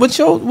got, with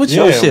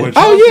your shit.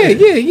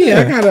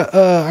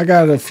 I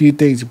got a few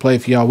things to play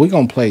for y'all. We're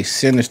gonna play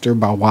 "Sinister"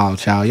 by Wild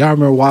Child. Y'all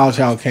remember Wild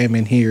Child came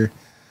in here?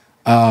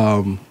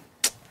 Y'all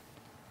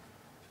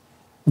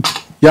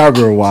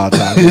remember Wild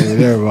Child?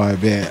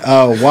 Everybody,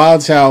 man.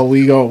 Wild Child.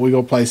 We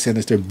gonna play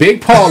 "Sinister."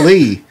 Big Paul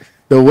Lee.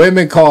 The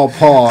women call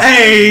Paul.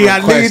 Hey, I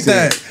need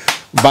that.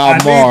 By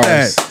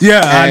Mars.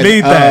 Yeah, I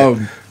need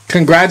that.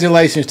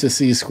 Congratulations to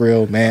C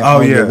Skrill, man, Oh,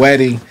 on yeah. your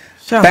wedding.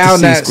 Shout out to Found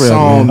C. that Skrill,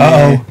 song,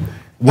 man. man.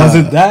 Was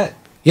it that?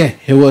 Yeah,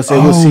 it was. It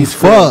was C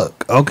Skrill.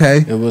 Fuck.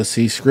 Okay. It was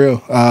C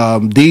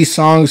Skrill. These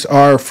songs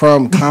are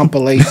from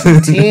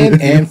compilation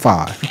 10 and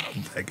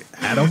 5. Like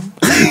Adam.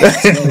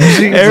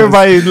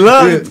 Everybody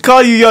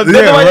call you young.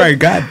 Yeah, right.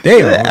 God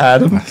damn.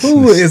 Adam.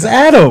 Who is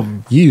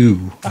Adam?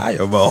 You. I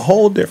am a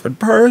whole different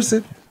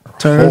person.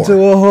 Turn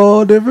to a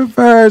whole different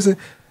person.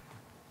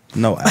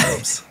 No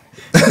Adams.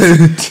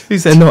 He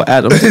said no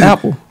Adams.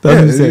 Apple. That's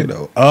what he said.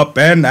 Up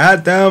and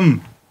at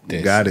them.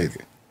 This Got it.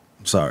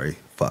 I'm sorry.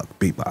 fuck,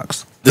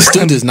 beatbox. The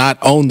STU does not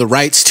own the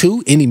rights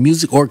to any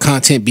music or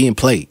content being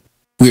played.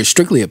 We are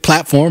strictly a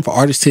platform for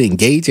artists to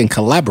engage and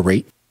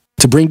collaborate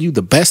to bring you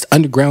the best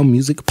underground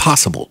music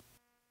possible.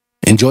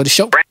 Enjoy the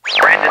show.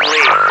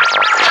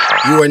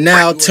 You are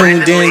now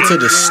tuned in to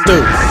the STU.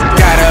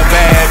 Got a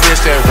bad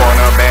bitch that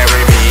wanna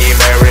marry me,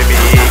 marry me.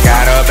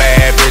 Got a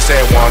bad bitch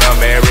that wanna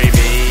marry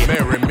me,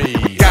 marry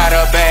me. Got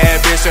a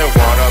bad bitch that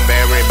wanna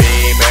marry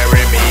me,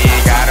 marry me.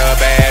 Got a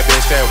bad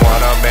bitch that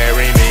wanna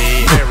marry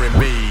me, marry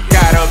me.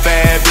 Got a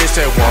bad bitch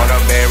that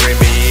wanna marry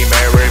me,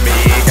 marry me.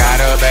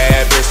 Got a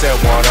bad bitch that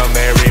wanna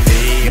marry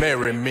me,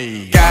 marry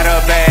me. Got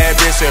a bad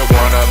bitch that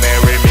wanna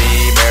marry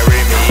me,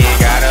 marry me.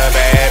 Got a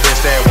bad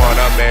bitch that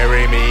wanna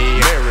marry me,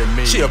 marry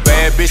me. She a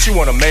bad bitch, she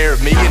wanna marry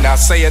me, and I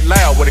say it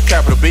loud with a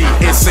capital B.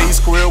 It's C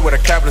square with a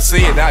capital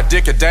C, and I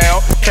dick it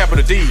down,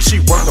 capital D. She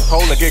work the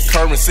pole and get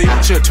currency.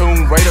 She a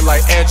tune rated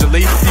like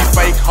Angelique. These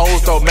fake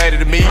hoes don't matter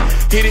to me.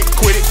 Hit it,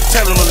 quit it,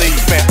 tell them to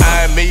leave. Been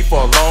eyeing me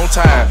for a long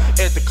time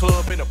at the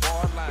club in the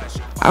bar line.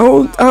 I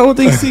don't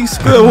think C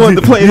Skrill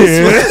wanted to play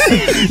this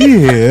one.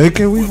 Yeah,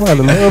 can we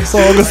find a love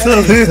song or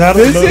something?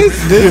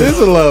 This is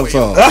a love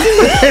song.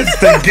 It's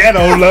the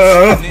ghetto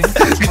love.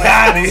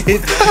 Got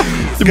it.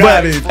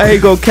 But I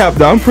ain't gonna cap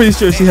though. I'm pretty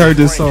sure she heard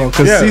this song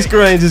because C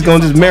Skrill ain't just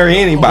gonna marry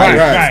anybody.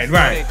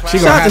 Right. She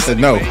gonna have to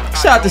know.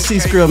 Shout out to C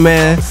Skrill,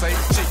 man.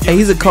 Hey,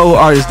 he's a cold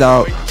artist,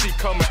 dog.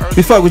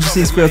 We fuck with you,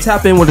 C Skrill.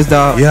 Tap in with us,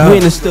 dog. Yeah. We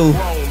in the STU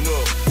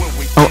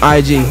on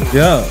IG.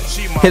 Yeah.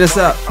 Hit us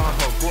up.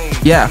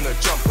 Yeah.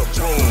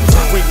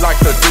 We like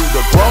to do the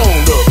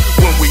grown up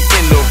when we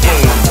in the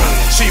room.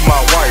 She my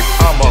wife,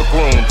 I'm a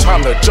groom.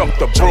 Time to jump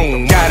the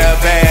broom. Got a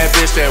bad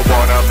bitch that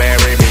wanna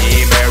marry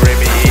me, marry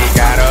me.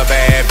 Got a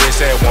bad bitch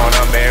that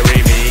wanna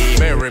marry me,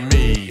 marry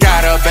me.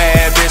 Got a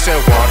bad bitch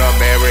that wanna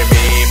marry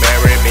me,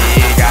 marry me.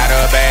 Got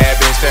a bad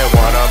bitch that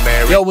wanna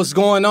marry me. Yo, what's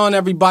going on,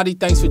 everybody?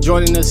 Thanks for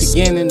joining us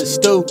again in the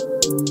STU.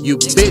 You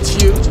bitch,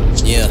 you.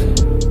 Yeah.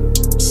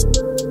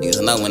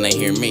 Niggas know when they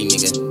hear me,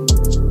 nigga.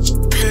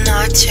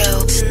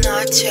 Pinacho.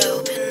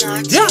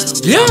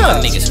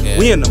 Yeah.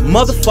 We in the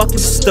motherfucking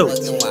STU.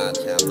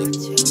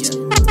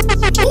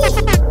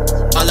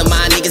 All of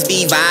my niggas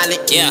be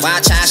violent. Yeah.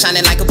 Wild child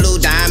shining like a blue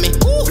diamond.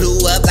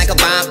 Blew up like a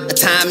bomb,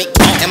 atomic.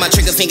 And my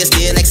trigger finger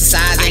still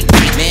exercising.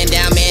 Man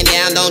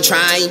down, don't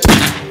try.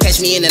 Catch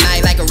me in the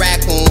night like a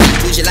raccoon.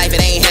 Lose your life,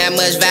 it ain't have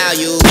much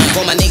value.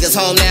 Want my niggas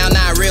home now,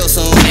 not real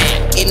soon.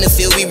 In the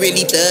field, we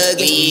really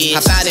thuggin'.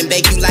 Hop out and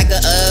bake you like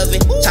a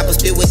oven. Chopper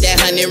spit with that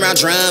 100-round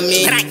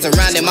drumming.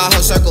 Surrounding my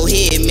whole circle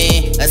hit,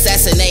 man.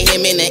 Assassinate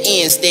him in an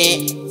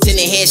instant.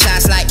 Sending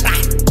headshots like.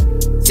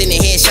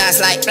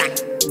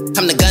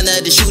 I'm the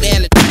gunner, the shooter,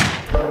 and the.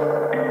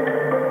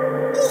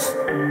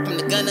 I'm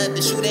the gunner,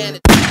 the shooter, and the.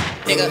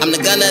 Nigga, I'm the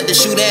gunner, the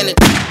shooter, and the.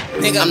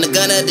 Nigga, I'm the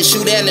gunner, the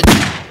shooter, and the.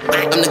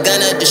 I'm the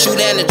gunner, the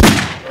shooter, and the.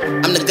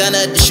 I'm the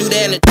gunner, the shooter,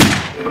 and the.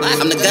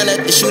 I'm the gunner,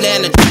 the shooter,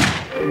 and the.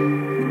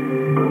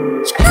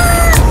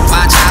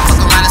 Watch out, fuck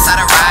around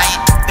inside a riot.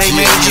 Hey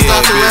man, just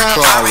off the ride.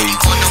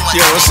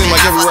 Yo, it seems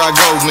like everywhere I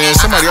go, man,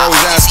 somebody always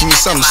asking me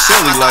something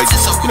silly, like,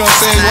 you know what I'm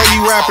saying? Why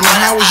you rapping and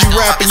how was you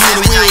rapping? You in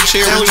a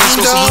wheelchair, we ain't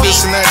supposed to do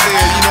this and that there,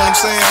 you know what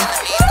I'm saying?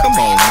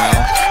 Come on, man.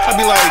 I'd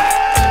be like,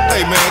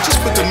 hey man, just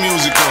put the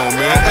music on,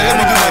 man. Hey,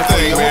 let me do my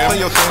thing, man.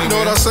 You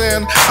know what I'm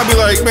saying? I'd be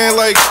like, man,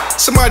 like,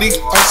 somebody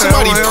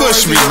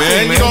push me,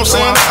 man. You know what I'm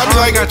saying? I'd be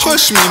like,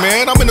 push me,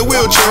 man. I'm in the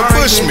wheelchair,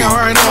 push me. You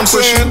know what I'm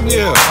saying?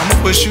 Yeah, I'ma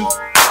push you.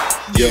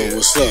 Yo,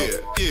 what's up?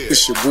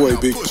 It's your boy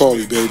Big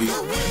Paulie, baby.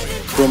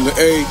 From the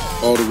A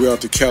all the way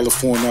out to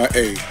California,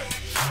 A.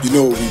 You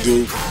know what we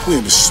do? We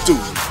in the STU,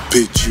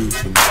 bitch, you.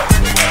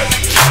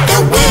 The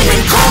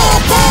women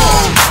call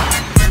bomb.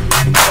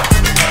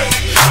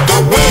 The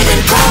women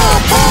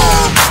call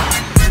bomb.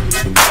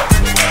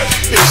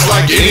 It's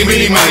like any,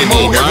 many, money,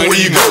 more. Everywhere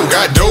you go,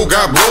 got dough,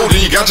 got bro,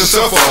 then you got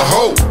yourself a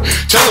hoe.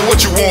 Tell her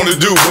what you want to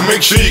do, but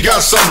make sure you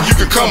got something you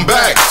can come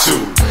back to.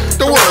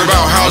 Don't worry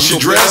about how she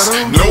dress.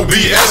 No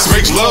BS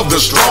makes love the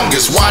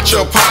strongest. Watch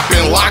her pop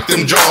and lock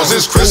them jaws.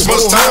 It's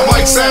Christmas time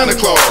like Santa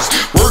Claus.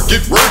 Work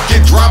it,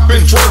 drop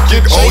it, twerk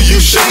it. Oh,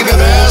 you shake that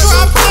ass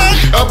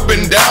up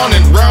and down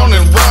and round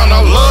and round.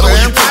 I love the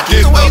way you pick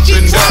it up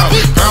and down.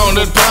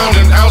 Pound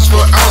and ounce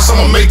for ounce.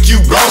 I'ma make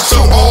you bounce to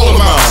all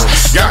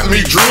amounts. Got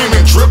me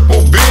dreaming,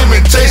 triple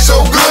beaming. Taste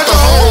so good, the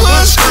whole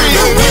hood screaming.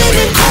 The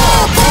women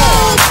call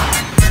bomb.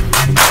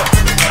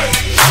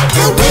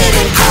 The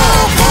women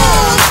call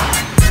bomb.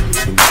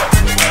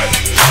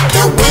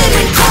 The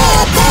women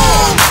call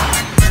bomb.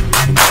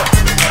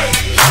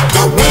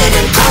 The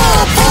women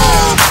call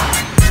bomb.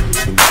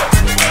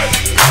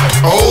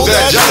 Oh,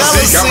 that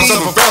jealousy got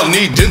myself a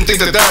felony. Didn't think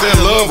that in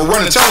love or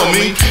running telling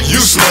me. You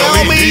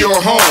smell me, be your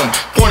home.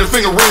 Pointed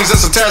finger rings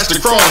that's attached to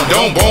chrome.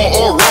 Don't bone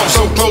or roam,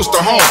 so close to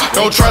home.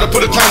 Don't try to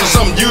put a claim to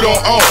something you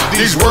don't own.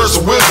 These words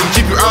of wisdom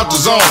keep you out the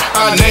zone.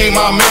 I name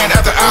my man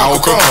after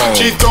Al Capone.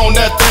 She thrown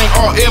that thing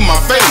all in my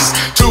face.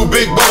 Two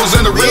big bowls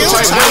in a real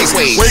tight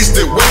waist.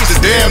 Wasted,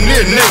 damn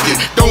near naked.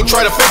 Don't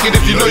try to fake it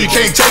if you know you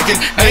can't take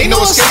it. Ain't no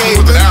escaping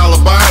with an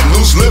alibi.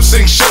 Loose skills. Lip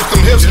sync, shake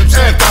them hips and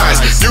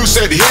thighs. You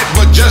said hit,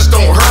 but just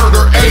don't hurt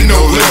her. Ain't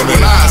no limit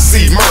when I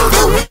see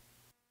murder.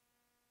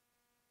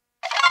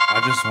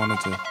 I just wanted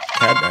to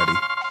Cat Daddy.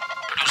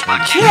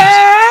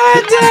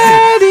 Cat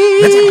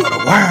Daddy. Let's go to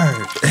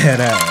word. Head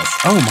ass.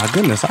 Oh my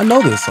goodness, I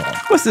know this song.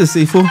 What's this,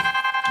 Seafood?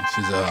 This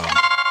is I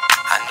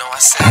know I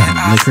said I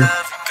Liquor.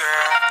 love you,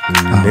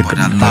 girl, but I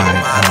love my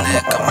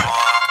liquor more.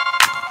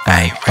 I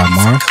ain't by ready for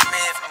Mars commitment.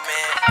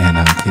 and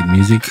Kid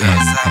Music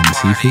and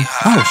Seafood.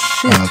 Oh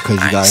shit!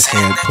 Because you guys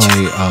said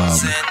play a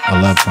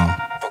love song.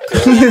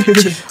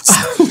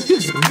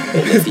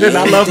 And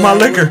I love my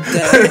liquor. Girl,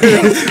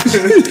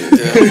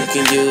 you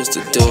can use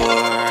the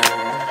door.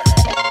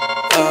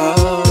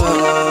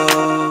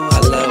 Oh, I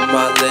love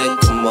my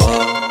liquor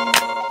more.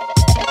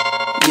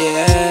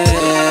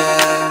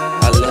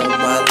 Yeah, I love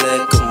my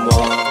liquor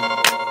more.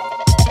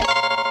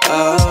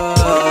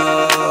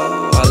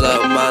 Oh, I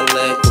love my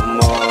liquor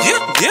more.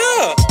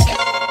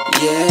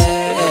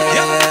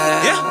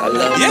 Yeah, I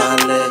love my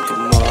liquor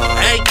more.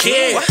 Hey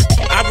kid,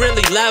 I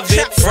really love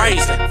it.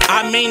 Phrasing,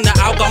 I mean the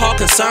alcohol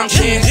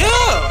consumption.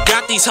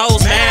 Got these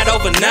hoes mad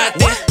over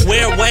nothing.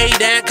 Where Wade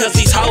at? Cause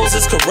these hoes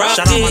is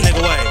corrupted. Shout out my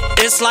nigga Wade.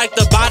 It's like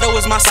the bottle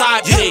is my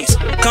side piece.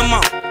 Come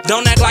on,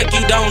 don't act like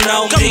you don't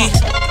know me.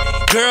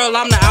 Girl,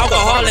 I'm the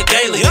alcoholic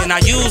daily, and I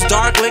use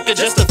dark liquor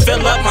just to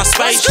fill up my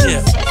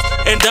spaceship.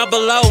 And double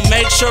O,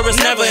 make sure it's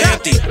never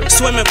empty.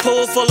 Swimming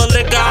pool full of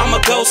liquor, I'ma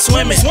go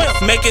swimming.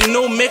 Making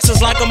new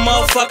mixes like a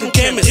motherfucking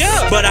chemist.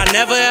 But I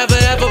never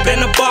ever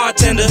been a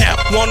bartender.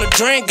 Want a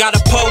drink,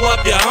 gotta pour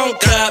up your own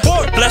cup.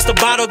 Bless the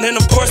bottle, then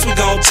of course we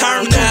gon'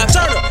 turn up.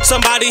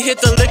 Somebody hit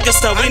the liquor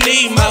store, we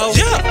need more.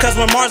 Cause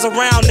when Mars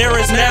around, there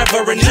is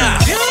never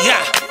enough.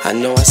 I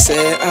know I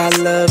said I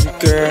love you,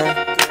 girl,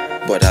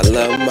 but I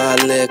love my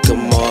liquor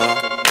more.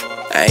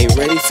 I ain't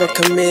ready for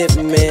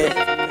commitment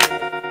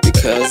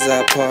because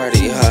I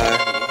party hard.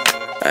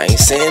 I ain't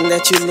saying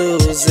that you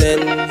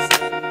losing,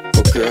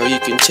 but girl, you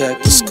can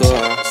check the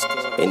score.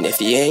 And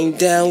if you ain't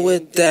down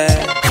with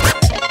that,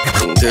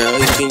 then girl,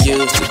 you can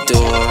use the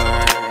door.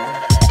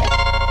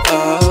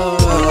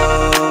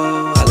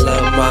 Oh, I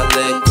love my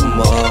liquor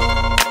more.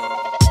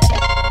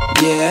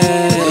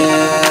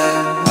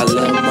 Yeah, I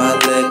love my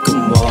liquor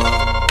more.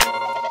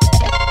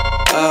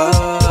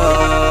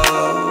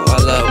 Oh, I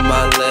love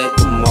my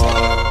liquor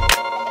more.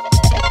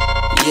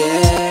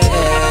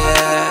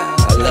 Yeah,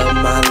 I love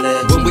my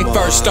liquor When we more.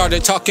 first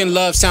started talking,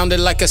 love sounded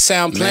like a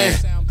sound plan.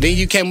 Then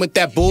you came with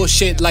that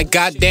bullshit like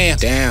goddamn.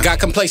 Got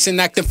complacent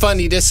acting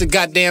funny, this a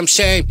goddamn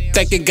shame.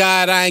 Thanking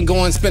God I ain't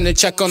going spend a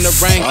check on the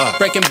ring.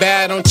 Breaking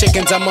bad on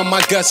chickens, I'm on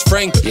my Gus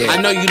Fring. I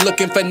know you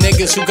looking for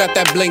niggas who got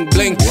that bling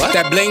bling.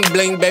 That bling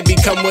bling, baby,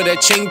 come with a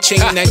ching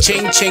ching. That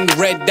ching ching,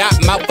 red dot,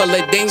 mouth full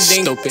of ding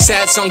ding.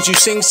 Sad songs you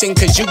sing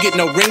cause you get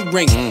no ring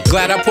ring.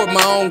 Glad I poured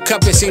my own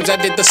cup, it seems I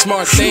did the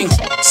smart thing.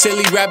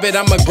 Silly rabbit,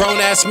 I'm a grown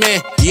ass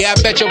man. Yeah,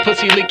 I bet your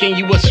pussy leaking,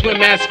 you a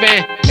swim ass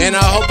fan. And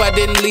I hope I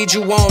didn't lead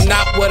you on,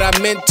 not what I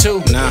meant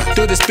to.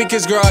 Through the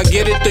speakers, girl, I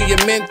get it through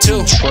your meant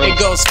to. It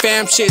goes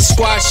fam shit,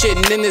 squad shit,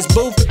 and in this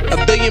booth, a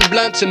billion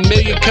blunts, a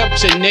million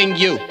cups, and then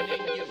you.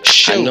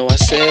 Shoot. I know I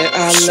said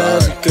I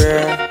love you,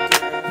 girl,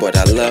 but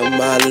I love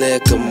my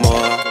liquor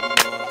more.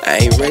 I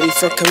ain't ready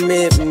for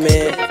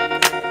commitment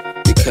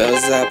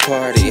because I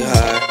party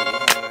hard.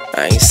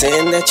 I ain't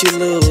saying that you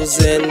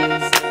losing,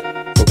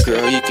 but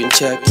girl, you can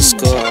check the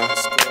score.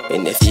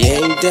 And if you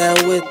ain't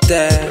down with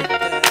that,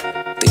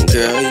 then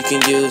girl, you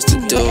can use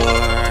the door.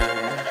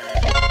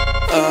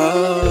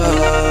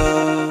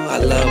 Oh, I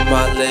love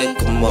my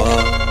liquor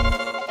more.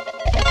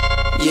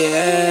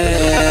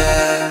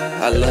 Yeah,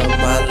 I love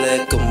my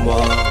liquor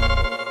more.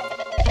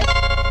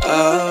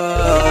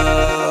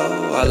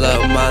 Oh, I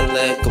love my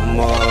liquor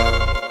more.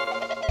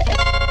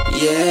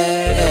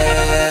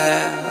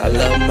 Yeah, I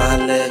love my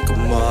liquor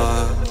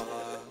more.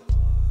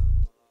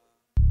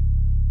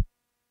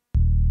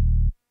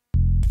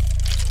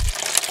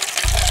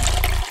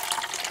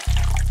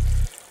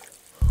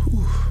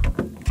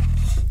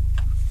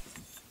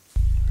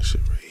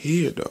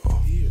 Here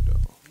though.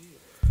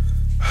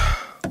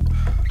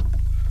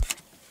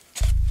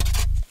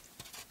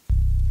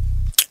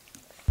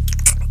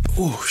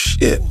 Oh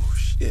shit.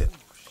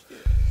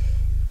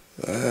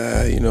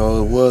 You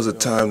know, it was a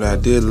time that I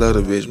did love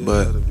a bitch,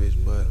 but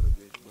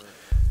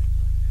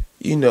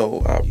you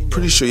know, I'm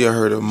pretty sure y'all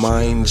heard of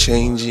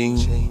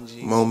mind-changing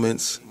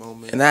moments.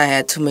 And I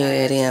had too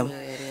many of them,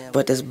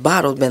 but this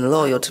bottle's been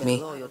loyal to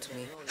me.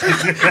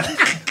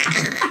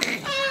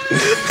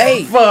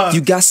 Hey,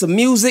 you got some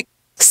music?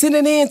 Send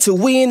it in to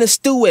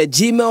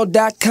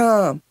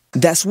weinthestew@gmail.com.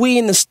 That's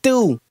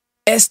weinthestew,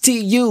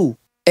 STU,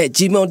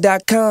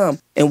 @gmail.com.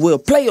 And we'll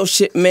play your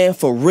shit, man,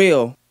 for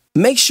real.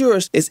 Make sure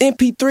it's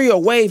MP3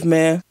 or Wave,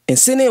 man. And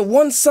send in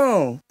one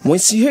song.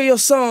 Once you hear your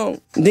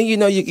song, then you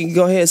know you can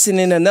go ahead and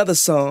send in another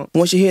song.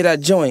 Once you hear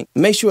that joint,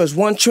 make sure it's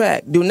one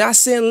track. Do not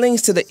send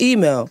links to the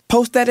email.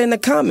 Post that in the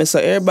comments so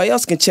everybody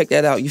else can check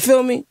that out. You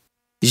feel me?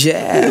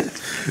 Yeah.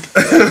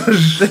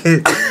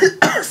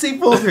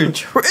 Seafood here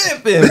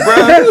tripping,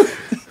 bro.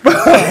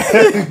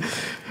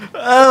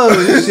 Oh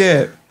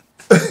shit.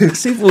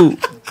 Seafood.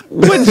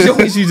 What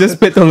joints you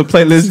just put on the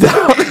playlist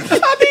down?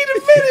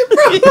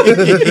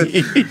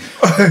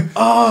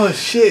 Oh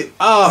shit!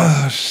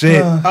 Oh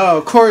shit!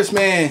 Chorus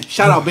man,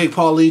 shout out Big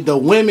Paulie. The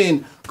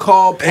Women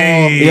Call Paul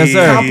Yes,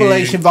 sir.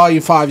 compilation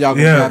volume 5. Y'all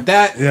can grab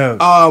that.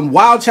 Yeah.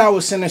 Wild Child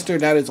with Sinister,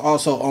 that is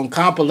also on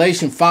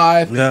compilation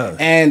 5. Yeah.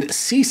 And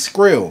C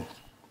Skrill,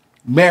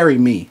 Marry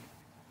Me,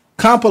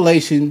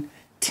 compilation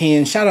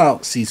 10. Shout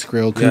out C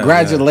Skrill.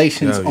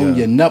 Congratulations on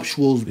your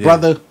nuptials,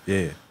 brother.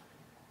 Yeah.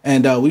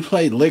 And we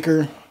played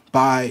Liquor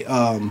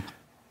by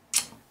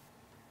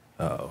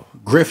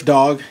Griff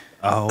Dog.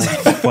 Oh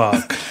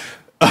fuck.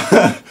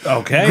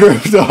 Okay.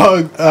 Griff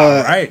Dog.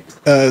 All right.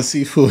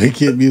 Seafood and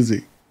Kid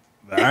Music.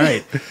 All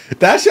right.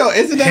 That's your,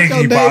 isn't that your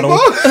Higgy name? Bottle.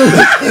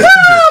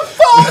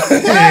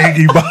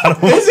 Higgy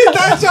Bottle. Isn't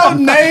that your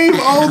name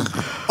on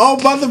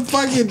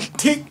motherfucking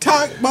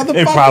TikTok, motherfucker?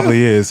 It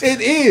probably is. It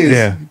is.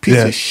 Yeah. Piece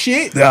yeah. of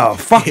shit. Oh,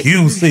 fuck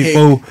you,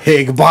 Seafood.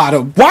 Higgy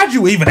Bottom. Why'd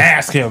you even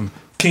ask him,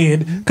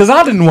 kid? Because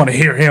I didn't want to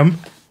hear him.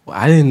 Well,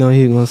 I didn't know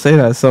he was gonna say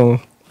that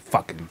song.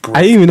 Fucking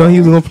I didn't even know he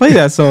was gonna play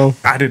that song.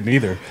 I didn't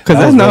either. Because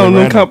that's not on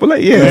the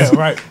compilation. Yeah,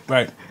 right.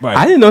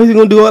 I didn't know he was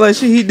gonna do all that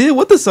shit he did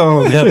with the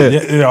song.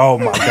 Yeah. Oh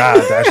my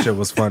god, that shit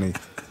was funny.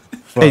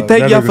 Hey,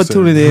 thank y'all for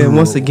tuning in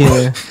once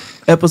again.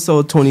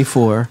 Episode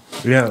 24.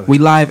 Yeah. We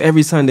live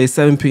every Sunday,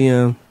 7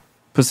 p.m.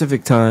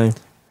 Pacific time,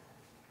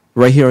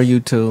 right here on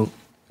YouTube.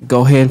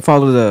 Go ahead and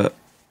follow the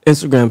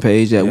Instagram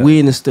page at We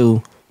in the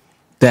Stew.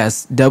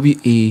 That's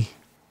WEINTHESTU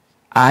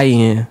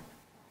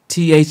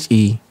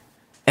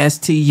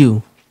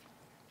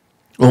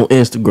on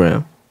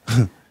Instagram.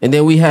 And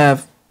then we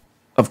have,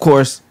 of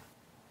course,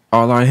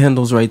 all our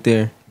handles right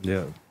there.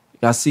 Yeah.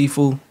 Got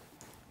Seafood.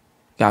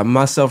 Got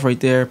myself right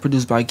there,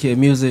 produced by Kid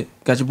Music.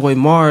 Got your boy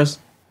Mars.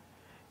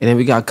 And then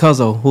we got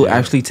Cuzzo, who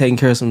actually taking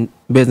care of some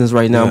business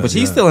right now. But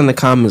he's still in the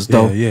comments,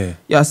 though. Yeah.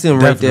 Y'all see him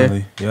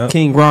Definitely. right there. Yep.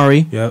 King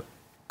Rory. Yep.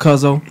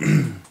 Cuzzo.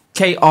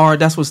 KR,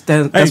 that's what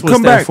Hey, it come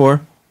stands back.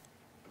 for.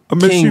 I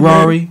miss King you,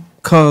 man. Rory.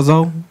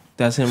 Cuzzo.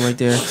 That's him right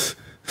there.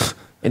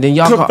 And then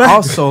y'all Come can back.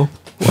 also...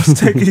 What's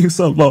taking you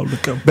so long to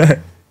come back?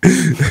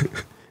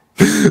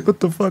 What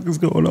the fuck is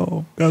going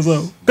on?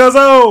 Cuzzo.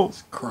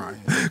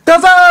 Crying.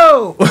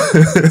 Cuzzo!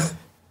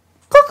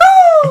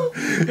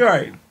 Cuckoo! You're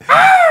right.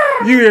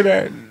 You hear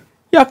that?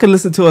 Y'all can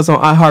listen to us on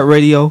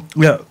iHeartRadio.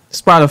 Yeah.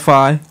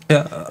 Spotify.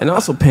 Yeah. And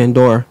also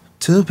Pandora.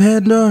 To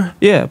Pandora.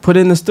 Yeah, put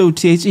in the stew,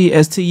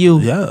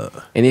 THESTU. Yeah.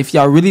 And if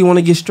y'all really want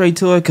to get straight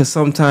to it, because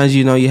sometimes,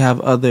 you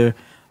have other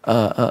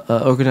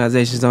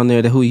organizations on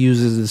there who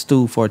uses the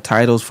stew for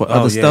titles for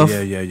other stuff.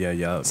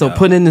 Yeah. So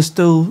put in the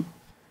stew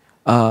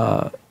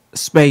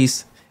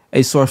space,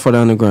 a source for the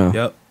underground.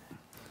 Yep.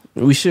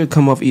 We should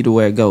come up either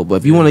way it go. But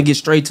if you want to get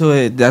straight to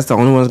it, that's the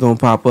only one that's going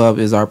to pop up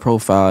is our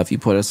profile if you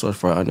put a source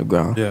for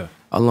underground. Yeah.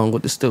 Along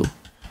with the stew.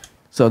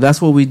 So that's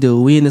what we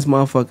do. We in this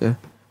motherfucker.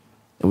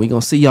 And we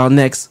going to see y'all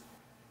next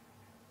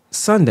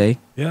Sunday.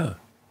 Yeah.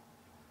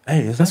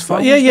 Hey, is That's that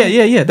fine.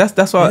 Yeah.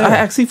 That's why I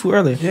asked Seafood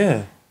earlier.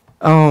 Yeah.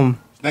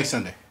 Next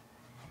Sunday.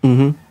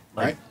 Mm-hmm.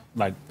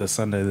 Like the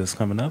Sunday that's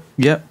coming up?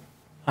 Yep.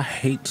 I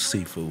hate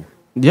Seafood.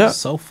 Yep.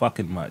 So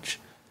fucking much.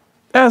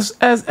 As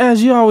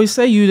you always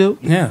say you do.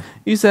 Yeah.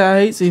 You say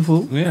I hate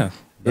seafood. Yeah.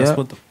 That's Yep.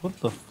 what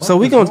the fuck So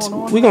we is gonna going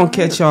on we gonna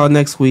catch y'all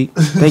next week.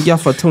 Thank y'all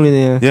for tuning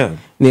in. Yeah.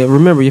 Yeah.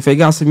 Remember, if you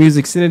got some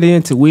music, send it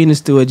in to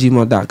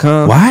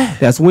weinthestew@gmail.com. Why?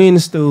 That's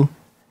weinthestew,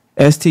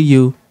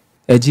 STU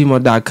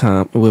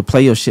 @gmail.com, and we'll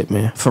play your shit,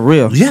 man. For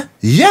real. Yeah.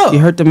 You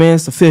heard the man.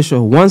 It's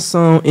official. One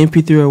song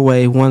MP3 or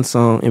wave. One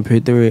song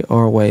MP3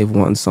 or wave.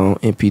 One song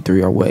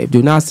MP3 or wave.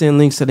 Do not send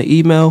links to the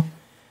email.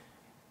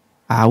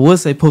 I would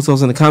say post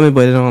those in the comment,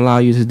 but it don't allow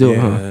you to do it,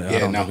 huh? I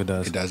don't think it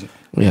does. It doesn't.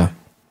 Yeah.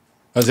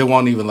 Because it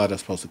won't even let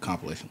us post a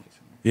compilation.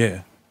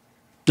 Yeah.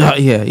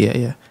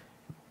 Yeah.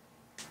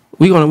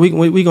 We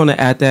gonna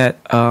add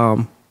that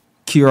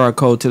QR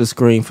code to the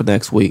screen for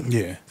next week.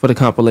 Yeah. For the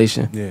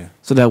compilation. Yeah.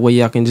 So that way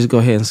y'all can just go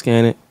ahead and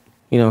scan it.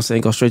 You know what I'm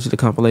saying? Go straight to the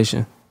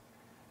compilation.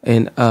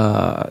 And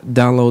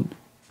download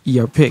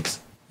your pics.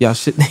 Y'all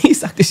shit.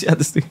 He's like this shit out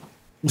the street.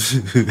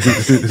 You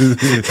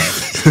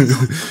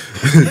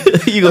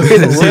gonna hear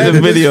that shit in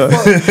the video.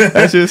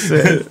 I just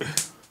said.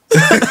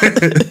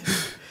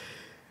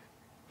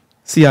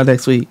 See y'all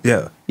next week.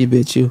 Yeah. You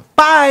bitch you.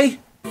 Bye.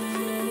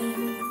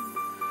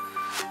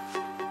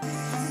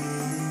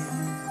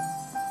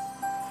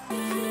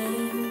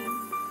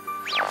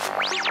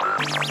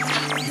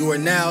 You are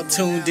now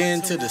tuned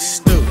in to the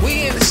stew.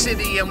 We in the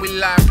city and we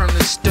live from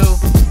the stew.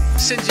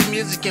 Send your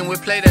music and we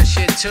play that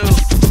shit too.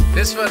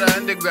 This for the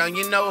underground,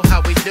 you know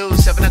how we do.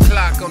 7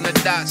 o'clock on the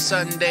dot,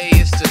 Sunday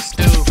is the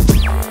stew.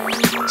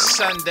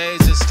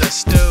 Sundays is the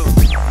stew.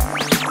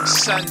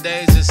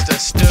 Sundays is the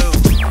stew.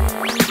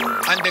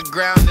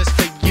 Underground is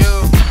for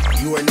you.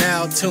 You are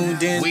now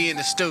tuned in. We in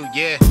the stew,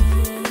 yeah.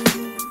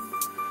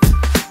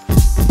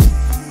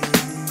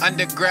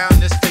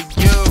 Underground is for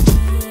you.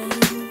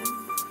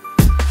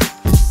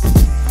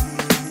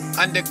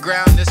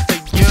 Underground is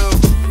for you.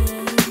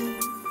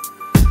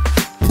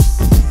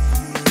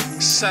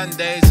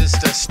 Sundays is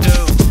the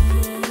stew.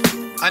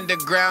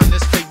 Underground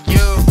is for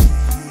you.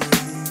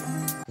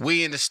 We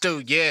We in the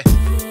stew, yeah.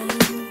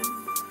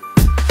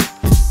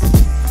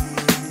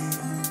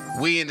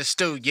 We in the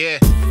stew, yeah.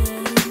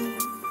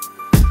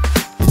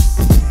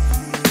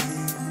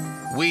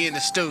 We in the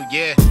stew,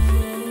 yeah.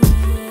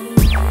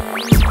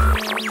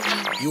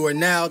 You are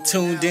now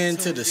tuned in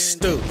to the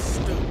stew.